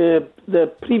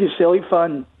 the previous Celtic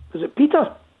fan, was it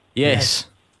Peter? Yes.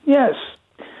 Yes.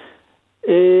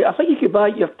 I think you could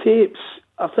back your tapes.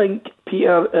 I think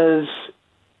Peter is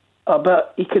a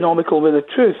bit economical with the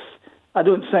truth. I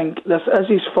don't think this is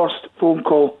his first phone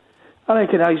call. I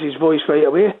recognise his voice right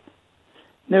away.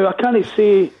 Now, I can't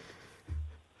say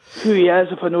who he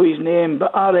is if I know his name,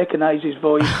 but I recognise his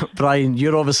voice. Brian,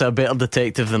 you're obviously a better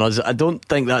detective than us. I don't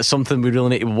think that's something we really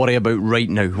need to worry about right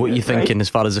now. What are you thinking as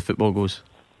far as the football goes?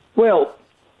 Well,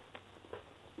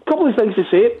 a couple of things to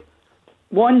say.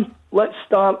 One, let's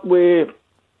start with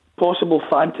possible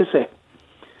fantasy.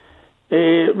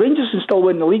 Rangers can still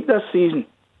win the league this season.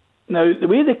 Now, the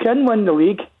way they can win the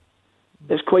league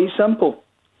is quite simple.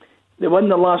 They win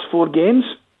the last 4 games,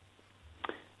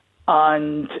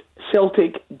 and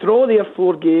Celtic draw their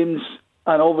 4 games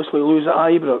and obviously lose at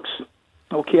Ibrox.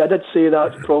 Okay, I did say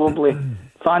that's probably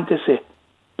fantasy,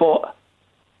 but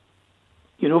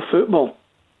you know football,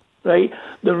 right?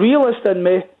 The realist in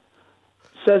me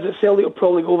says that Celtic will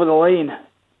probably go over the line,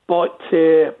 but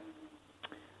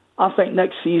I think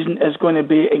next season is going to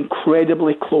be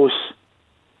incredibly close.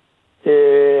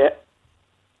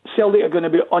 Celtic are going to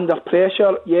be under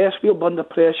pressure. Yes, we'll be under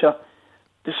pressure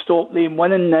to stop them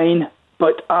winning 9,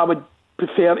 but I would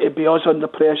prefer to be us under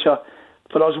pressure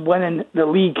for us winning the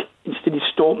league instead of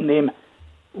stopping them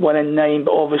winning 9,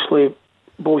 but obviously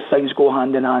both things go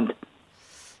hand in hand.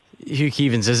 Hugh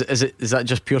Keevins, is that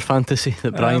just pure fantasy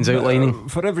that Brian's outlining?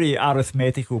 For every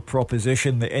arithmetical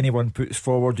proposition that anyone puts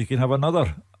forward, you can have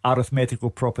another arithmetical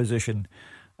proposition.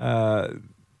 Brian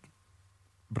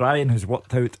has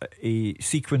worked out a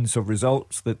sequence of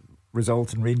results that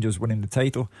result in Rangers winning the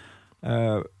title.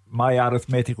 My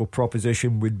arithmetical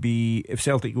proposition would be, if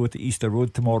Celtic go to Easter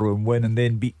Road tomorrow and win and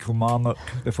then beat Kilmarnock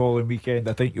the following weekend,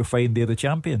 I think you'll find they're the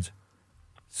champions.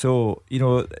 So,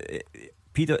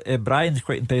 Brian's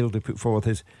quite entitled to put forward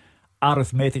his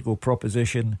arithmetical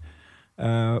proposition,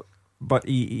 but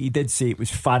he did say it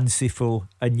was fanciful,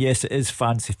 and yes, it is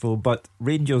fanciful, but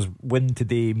Rangers' win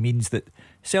today means that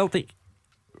Celtic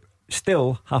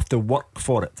still have to work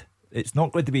for it. It's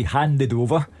not going to be handed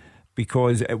over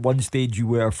because at one stage you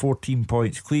were 14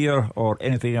 points clear or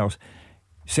anything else.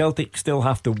 Celtic still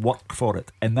have to work for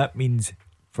it, and that means,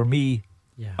 for me,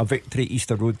 a victory at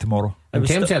Easter Road tomorrow. In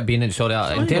terms of it being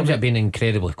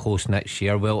incredibly close next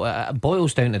year, well, it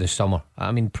boils down to the summer.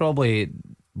 I mean, probably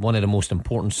one of the most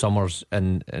important summers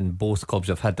in both clubs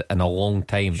have had in a long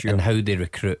time, and how they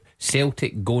recruit.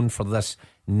 Celtic going for this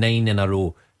 9 in a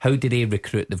row. How do they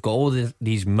recruit? They've got all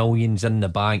these millions in the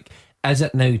bank. Is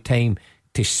it now time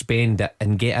to spend it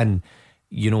and get in,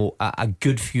 a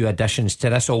good few additions to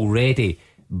this already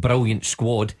brilliant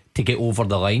squad to get over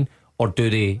the line? Or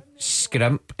do they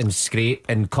scrimp and scrape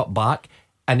and cut back?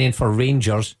 And then for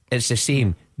Rangers, it's the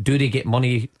same. Do they get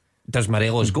money? Does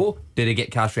Morelos go? Do they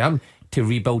get cash for him to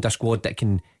rebuild a squad that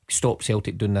can stop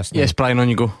Celtic doing this now? Yes, Brian, on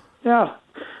you go. Yeah.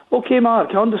 Okay,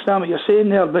 Mark, I understand what you're saying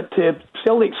there, but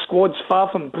Celtic's squad's far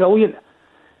from brilliant.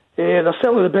 They're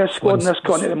certainly the best squad in this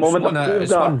country at the moment.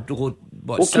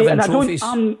 Seven trophies?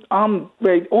 I'm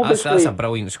right. Obviously, that's a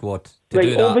brilliant squad to right,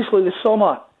 do that. Obviously, the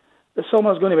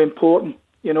summer's going to be important,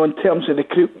 in terms of the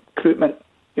recruitment,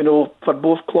 for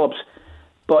both clubs.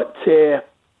 But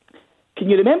can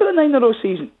you remember the 9-in-a-row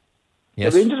season?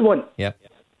 Yes. The Rangers won. Yeah.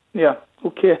 Yeah.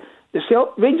 Okay. The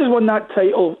Rangers won that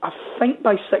title, I think,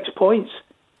 by 6 points.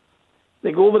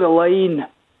 They go over the line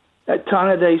at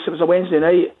Tannadice. It was a Wednesday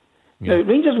night. Yeah. Now,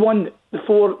 Rangers won the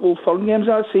 4 Old Firm games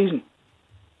that season,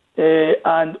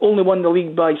 and only won the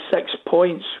league by 6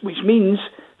 points, which means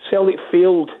Celtic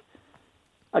failed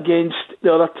against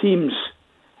the other teams.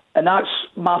 And that's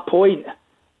my point.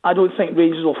 I don't think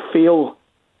Rangers will fail,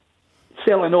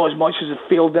 certainly not as much as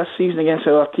they failed this season against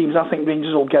the other teams. I think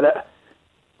Rangers will get it.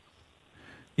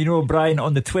 Brian,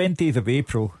 on the 20th of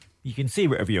April, you can say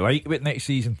whatever you like about next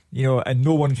season, and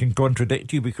no one can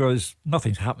contradict you because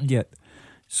nothing's happened yet.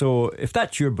 So if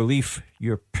that's your belief,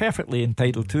 you're perfectly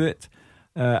entitled to it,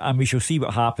 and we shall see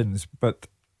what happens. But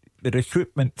the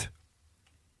recruitment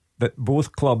that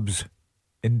both clubs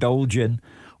indulge in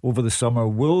over the summer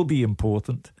will be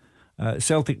important.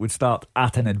 Celtic would start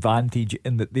at an advantage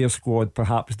in that their squad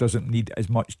perhaps doesn't need as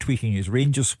much tweaking as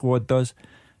Rangers' squad does.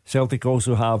 Celtic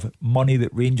also have money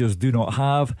that Rangers do not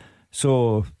have,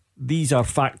 so these are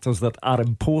factors that are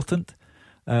important.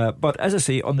 But as I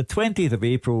say, on the 20th of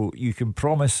April, you can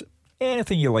promise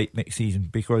anything you like next season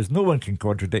because no one can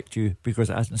contradict you because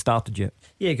it hasn't started yet.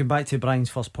 Yeah, going back to Brian's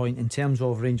first point, in terms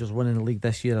of Rangers winning the league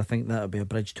this year, I think that would be a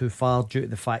bridge too far due to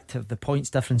the fact of the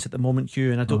points difference at the moment,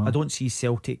 Hugh, and I don't see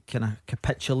Celtic kind of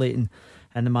capitulating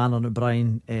in the manner that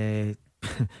Brian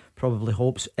probably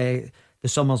hopes. The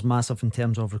summer's massive in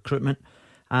terms of recruitment,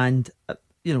 and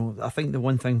I think the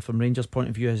one thing from Rangers' point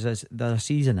of view is they're a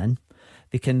season in.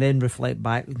 They can then reflect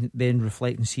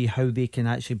and see how they can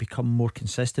actually become more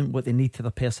consistent, what they need to their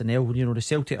personnel. The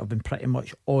Celtic have been pretty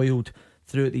much oiled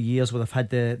throughout the years where they've had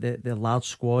the large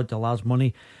squad, the large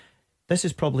money. This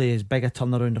is probably as big a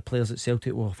turnaround of players that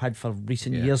Celtic will have had for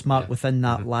recent years, Mark, within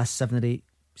that last 7 or 8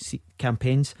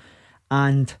 campaigns.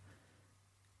 And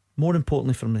more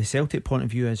importantly from the Celtic point of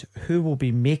view is who will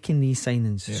be making these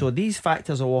signings. So these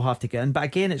factors will all have to get in, but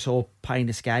again it's all pie in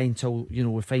the sky until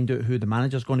we find out who the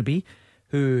manager's going to be,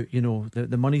 who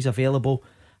the money's available,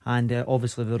 and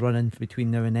obviously the run in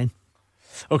between now and then.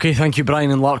 Okay, thank you,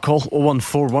 Brian and Larkhall.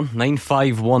 0141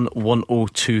 951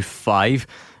 1025.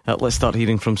 Let's start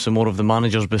hearing from some more of the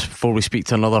managers before we speak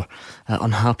to another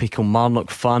unhappy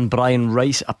Kilmarnock fan. Brian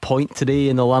Rice, a point today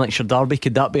in the Lanarkshire Derby,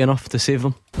 could that be enough to save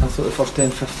them? I thought the first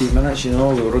 10-15 minutes, we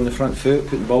were on the front foot,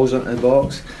 putting balls into the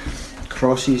box,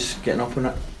 crosses, getting up on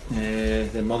it.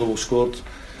 Then Motherwell scored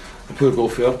a poor goal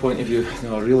from our point of view,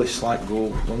 a really slack goal,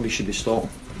 one we should be stopping.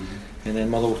 And then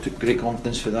Motherwell took great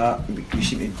confidence for that. We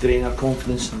seemed to drain our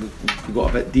confidence and we got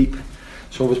a bit deep.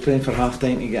 So I was praying for half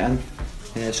time to get in,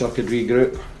 so I could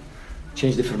regroup.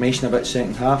 Changed the formation a bit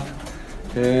second half.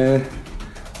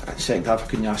 Second half I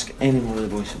couldn't ask any more of the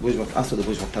boys. I thought the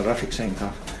boys were terrific second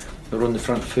half. They're on the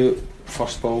front foot,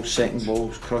 first balls, second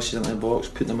balls, crosses into the box,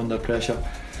 putting them under pressure.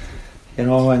 You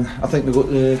know, and I think we got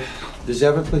the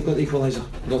deservedly got the equaliser.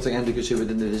 I don't think anybody could say we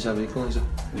didn't deserve the equaliser.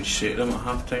 Did you say to them at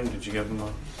half time? Did you give them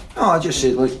a... No, I just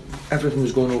said like everything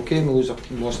was going okay. We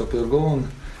lost a poor goal,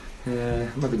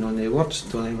 and maybe not any words,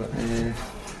 don't I? But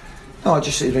no, I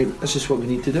just said right. This is what we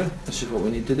need to do. This is what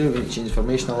we need to do. We need to change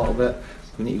formation a little bit.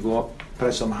 We need to go up,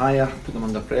 press them higher, put them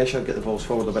under pressure, get the balls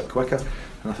forward a bit quicker.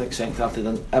 And I think second half they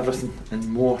done everything and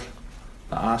more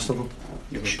that I asked of them.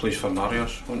 You were pleased for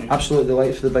Marius, weren't you? Absolutely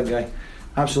delighted for the big guy.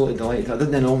 Absolutely delighted. I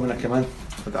didn't know when I came in. I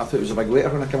thought it was a big waiter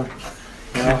when I came in.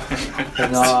 You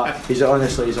know, and he's a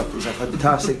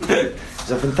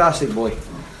fantastic boy.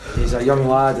 He's a young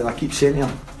lad, and I keep saying to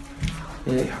him,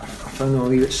 I found him a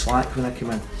wee bit slack when I came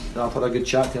in. I've had a good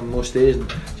chat to him most days,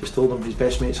 and just told him his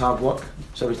best mate's hard work.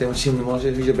 So every time I see him in the morning, I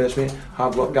say, who's your best mate?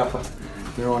 Hard work, gaffer.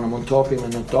 You know, and I'm on top of him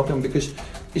and on top of him because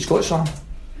he's got some.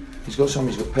 He's got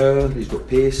power, he's got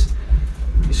pace,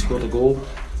 he's scored a goal.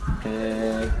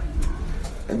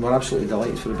 And we're absolutely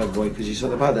delighted for the big boy because he's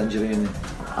had a bad injury, and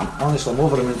I'm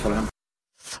over him in for him.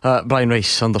 Brian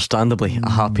Rice, understandably a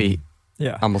happy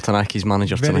Hamilton Accies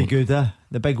manager very tonight. Very good,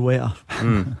 the big waiter.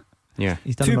 Yeah,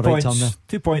 he's done the right turn there.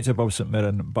 2 points above St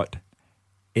Mirren, but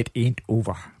it ain't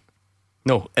over.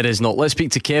 No, it is not. Let's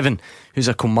speak to Kevin, who's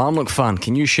a Kilmarnock fan.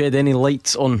 Can you shed any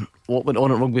light on what went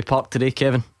on at Rugby Park today,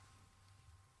 Kevin?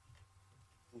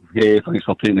 Yeah, thanks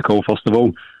for taking the call first of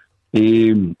all.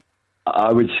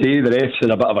 I would say the refs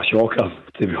are a bit of a shocker,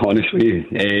 to be honest with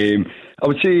you. I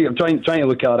would say I'm trying to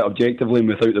look at it objectively and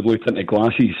without the blue tinted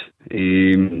glasses.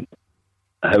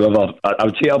 However, I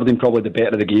would say Aberdeen probably the better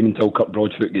of the game until Kirk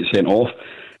Broadfoot gets sent off,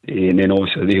 and then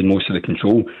obviously they had most of the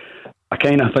control. I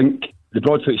kind of think the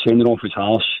Broadfoot sending off was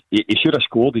harsh. He should have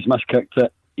scored. He's miskicked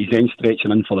it. He's then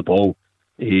stretching in for the ball,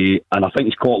 and I think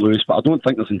he's caught loose. But I don't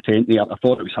think there's intent there. I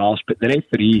thought it was harsh, but the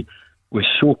referee was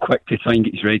so quick to try and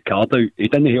get his red card out. He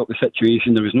didn't help the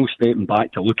situation. There was no stepping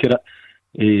back to look at it.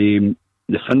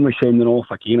 The Finlay sending off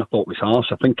again I thought was harsh.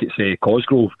 I think it's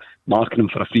Cosgrove marking him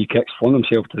for a free kick, flung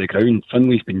himself to the ground.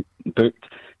 Finlay's been booked,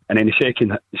 and then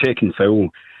the second foul,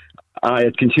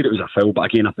 I'd consider it was a foul, but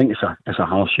again I think it's a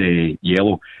harsh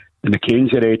yellow. The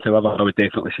McKenzie red, however, I would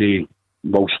definitely say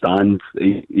will stand.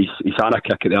 He's had a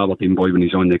kick at the Aberdeen boy when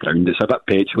he's on the ground. It's a bit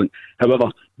petulant.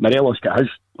 However, Morelos got his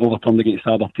overturned against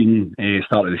Aberdeen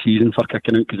start of the season for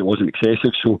kicking out because it wasn't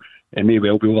excessive, so it may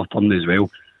well be overturned as well.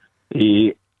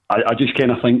 I just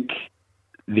kind of think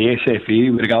the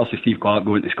SFA, with regards to Steve Clarke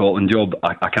going to the Scotland job,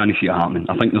 I can't see it happening.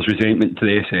 I think there's resentment to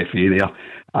the SFA there,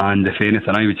 and if anything,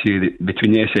 I would say that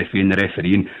between the SFA and the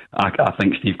refereeing, I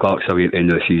think Steve Clarke's away at the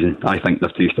end of the season. I think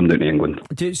they've chased him down to England.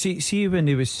 Do you see when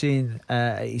he was saying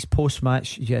his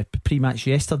post-match, pre-match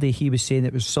yesterday, he was saying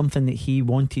it was something that he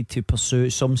wanted to pursue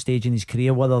at some stage in his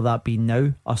career, whether that be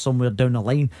now or somewhere down the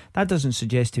line. That doesn't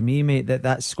suggest to me, mate, that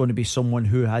that's going to be someone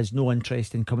who has no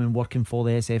interest in coming working for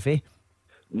the SFA.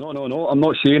 No. I'm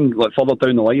not saying further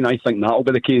down the line I think that'll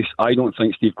be the case. I don't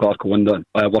think Steve Clarke will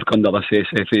work under this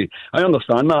SFA. I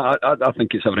understand that. I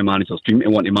think it's every manager's dream to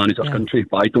want to manage his country,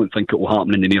 but I don't think it will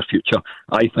happen in the near future.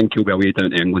 I think he'll be away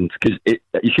down to England because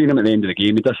you seen him at the end of the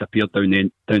game. He disappeared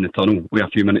down the tunnel with a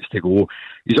few minutes to go.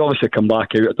 He's obviously come back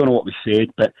out. I don't know what was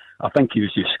said, but I think he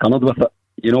was just scunnered with it.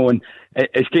 You know, and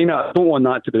it's kind of, I don't want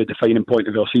that to be the defining point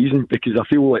of our season because I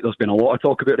feel like there's been a lot of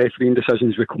talk about refereeing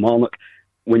decisions with Kilmarnock.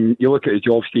 When you look at the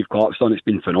job Steve Clarke's done, it's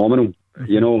been phenomenal,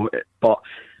 you know, but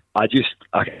I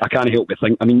can't help but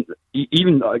think, I mean,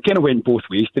 even, it kind of went both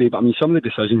ways today, but I mean, some of the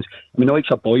decisions, I mean, like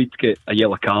Boyd get a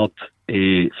yellow card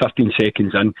 15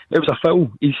 seconds in, it was a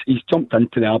foul. He's jumped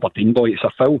into the Aberdeen boy, it's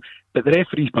a foul, but the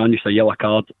referee's brandished a yellow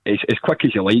card as quick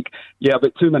as you like. Yeah,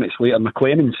 about 2 minutes later,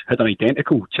 McLennan's had an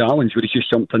identical challenge where he's just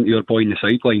jumped into your boy in the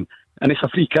sideline, and it's a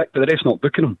free kick, but the ref's not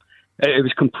booking him. It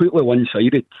was completely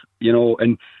one-sided, you know,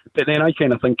 but then I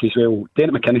kind of think as well,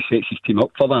 Derek McInnes sets his team up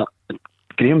for that.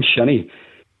 Graham Shinney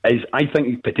is, I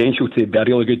think, potential to be a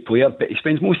really good player, but he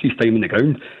spends most of his time on the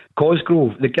ground.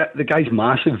 Cosgrove, the guy's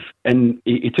massive, and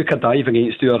he took a dive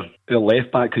against our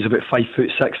left back who's about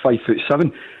 5'6",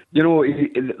 5'7". You know,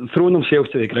 throwing himself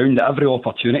to the ground at every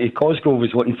opportunity. Cosgrove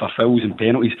was looking for fouls and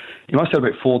penalties. He must have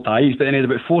about 4 dives, but then he had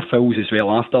about 4 fouls as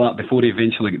well after that before he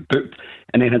eventually got booked,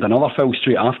 and then had another foul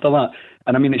straight after that.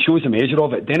 And I mean, it shows the measure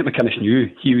of it. Derek McInnes knew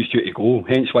he was due to go,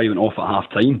 hence why he went off at half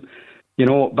time. You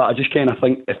know, but I just kind of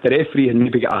think if the referee had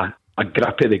maybe got a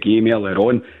grip of the game earlier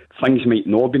on, things might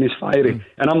not have been as fiery.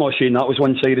 And I'm not saying that was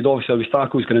one-sided. Obviously, there was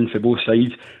tackles going in for both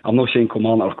sides. I'm not saying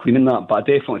Kilmarnock are cleaning that, but I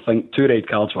definitely think 2 red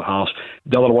cards were harsh.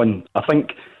 The other one, I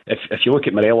think if you look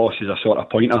at Morelos as a sort of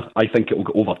pointer, I think it will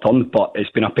get overturned, but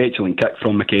it's been a petulant kick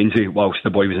from Mackenzie whilst the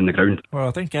boy was in the ground. Well,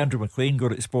 I think Andrew McLean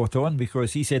got it spot on,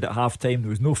 because he said at half time there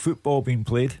was no football being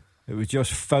played, it was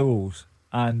just fouls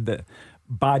and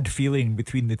bad feeling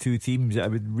between the two teams. I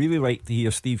would really like to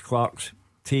hear Steve Clarke's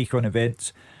take on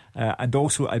events, and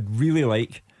also I'd really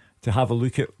like to have a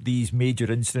look at these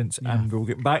major incidents, and we'll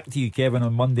get back to you, Kevin,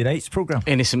 on Monday night's programme.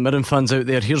 Any St Mirren fans out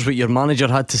there, here's what your manager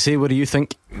had to say. What do you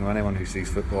think? Anyone who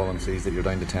sees football and sees that you're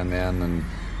down to 10 men, and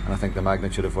I think the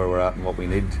magnitude of where we're at and what we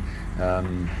need,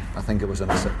 I think it was a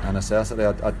necessity.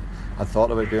 I'd thought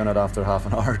about doing it after half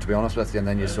an hour, to be honest with you, and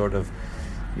then you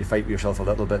fight with yourself a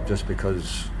little bit, just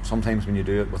because sometimes when you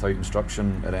do it without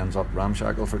instruction it ends up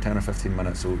ramshackle for 10 or 15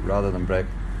 minutes. So rather than break,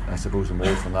 I suppose, the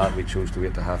mould from that, we chose to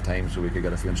wait to half time so we could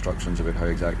get a few instructions about how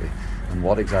exactly and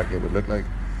what exactly it would look like.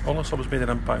 All the subs made an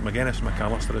impact, McGuinness and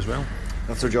McAllister as well.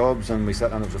 That's their jobs, and it was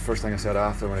the first thing I said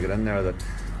after when I got in there, that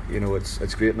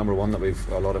it's great, number one, that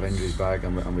we've a lot of injuries back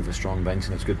and we've a strong bench,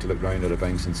 and it's good to look round at a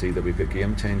bench and see that we've got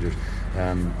game changers,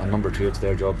 and number two, it's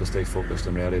their job to stay focused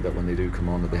and ready, that when they do come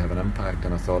on that they have an impact.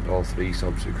 And I thought all three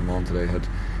subs who come on today had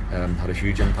a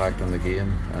huge impact on the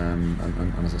game,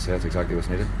 and as I say, it's exactly what's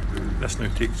needed. This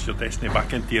now takes your destiny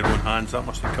back into your own hands. That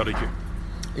must encourage you.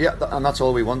 Yeah, and that's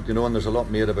all we want, and there's a lot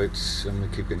made about, and we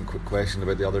keep getting quick questions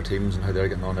about the other teams and how they're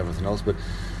getting on and everything else, but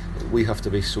we have to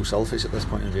be so selfish at this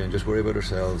point in view and just worry about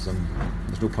ourselves, and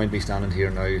there's no point me standing here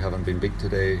now, having been beat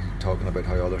today, talking about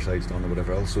how other side's done or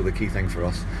whatever else. So the key thing for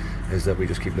us is that we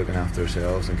just keep looking after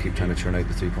ourselves and keep trying to churn out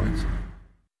the 3 points.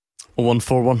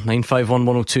 0141 951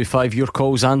 1025, your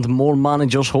calls and more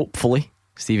managers, hopefully.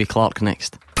 Stevie Clarke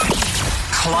next.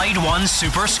 Clyde One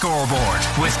Super Scoreboard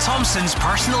with Thompson's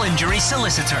personal injury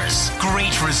solicitors.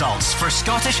 Great results for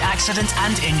Scottish accident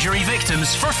and injury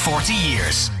victims for 40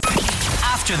 years.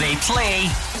 After they play,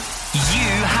 you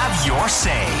have your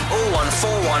say.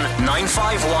 0141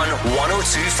 951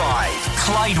 1025.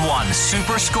 Clyde One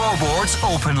Super Scoreboard's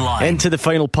open line. Into the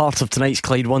final part of tonight's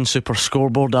Clyde One Super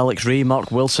Scoreboard. Alex Ray, Mark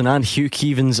Wilson and Hugh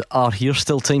Keevins are here.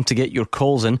 Still time to get your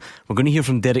calls in. We're going to hear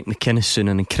from Derek McInnes soon.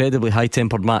 An incredibly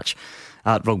high-tempered match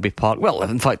at Rugby Park. Well,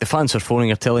 in fact, the fans are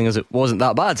phoning are telling us it wasn't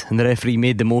that bad, and the referee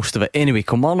made the most of it. Anyway,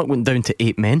 Kilmarnock went down to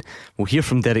 8 men. We'll hear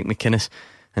from Derek McInnes,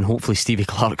 and hopefully Stevie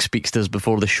Clarke speaks to us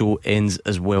before the show ends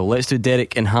as well. Let's do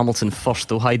Derek in Hamilton first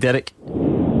though. Hi Derek.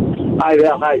 Hi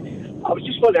there, hi. I was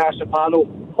just going to ask the panel,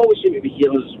 always seem to be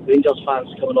hearing Rangers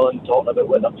fans coming on talking about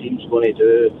what their team's going to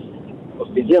do.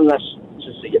 We've been hearing this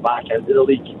since they get back into the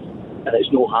league, and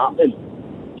it's not happening.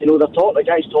 The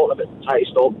guys talking about trying to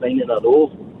stop 9 in a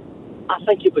row. I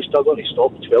think you'll be struggling to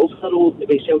stop 12 in a row the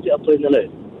way Celtic are playing now.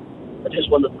 I just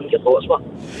wondered what your thoughts were.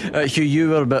 Hugh, you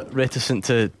were a bit reticent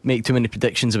to make too many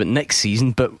predictions about next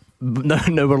season, but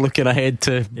now we're looking ahead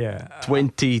to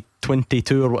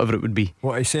 2022 or whatever it would be.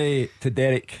 What I say to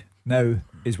Derek now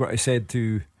is what I said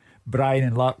to Brian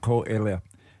and Larkhall earlier.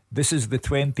 This is the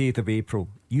 20th of April.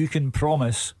 You can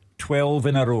promise 12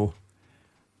 in a row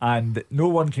and no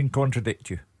one can contradict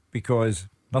you, because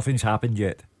nothing's happened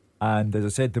yet. And as I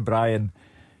said to Brian,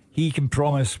 he can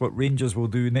promise what Rangers will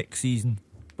do next season,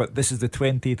 but this is the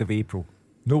 20th of April.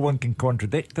 No one can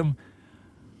contradict him,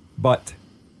 but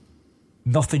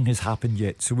nothing has happened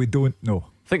yet, so we don't know.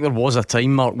 I think there was a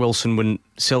time, Mark Wilson, when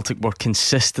Celtic were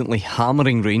consistently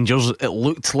hammering Rangers. It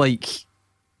looked like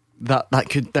that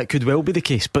could well be the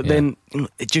case, but then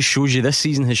it just shows you this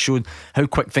season has shown how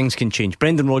quick things can change.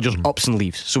 Brendan Rodgers ups and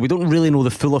leaves, so we don't really know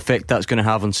the full effect that's going to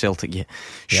have on Celtic yet.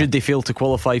 Should they fail to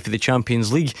qualify for the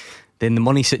Champions League, then the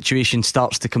money situation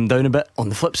starts to come down a bit. On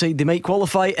the flip side, they might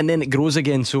qualify and then it grows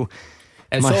again, so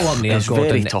it's all up in the air, Gordon.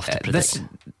 Very tough to predict.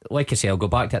 Like I say, I'll go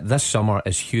back to it. This summer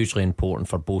is hugely important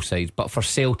for both sides, but for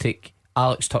Celtic,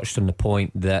 Alex touched on the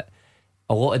point that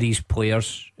a lot of these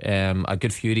players, a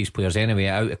good few of these players anyway,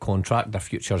 out of contract, their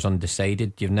future's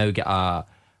undecided. You've now got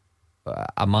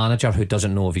a manager who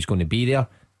doesn't know if he's going to be there.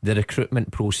 The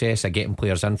recruitment process of getting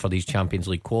players in for these Champions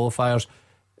League qualifiers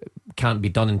can't be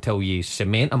done until you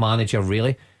cement a manager,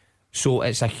 really. So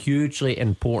it's a hugely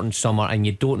important summer, and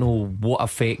you don't know what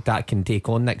effect that can take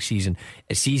on next season.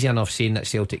 It's easy enough saying that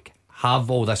Celtic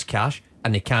have all this cash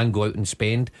and they can go out and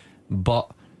spend, but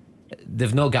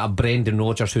they've not got a Brendan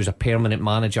Rodgers who's a permanent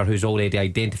manager who's already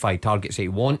identified targets that he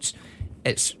wants.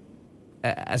 It's,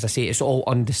 as I say, it's all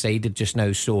undecided just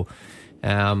now. So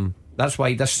that's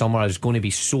why this summer is going to be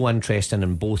so interesting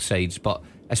on both sides, but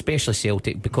especially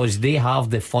Celtic, because they have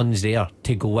the funds there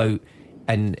to go out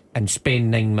and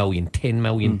spend 9 million, 10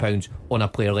 million pounds on a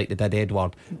player like they did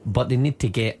Edward, but they need to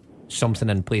get something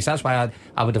in place. That's why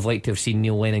I would have liked to have seen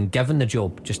Neil Lennon given the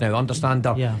job just now. Understand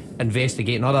they're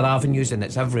investigating other avenues and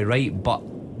it's every right, but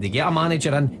they get a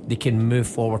manager in, they can move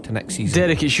forward to next season.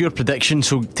 Derek, it's your prediction,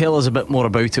 so tell us a bit more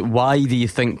about it. Why do you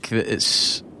think that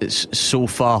it's so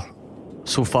far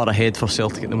ahead for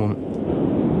Celtic at the moment?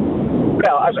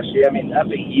 Well, as I say, I mean,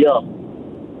 every year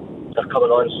they're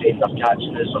coming on saying they're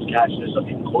catching us, they're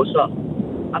getting closer.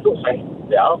 I don't think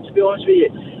they are, to be honest with you.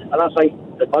 And I think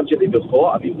the budget that we've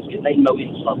got, I mean, we've got 9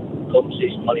 million for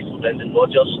compensation money for Brendan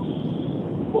Rodgers.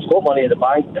 We've got money in the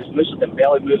bank. If Moussa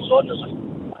Dembele moves on, there's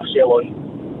a sell-on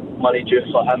money due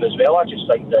for him as well. I just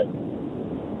think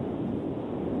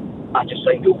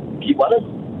they'll keep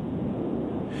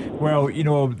winning. Well, you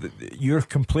know, your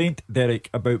complaint, Derek,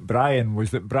 about Brian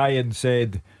was that Brian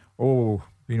said, oh,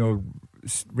 you know,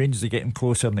 Rangers are getting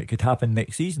closer and it could happen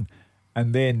next season.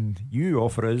 And then you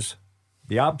offer us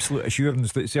the absolute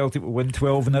assurance that Celtic will win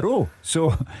 12 in a row.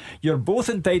 So you're both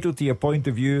entitled to your point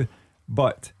of view,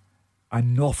 but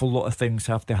an awful lot of things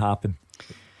have to happen.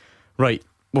 Right,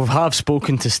 we have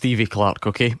spoken to Stevie Clarke,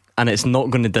 okay? And it's not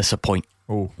going to disappoint.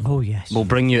 Oh yes. We'll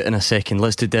bring you in a second.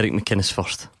 Let's do Derek McInnes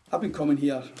first. I've been coming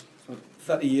here for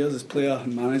 30 years as player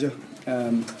and manager,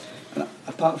 and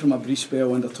apart from a brief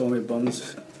spell under Tommy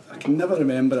Burns, I can never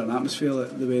remember an atmosphere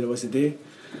the way it was today.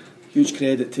 Huge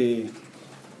credit to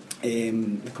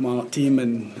the Kilmarnock team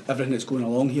and everything that's going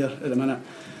along here at the minute.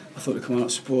 I thought the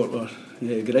Kilmarnock support were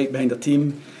right behind the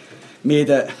team, made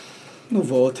it, no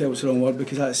volatile is the wrong word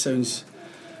because that sounds,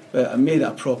 but it made it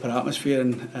a proper atmosphere,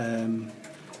 and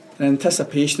in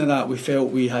anticipation of that we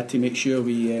felt we had to make sure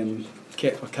we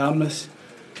kept our calmness.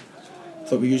 I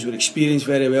thought we used our experience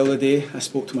very well today. I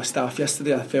spoke to my staff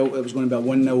yesterday. I felt it was going to be a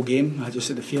 1-0 game. I just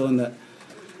had the feeling that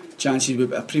chances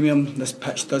would be a premium. This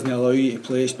pitch doesn't allow you to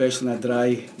play, especially on a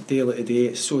dry day like today.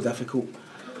 It's so difficult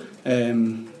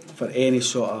for any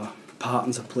sort of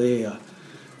patterns of play or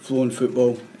flowing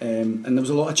football, and there was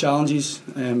a lot of challenges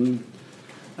and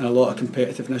a lot of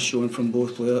competitiveness shown from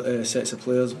both sets of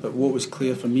players. But what was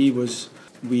clear for me was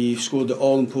we scored the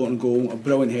all-important goal, a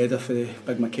brilliant header for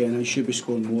Big McKenna. He should be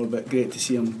scoring more, but great to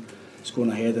see him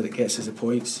scoring a header that gets us the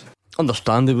points.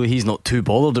 Understandably, he's not too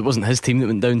bothered. It wasn't his team that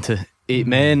went down to 8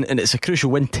 men, and it's a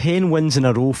crucial win. 10 wins in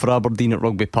a row for Aberdeen at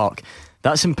Rugby Park.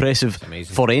 That's impressive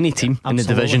for any team in the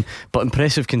division, but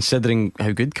impressive considering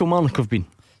how good Kilmarnock have been.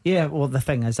 Yeah, well, the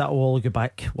thing is, that will all go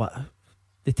back,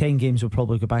 the 10 games will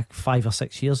probably go back 5 or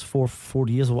 6 years, 4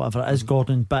 years or whatever it is,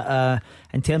 Gordon. But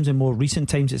in terms of more recent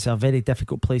times, it's a very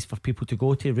difficult place for people to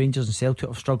go to. Rangers and Celtic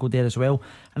have struggled there as well.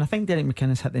 And I think Derek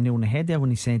McInnes hit the nail on the head there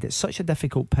when he said it's such a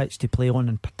difficult pitch to play on,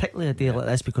 and particularly a day like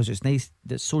this because it's nice,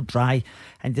 it's so dry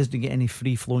and doesn't get any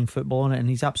free flowing football on it. And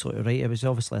he's absolutely right. It was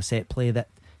obviously a set play that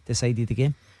decided the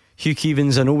game. Hugh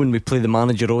Keevins, I know when we play the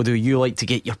manager audio, you like to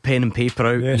get your pen and paper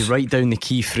out. Yes. You write down the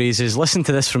key phrases. Listen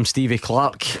to this from Stevie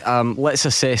Clarke. Let's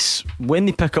assess when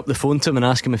they pick up the phone to him and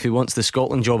ask him if he wants the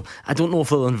Scotland job. I don't know if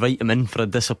they'll invite him in for a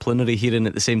disciplinary hearing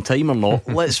at the same time or not.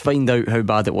 Let's find out how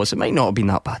bad it was. It might not have been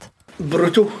that bad.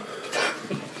 Brutal.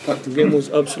 The game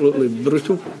was absolutely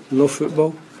brutal. No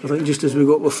football. I think just as we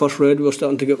got our first red, we were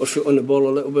starting to get our foot on the ball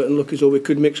a little bit and look as though we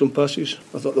could make some passes.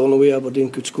 I thought the only way Aberdeen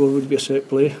could score would be a set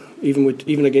play,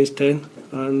 even against 10,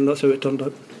 and that's how it turned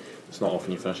out. It's not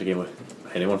often you finish a game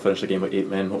with anyone finish a game with 8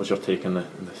 men. What was your take on the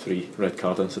 3 red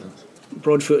card incidents?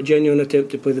 Broad-footed, genuine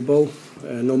attempt to play the ball,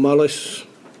 no malice,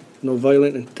 no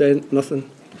violent intent, nothing.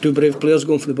 2 brave players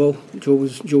going for the ball. Joe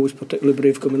was particularly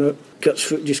brave coming out. Kurt's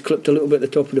foot just clipped a little bit at the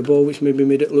top of the ball, which maybe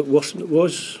made it look worse than it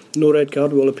was. No red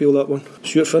card, we'll appeal that one.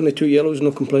 Stuart Finney, 2 yellows,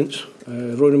 no complaints.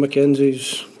 Rory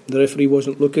McKenzie's, the referee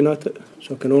wasn't looking at it,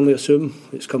 so I can only assume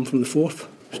it's come from the 4th.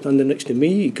 Standing next to me,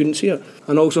 he couldn't see it.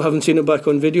 And also, having seen it back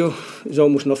on video, it's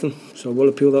almost nothing. So we'll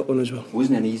appeal that one as well. It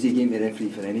wasn't an easy game to referee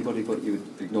for anybody, but you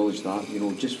would acknowledge that,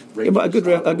 just right. Yeah, but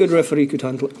a good referee could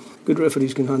handle it. Good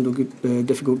referees can handle good,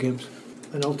 difficult games.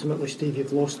 And ultimately, Steve,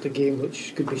 you've lost the game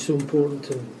which could be so important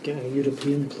in getting a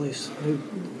European place. How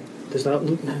does that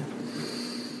look now?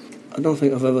 I don't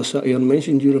think I've ever sat here and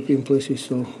mentioned European places,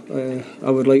 so I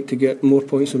would like to get more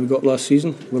points than we got last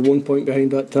season. We're 1 point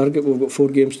behind that target. We've got 4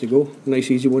 games to go.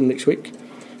 Nice easy one next week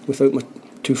without my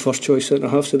 2 first choice centre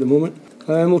halves at the moment.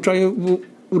 We'll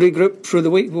regroup through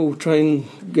the week. We'll try and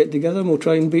get together and we'll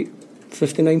try and beat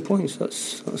 59 points.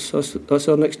 That's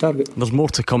our next target. There's more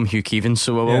to come, Hugh Keevins,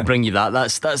 so I will bring you that. I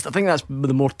think that's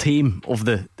the more tame of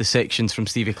the sections from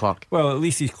Stevie Clarke. Well, at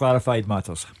least he's clarified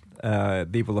matters.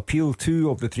 They will appeal 2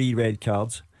 of the 3 red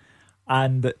cards,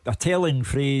 and a telling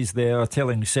phrase there, a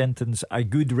telling sentence, a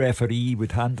good referee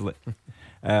would handle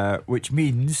it, which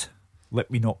means,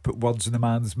 let me not put words in the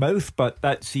man's mouth, but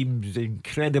that seems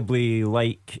incredibly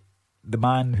like the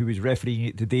man who was refereeing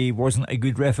it today wasn't a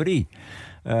good referee.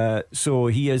 So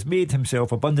he has made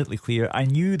himself abundantly clear. I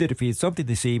knew that if he had something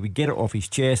to say, we'd get it off his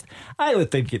chest. I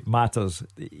don't think it matters.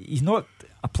 He's not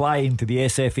applying to the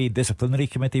SFA disciplinary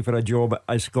committee for a job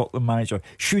as Scotland manager.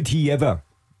 Should he ever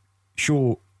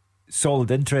show solid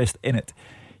interest in it,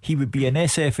 he would be an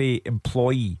SFA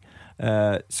employee.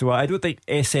 So I don't think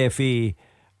SFA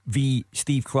v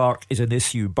Steve Clarke is an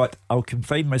issue, but I'll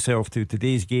confine myself to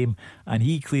today's game, and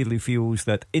he clearly feels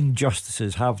that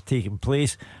injustices have taken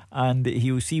place, and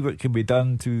he'll see what can be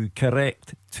done to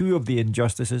correct 2 of the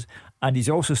injustices. And he's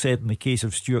also said in the case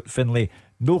of Stuart Finlay,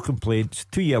 no complaints,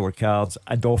 2 yellow cards,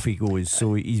 and off he goes.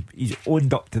 So he's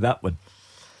owned up to that one.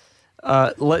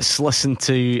 Let's listen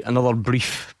to another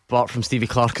brief part from Stevie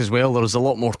Clarke as well. There's a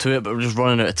lot more to it, but we're just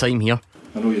running out of time here.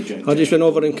 I just went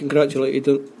over and congratulated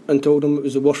him and told him it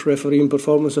was the worst refereeing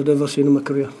performance I'd ever seen in my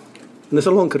career. And it's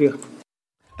a long career.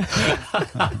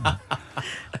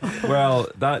 Well,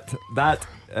 that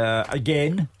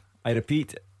again, I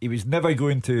repeat, he was never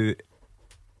going to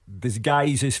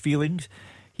disguise his feelings.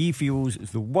 He feels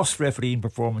it's the worst refereeing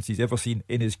performance he's ever seen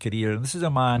in his career, and this is a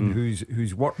man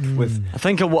who's worked with. I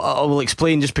think I will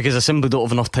explain, just because I simply don't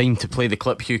have enough time to play the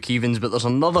clip, Hugh Keevins. But there's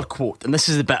another quote, and this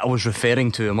is the bit I was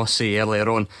referring to, I must say, earlier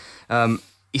on.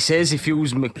 He says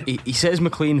he says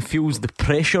McLean feels the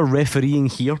pressure refereeing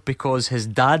here because his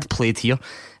dad played here,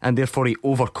 and therefore he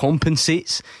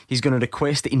overcompensates. He's going to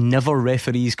request that he never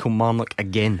referees Kilmarnock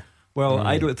again. Well,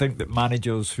 I don't think that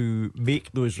managers who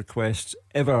make those requests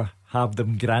ever have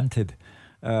them granted,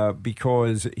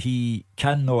 because he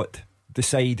cannot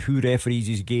decide who referees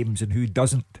his games and who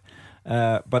doesn't.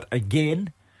 But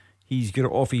again, he's got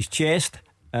it off his chest.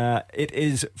 It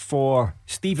is for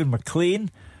Stephen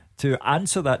McLean to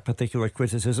answer that particular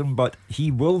criticism, but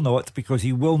he will not, because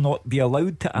he will not be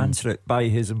allowed to answer it by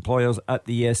his employers at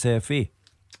the SFA.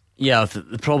 Yeah,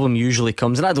 the problem usually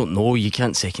comes, and I don't know, you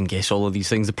can't second guess all of these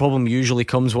things. The problem usually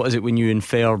comes, what is it, when you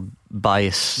infer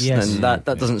bias? Yes. And that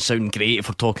doesn't sound great if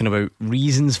we're talking about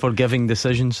reasons for giving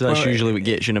decisions. So that's usually what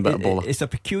gets you in a bit of bother. It's a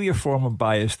peculiar form of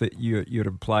bias that you're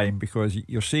implying, because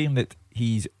you're saying that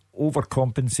he's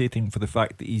overcompensating for the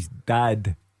fact that his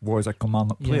dad was a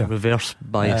Kilmarnock player. Reverse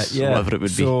bias, whatever it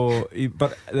would be.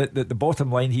 But the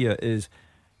bottom line here is,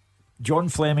 John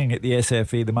Fleming at the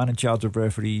SFA, the man in charge of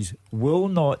referees, will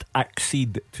not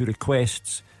accede to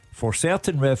requests for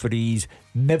certain referees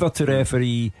never to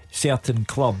referee certain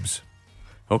clubs.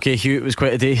 OK, Hugh, it was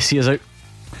quite a day. See us out.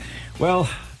 Well,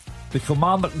 the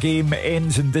Kilmarnock game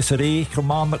ends in disarray.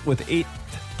 Kilmarnock with 8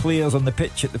 players on the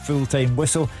pitch at the full-time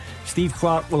whistle. Steve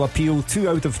Clarke will appeal 2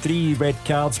 out of 3 red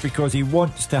cards because he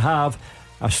wants to have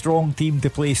a strong team to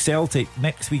play Celtic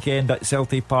next weekend at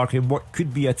Celtic Park in what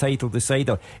could be a title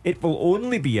decider. It will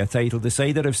only be a title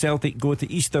decider if Celtic go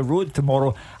to Easter Road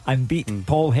tomorrow and beat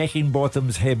Paul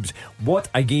Heckingbottom's Hibs. What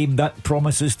a game that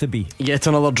promises to be. Yet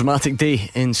another dramatic day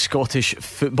in Scottish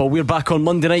football. We're back on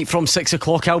Monday night from 6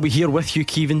 o'clock. I'll be here with Hugh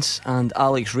Keevins and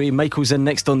Alex Ray. Michael's in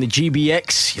next on the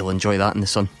GBX. You'll enjoy that in the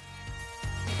sun.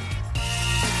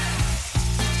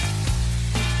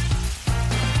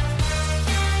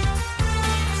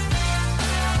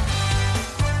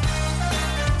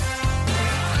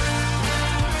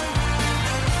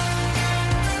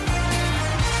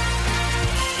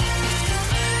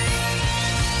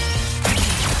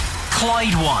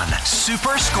 Clyde One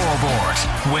Super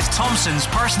Scoreboard with Thompson's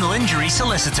personal injury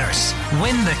solicitors.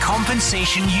 Win the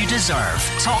compensation you deserve.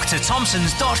 Talk to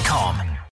Thompsons.com.